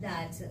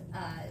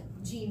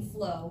gene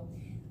flow.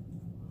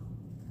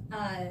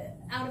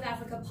 Out of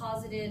Africa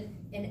posited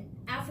an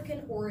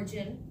African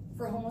origin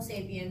for Homo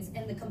sapiens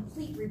and the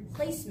complete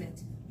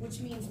replacement,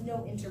 which means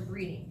no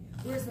interbreeding.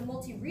 Whereas the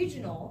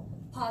multi-regional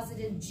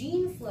posited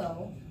gene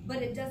flow,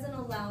 but it doesn't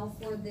allow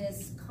for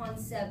this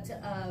concept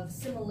of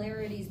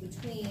similarities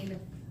between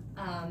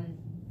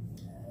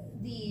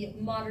the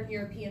modern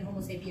European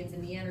Homo sapiens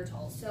and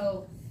Neanderthals.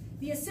 So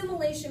the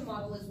assimilation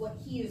model is what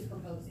he is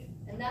proposing,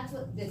 and that's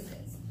what this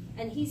is.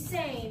 And he's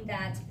saying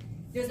that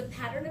there's a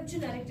pattern of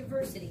genetic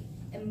diversity,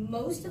 and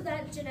most of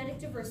that genetic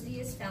diversity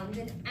is found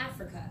in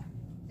Africa.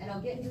 And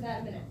I'll get into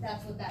that in a minute.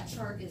 That's what that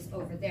chart is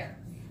over there.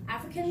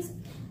 Africans,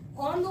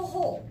 on the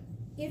whole,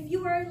 if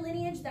you are a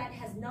lineage that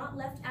has not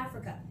left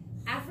Africa,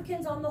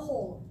 Africans on the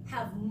whole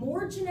have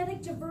more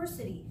genetic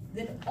diversity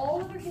than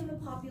all other human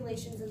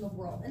populations in the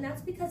world. And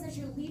that's because as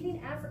you're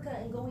leaving Africa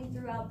and going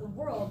throughout the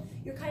world,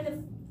 you're kind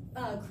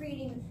of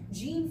creating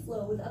gene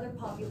flow with other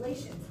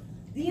populations.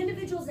 The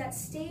individuals that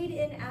stayed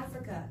in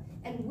Africa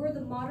and were the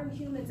modern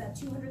humans at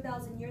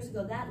 200,000 years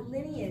ago, that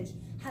lineage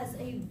has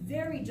a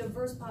very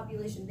diverse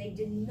population. They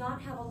did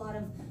not have a lot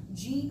of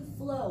gene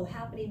flow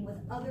happening with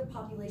other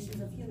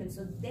populations of humans,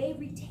 so they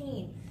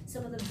retain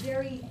some of the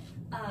very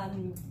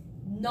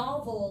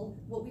novel,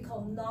 what we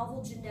call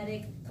novel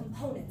genetic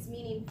components,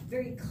 meaning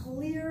very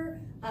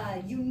clear,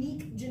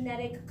 unique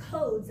genetic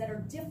codes that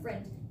are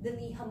different than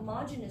the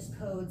homogeneous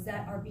codes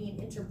that are being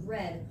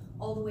interbred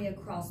all the way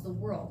across the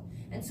world.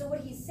 And so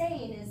what he's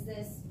saying is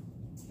this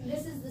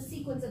is the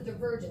sequence of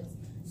divergence.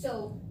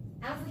 So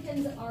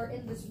Africans are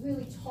in this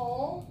really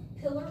tall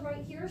pillar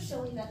right here,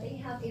 showing that they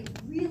have a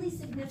really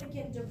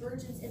significant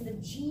divergence in the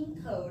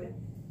gene code.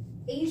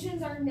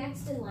 Asians are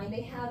next in line.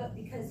 They have it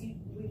because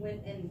we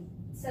went and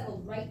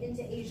settled right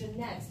into Asia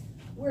next.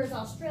 Whereas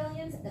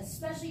Australians,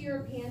 especially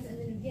Europeans and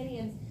the New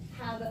Guineans,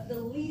 have the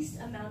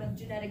least amount of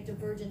genetic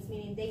divergence,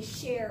 meaning they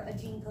share a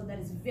gene code that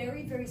is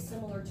very, very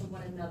similar to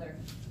one another.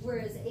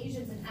 Whereas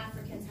Asians and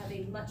Africans have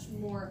a much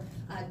more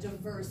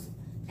diverse,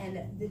 and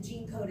the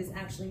gene code is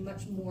actually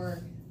much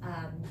more,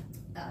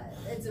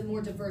 it's a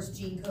more diverse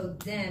gene code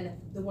than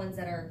the ones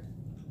that are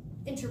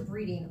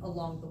interbreeding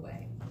along the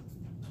way.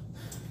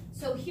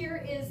 So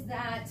here is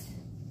that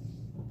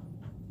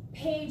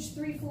page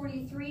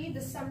 343,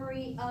 the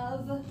summary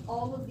of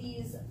all of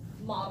these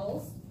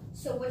models.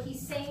 So what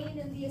he's saying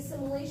in the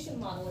assimilation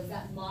model is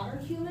that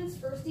modern humans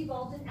first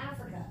evolved in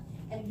Africa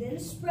and then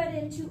spread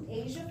into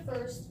Asia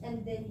first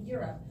and then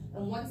Europe.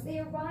 And once they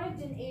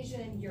arrived in Asia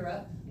and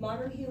Europe,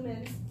 modern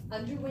humans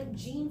underwent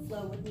gene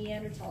flow with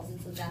Neanderthals,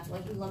 and so that's why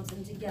he lumps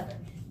them together.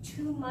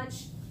 Too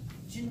much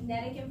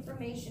genetic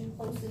information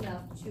close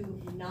enough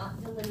to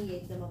not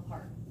delineate them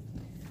apart.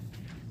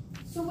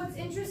 So what's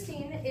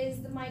interesting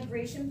is the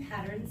migration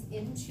patterns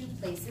into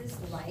places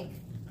like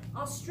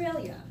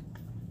Australia.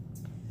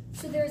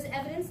 So there's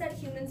evidence that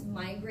humans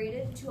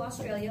migrated to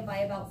Australia by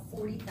about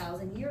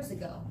 40,000 years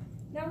ago.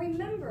 Now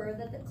remember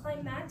that the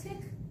climatic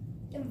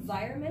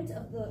environment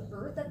of the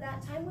Earth at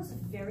that time was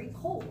very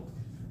cold.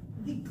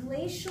 The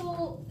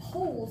glacial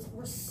poles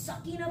were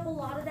sucking up a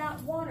lot of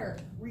that water,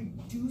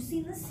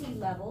 reducing the sea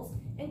levels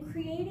and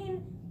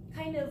creating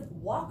kind of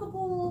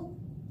walkable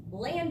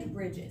land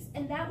bridges.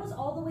 And that was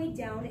all the way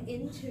down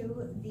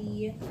into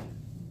the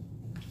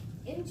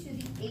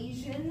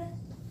Asian,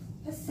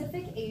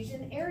 Pacific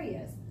Asian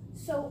areas.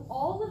 So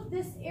all of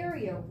this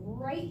area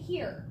right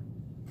here,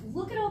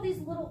 look at all these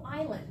little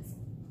islands.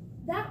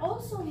 That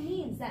also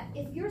means that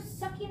if you're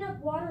sucking up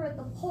water at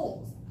the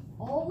poles,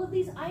 all of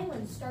these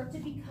islands start to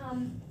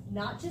become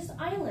not just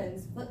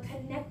islands, but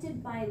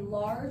connected by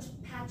large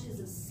patches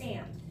of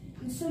sand.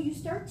 And so you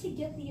start to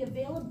get the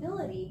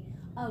availability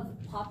of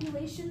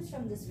populations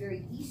from this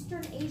very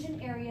Eastern Asian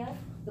area,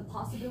 the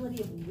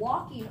possibility of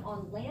walking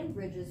on land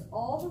bridges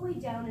all the way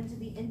down into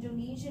the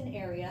Indonesian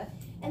area,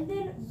 and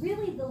then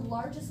really the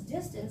largest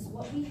distance,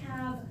 what we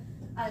have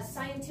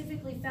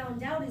scientifically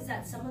found out is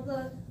that some of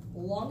the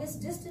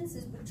longest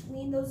distances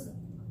between those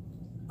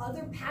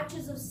other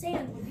patches of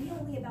sand would be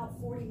only about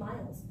 40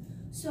 miles.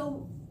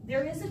 So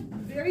there is a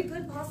very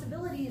good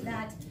possibility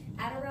that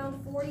at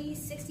around 40,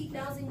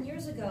 60,000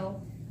 years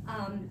ago,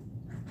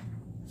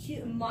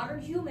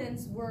 modern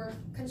humans were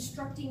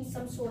constructing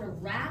some sort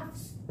of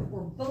rafts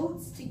or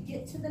boats to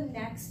get to the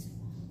next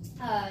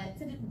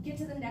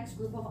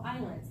group of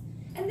islands.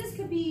 And this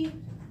could be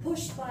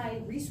pushed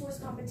by resource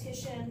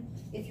competition.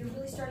 If you're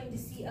really starting to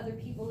see other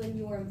people in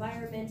your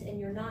environment and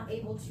you're not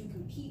able to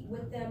compete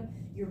with them,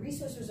 your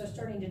resources are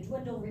starting to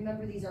dwindle.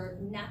 Remember, these are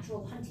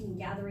natural hunting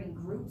gathering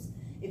groups.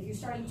 If you're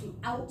starting to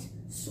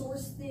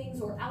outsource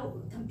things or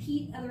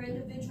out-compete other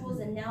individuals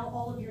and now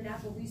all of your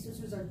natural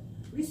resources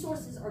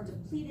are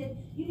depleted,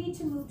 you need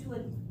to move to a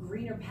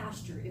greener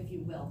pasture, if you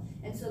will.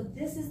 And so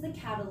this is the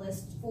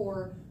catalyst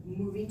for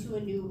moving to a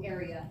new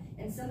area.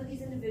 And some of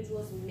these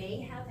individuals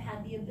may have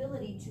had the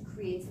ability to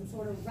create some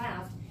sort of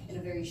raft in a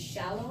very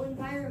shallow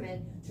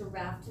environment to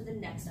raft to the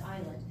next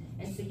island.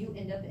 And so you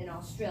end up in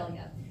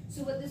Australia.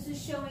 So what this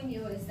is showing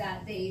you is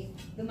that the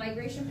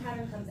migration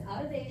pattern comes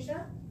out of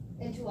Asia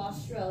into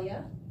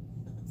Australia,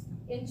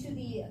 into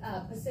the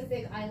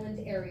Pacific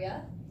Island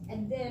area,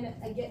 and then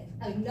again,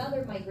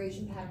 another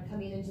migration pattern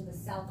coming into the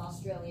South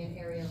Australian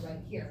area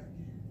right here.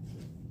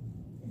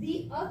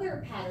 The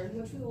other pattern,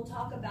 which we will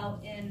talk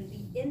about in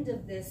the end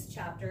of this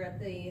chapter, at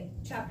the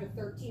chapter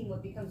 13,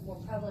 what becomes more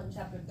prevalent in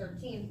chapter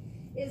 13,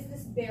 is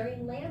this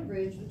Bering land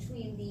bridge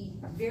between the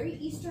very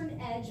eastern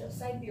edge of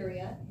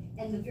Siberia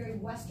and the very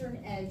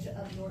western edge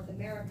of North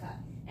America.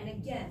 And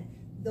again,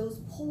 those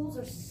poles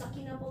are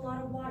sucking up a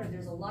lot of water.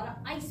 There's a lot of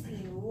ice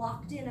being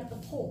locked in at the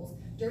poles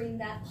during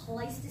that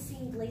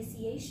Pleistocene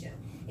glaciation.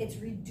 It's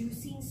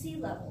reducing sea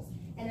levels.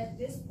 And at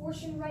this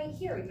portion right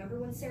here, remember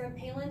when Sarah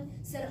Palin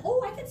said,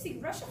 oh, I can see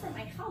Russia from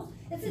my house?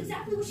 That's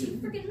exactly what she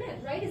freaking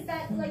meant, right? Is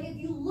that, like, if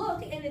you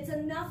look and it's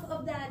enough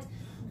of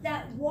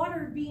that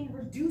water being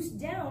reduced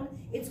down,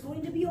 it's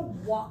going to be a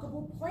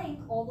walkable plank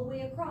all the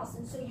way across.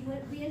 And so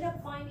we end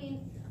up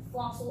finding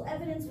fossil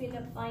evidence, we end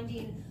up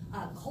finding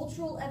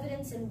cultural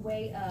evidence in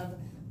way of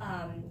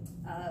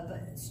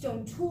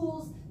stone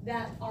tools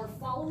that are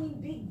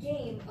following big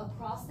game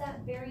across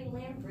that Bering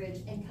land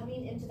bridge and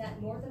coming into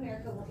that North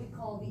America, what we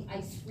call the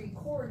ice-free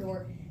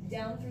corridor,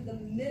 down through the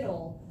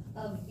middle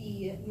of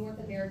the North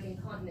American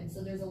continent.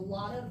 So there's a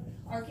lot of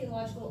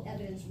archaeological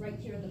evidence right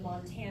here in the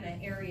Montana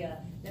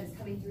area that is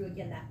coming through,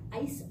 again, that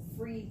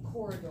ice-free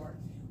corridor.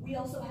 We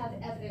also have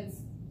evidence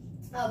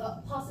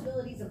of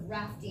possibilities of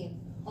rafting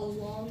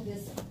along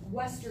this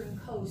western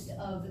coast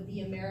of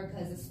the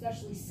Americas,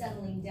 especially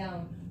settling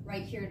down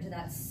right here into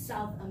that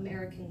South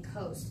American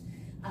coast.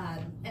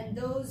 And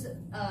those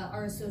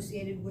are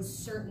associated with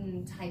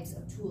certain types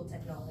of tool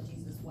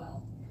technologies as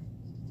well.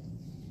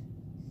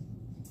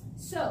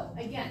 So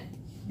again,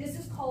 this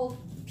is called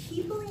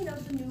peopling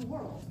of the New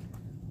World,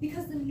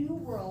 because the New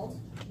World,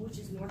 which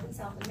is North and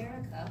South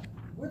America,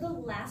 were the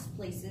last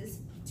places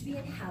to be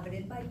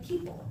inhabited by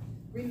people.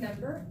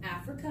 Remember,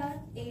 Africa,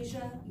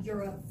 Asia,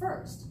 Europe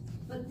first.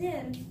 But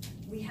then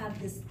we have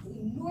this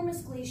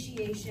enormous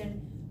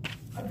glaciation,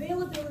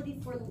 availability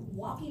for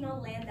walking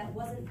on land that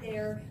wasn't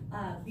there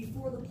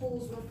before the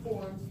poles were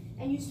formed,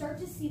 and you start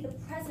to see the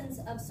presence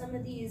of some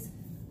of these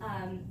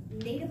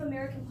Native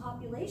American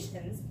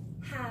populations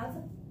have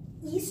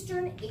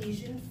Eastern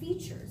Asian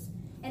features.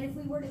 And if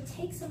we were to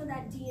take some of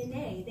that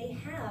DNA, they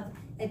have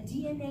a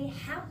DNA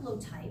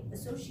haplotype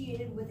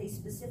associated with a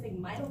specific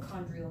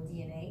mitochondrial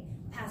DNA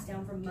passed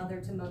down from mother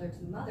to mother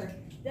to mother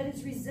that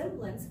is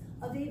resemblance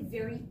of a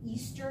very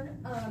Eastern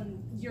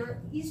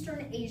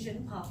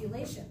Asian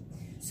population.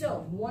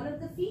 So one of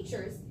the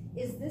features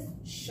is this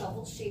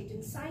shovel-shaped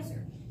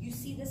incisor. You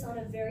see this on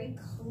a very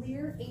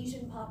clear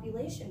Asian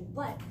population,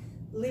 but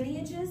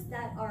lineages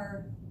that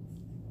are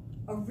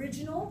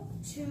original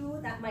to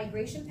that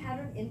migration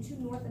pattern into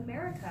North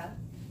America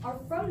are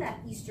from that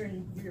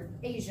Eastern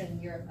Asian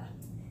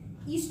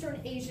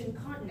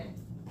continent.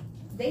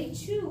 They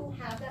too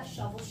have that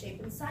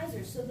shovel-shaped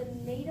incisor. So the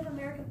Native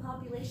American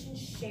population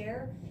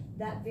share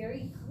that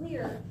very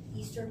clear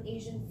Eastern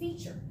Asian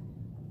feature.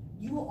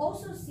 You will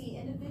also see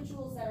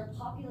individuals that are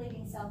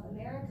populating South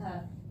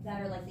America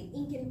that are like the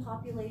Incan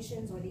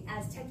populations or the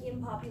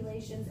Aztecian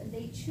populations, and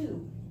they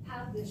too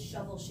have this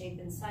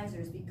shovel-shaped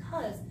incisors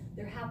because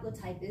their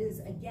haplotype is,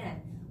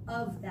 again,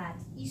 of that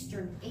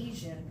Eastern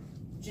Asian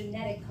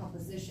genetic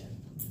composition.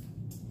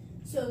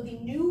 So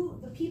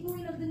the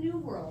peopling of the New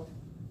World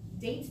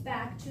dates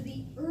back to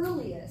the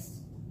earliest.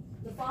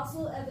 The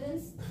fossil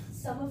evidence,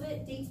 some of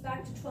it dates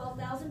back to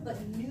 12,000,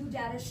 but new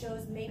data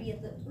shows maybe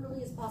at the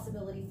earliest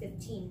possibility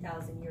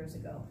 15,000 years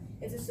ago.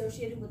 It's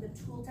associated with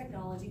a tool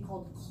technology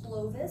called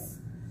Clovis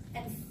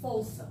and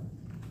Folsom.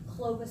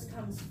 Clovis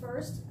comes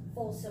first,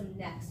 Folsom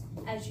next,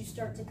 as you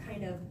start to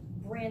kind of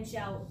branch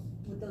out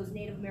with those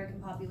Native American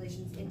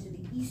populations into the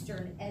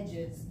eastern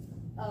edges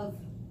of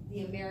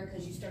the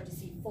Americas, you start to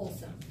see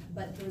Folsom.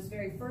 But those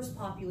very first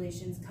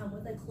populations come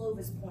with a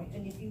Clovis point.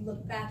 And if you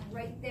look back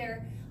right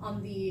there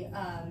on the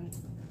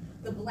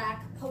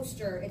black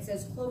poster, it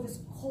says Clovis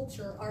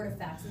culture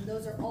artifacts. And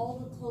those are all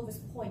the Clovis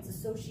points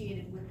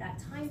associated with that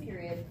time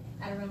period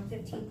at around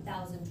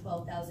 15,000,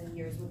 12,000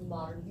 years with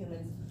modern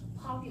humans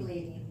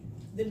populating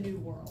the New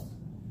World.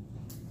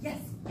 Yes,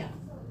 yeah.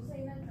 So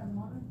say like a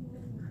modern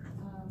human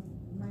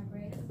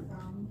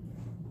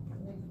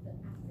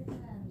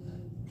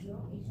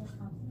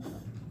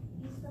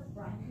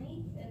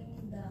primate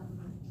in the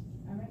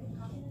American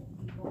continent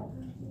evolved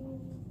into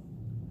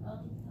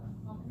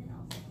hominid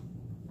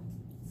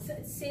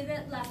also? Say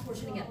that last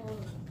portion again.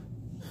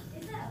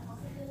 Is that a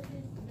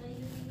possibility that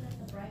you think that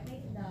the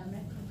primate in the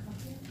American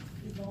continent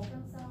evolved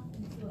themselves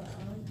into an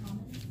early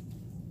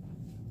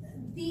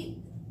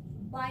hominid?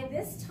 By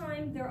this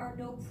time, there are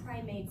no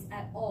primates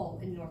at all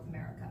in North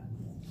America.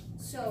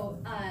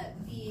 So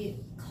the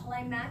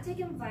climatic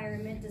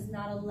environment does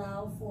not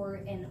allow for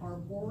an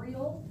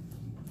arboreal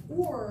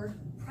or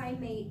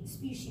primate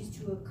species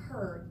to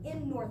occur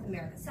in North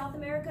America. South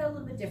America, a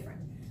little bit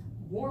different.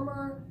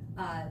 Warmer,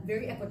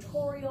 very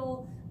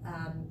equatorial,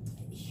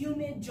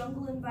 humid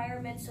jungle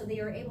environment, so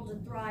they are able to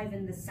thrive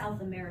in the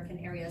South American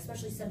area,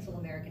 especially Central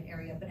American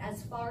area. But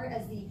as far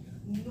as the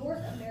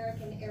North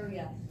American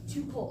area,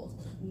 too cold.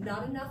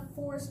 Not enough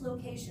forest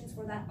locations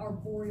for that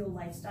arboreal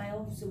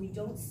lifestyle, so we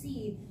don't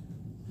see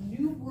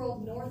New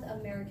World North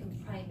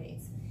American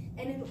primates.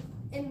 And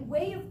in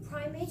way of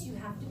primates, you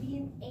have to be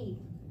an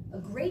ape, a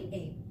great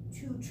ape,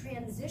 to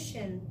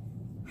transition,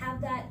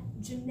 have that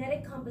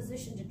genetic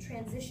composition to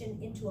transition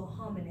into a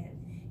hominid.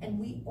 And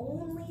we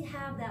only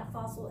have that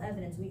fossil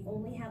evidence, we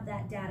only have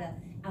that data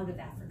out of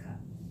Africa.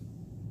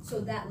 So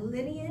that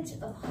lineage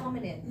of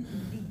hominid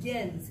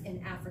begins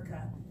in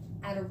Africa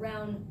at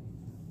around,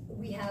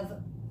 we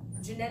have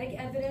genetic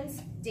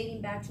evidence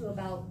dating back to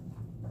about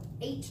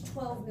 8 to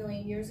 12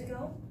 million years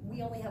ago.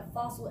 We only have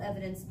fossil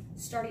evidence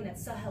starting at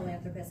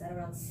Sahelanthropus at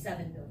around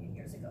 7 million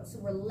years ago. So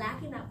we're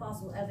lacking that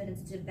fossil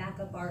evidence to back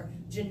up our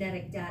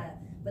genetic data.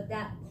 But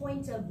that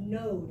point of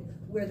node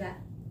where that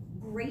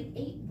great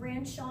ape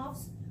branches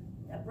off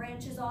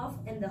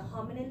and the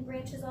hominin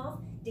branches off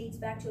dates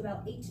back to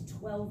about 8 to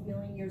 12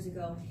 million years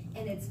ago,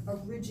 and it's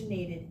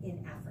originated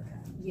in Africa.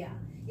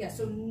 Yeah,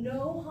 so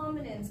no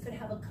hominins could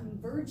have a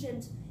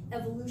convergent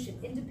evolution,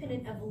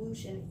 independent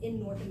evolution in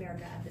North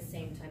America at the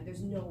same time.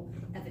 There's no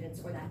evidence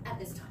for that at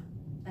this time.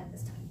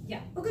 Yeah,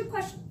 but good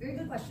question, very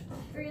good question,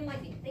 very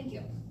enlightening, thank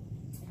you.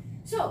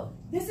 So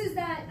this is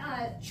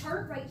that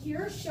chart right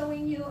here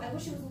showing you, I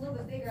wish it was a little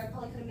bit bigger, I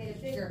probably could have made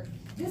it bigger.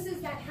 This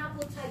is that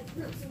haplotype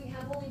group. So we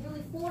have only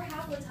really 4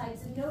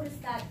 haplotypes, and notice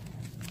that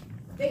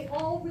they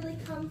all really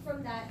come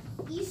from that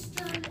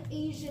Eastern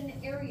Asian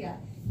area.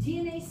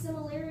 DNA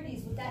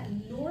similarities with that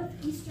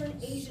Northeastern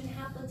Asian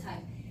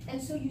haplotype.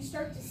 And so you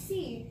start to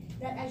see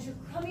that as you're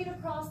coming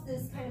across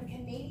this kind of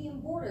Canadian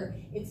border,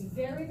 it's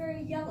very,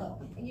 very yellow.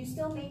 And you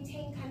still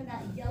maintain kind of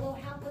that yellow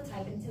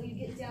haplotype until you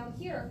get down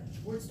here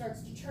where it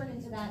starts to turn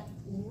into that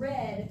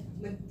red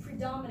with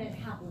predominant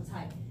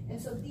haplotype.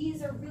 And so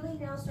these are really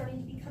now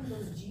starting to become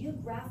those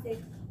geographic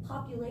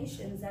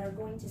populations that are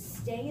going to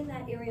stay in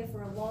that area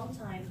for a long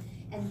time.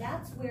 And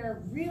that's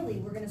where really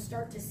we're going to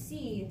start to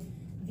see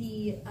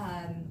the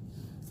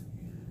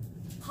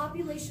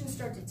populations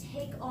start to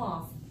take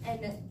off.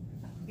 And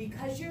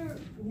because you're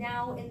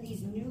now in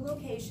these new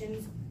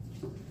locations,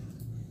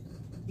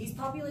 these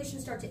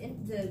populations start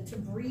to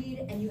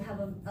breed, and you have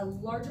a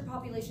larger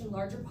population,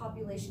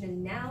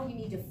 and now you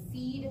need to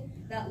feed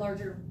that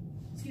larger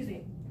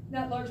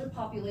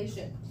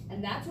population.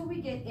 And that's where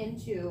we get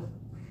into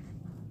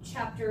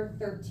chapter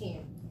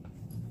 13.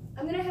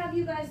 I'm going to have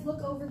you guys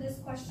look over this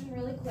question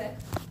really quick.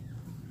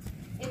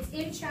 It's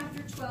in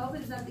chapter 12.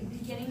 It is at the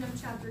beginning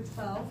of chapter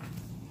 12,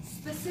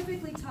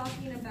 specifically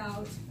talking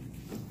about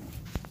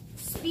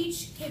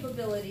speech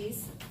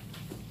capabilities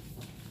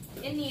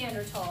in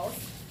Neanderthals.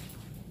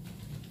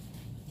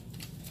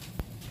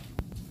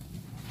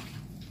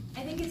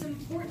 I think it's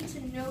important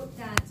to note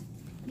that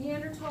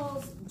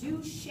Neanderthals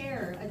do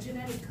share a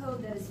genetic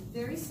code that is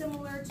very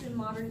similar to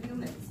modern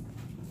humans.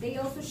 They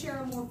also share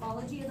a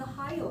morphology of the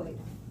hyoid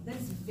that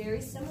is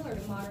very similar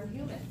to modern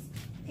humans.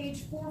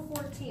 Page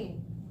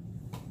 414.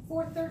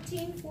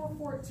 413,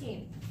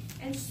 414.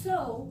 And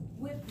so,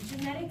 with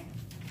genetic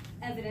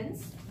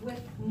evidence,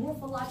 with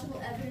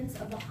morphological evidence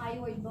of the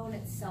hyoid bone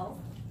itself,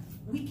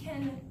 we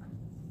can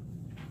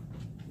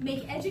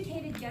make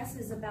educated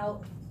guesses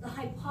about the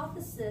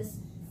hypothesis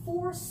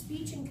for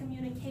speech and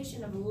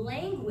communication of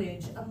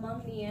language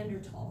among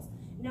Neanderthals.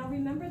 Now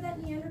remember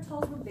that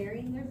Neanderthals were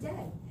burying their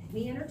dead.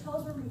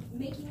 Neanderthals were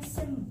making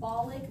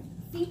symbolic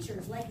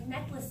features like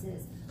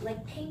necklaces,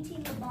 like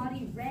painting the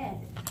body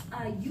red,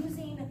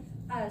 using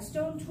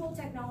stone tool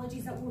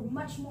technologies that were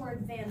much more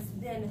advanced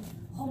than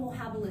Homo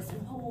habilis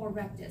and Homo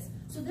erectus.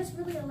 So this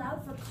really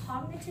allowed for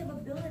cognitive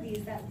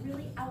abilities that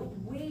really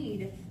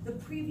outweighed the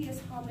previous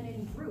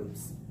hominin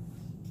groups.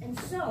 And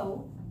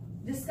so,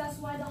 discuss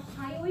why the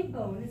hyoid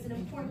bone is an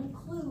important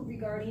clue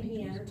regarding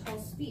Neanderthal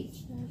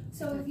speech.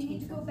 So if you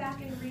need to go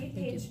back and read,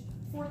 page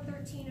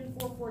 413 and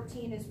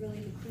 414 is really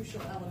the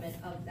crucial element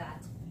of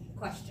that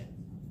question.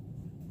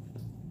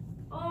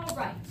 All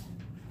right.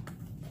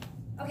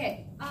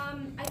 Okay,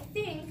 I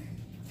think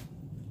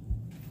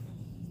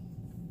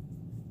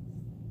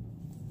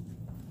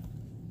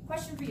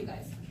question for you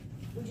guys.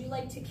 Would you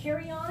like to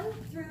carry on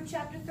through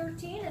chapter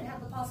 13 and have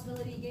the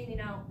possibility of getting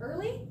out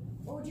early?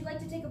 Or would you like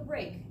to take a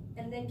break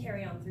and then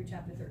carry on through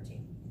chapter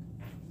 13?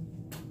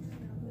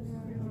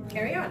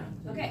 Carry on.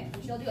 Okay,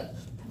 we shall do it.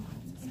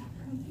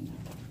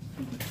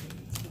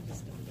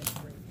 Just gonna get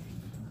three.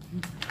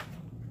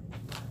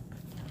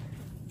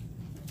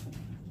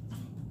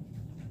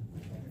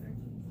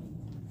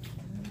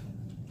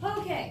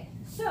 Okay,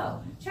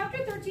 so chapter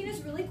 13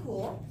 is really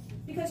cool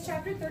because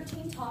chapter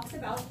 13 talks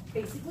about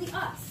basically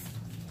us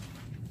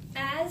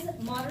as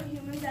modern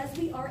humans, as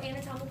we are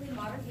anatomically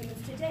modern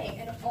humans today,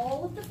 and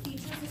all of the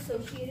features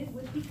associated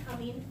with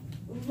becoming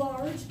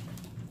large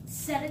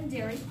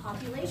sedentary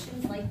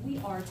populations like we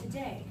are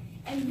today.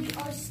 And we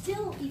are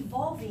still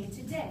evolving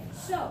today.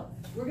 So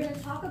we're going to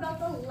talk about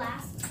the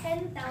last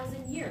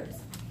 10,000 years.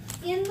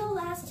 In the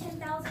last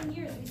 10,000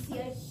 years, we see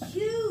a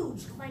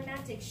huge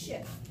climatic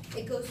shift.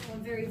 It goes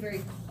from a very,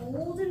 very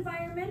cold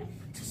environment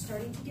to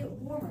starting to get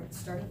warmer. It's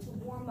starting to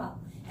warm up.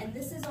 And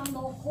this is on the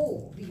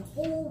whole. The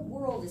whole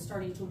world is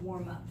starting to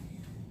warm up.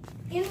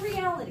 In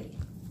reality,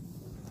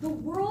 the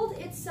world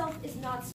itself is not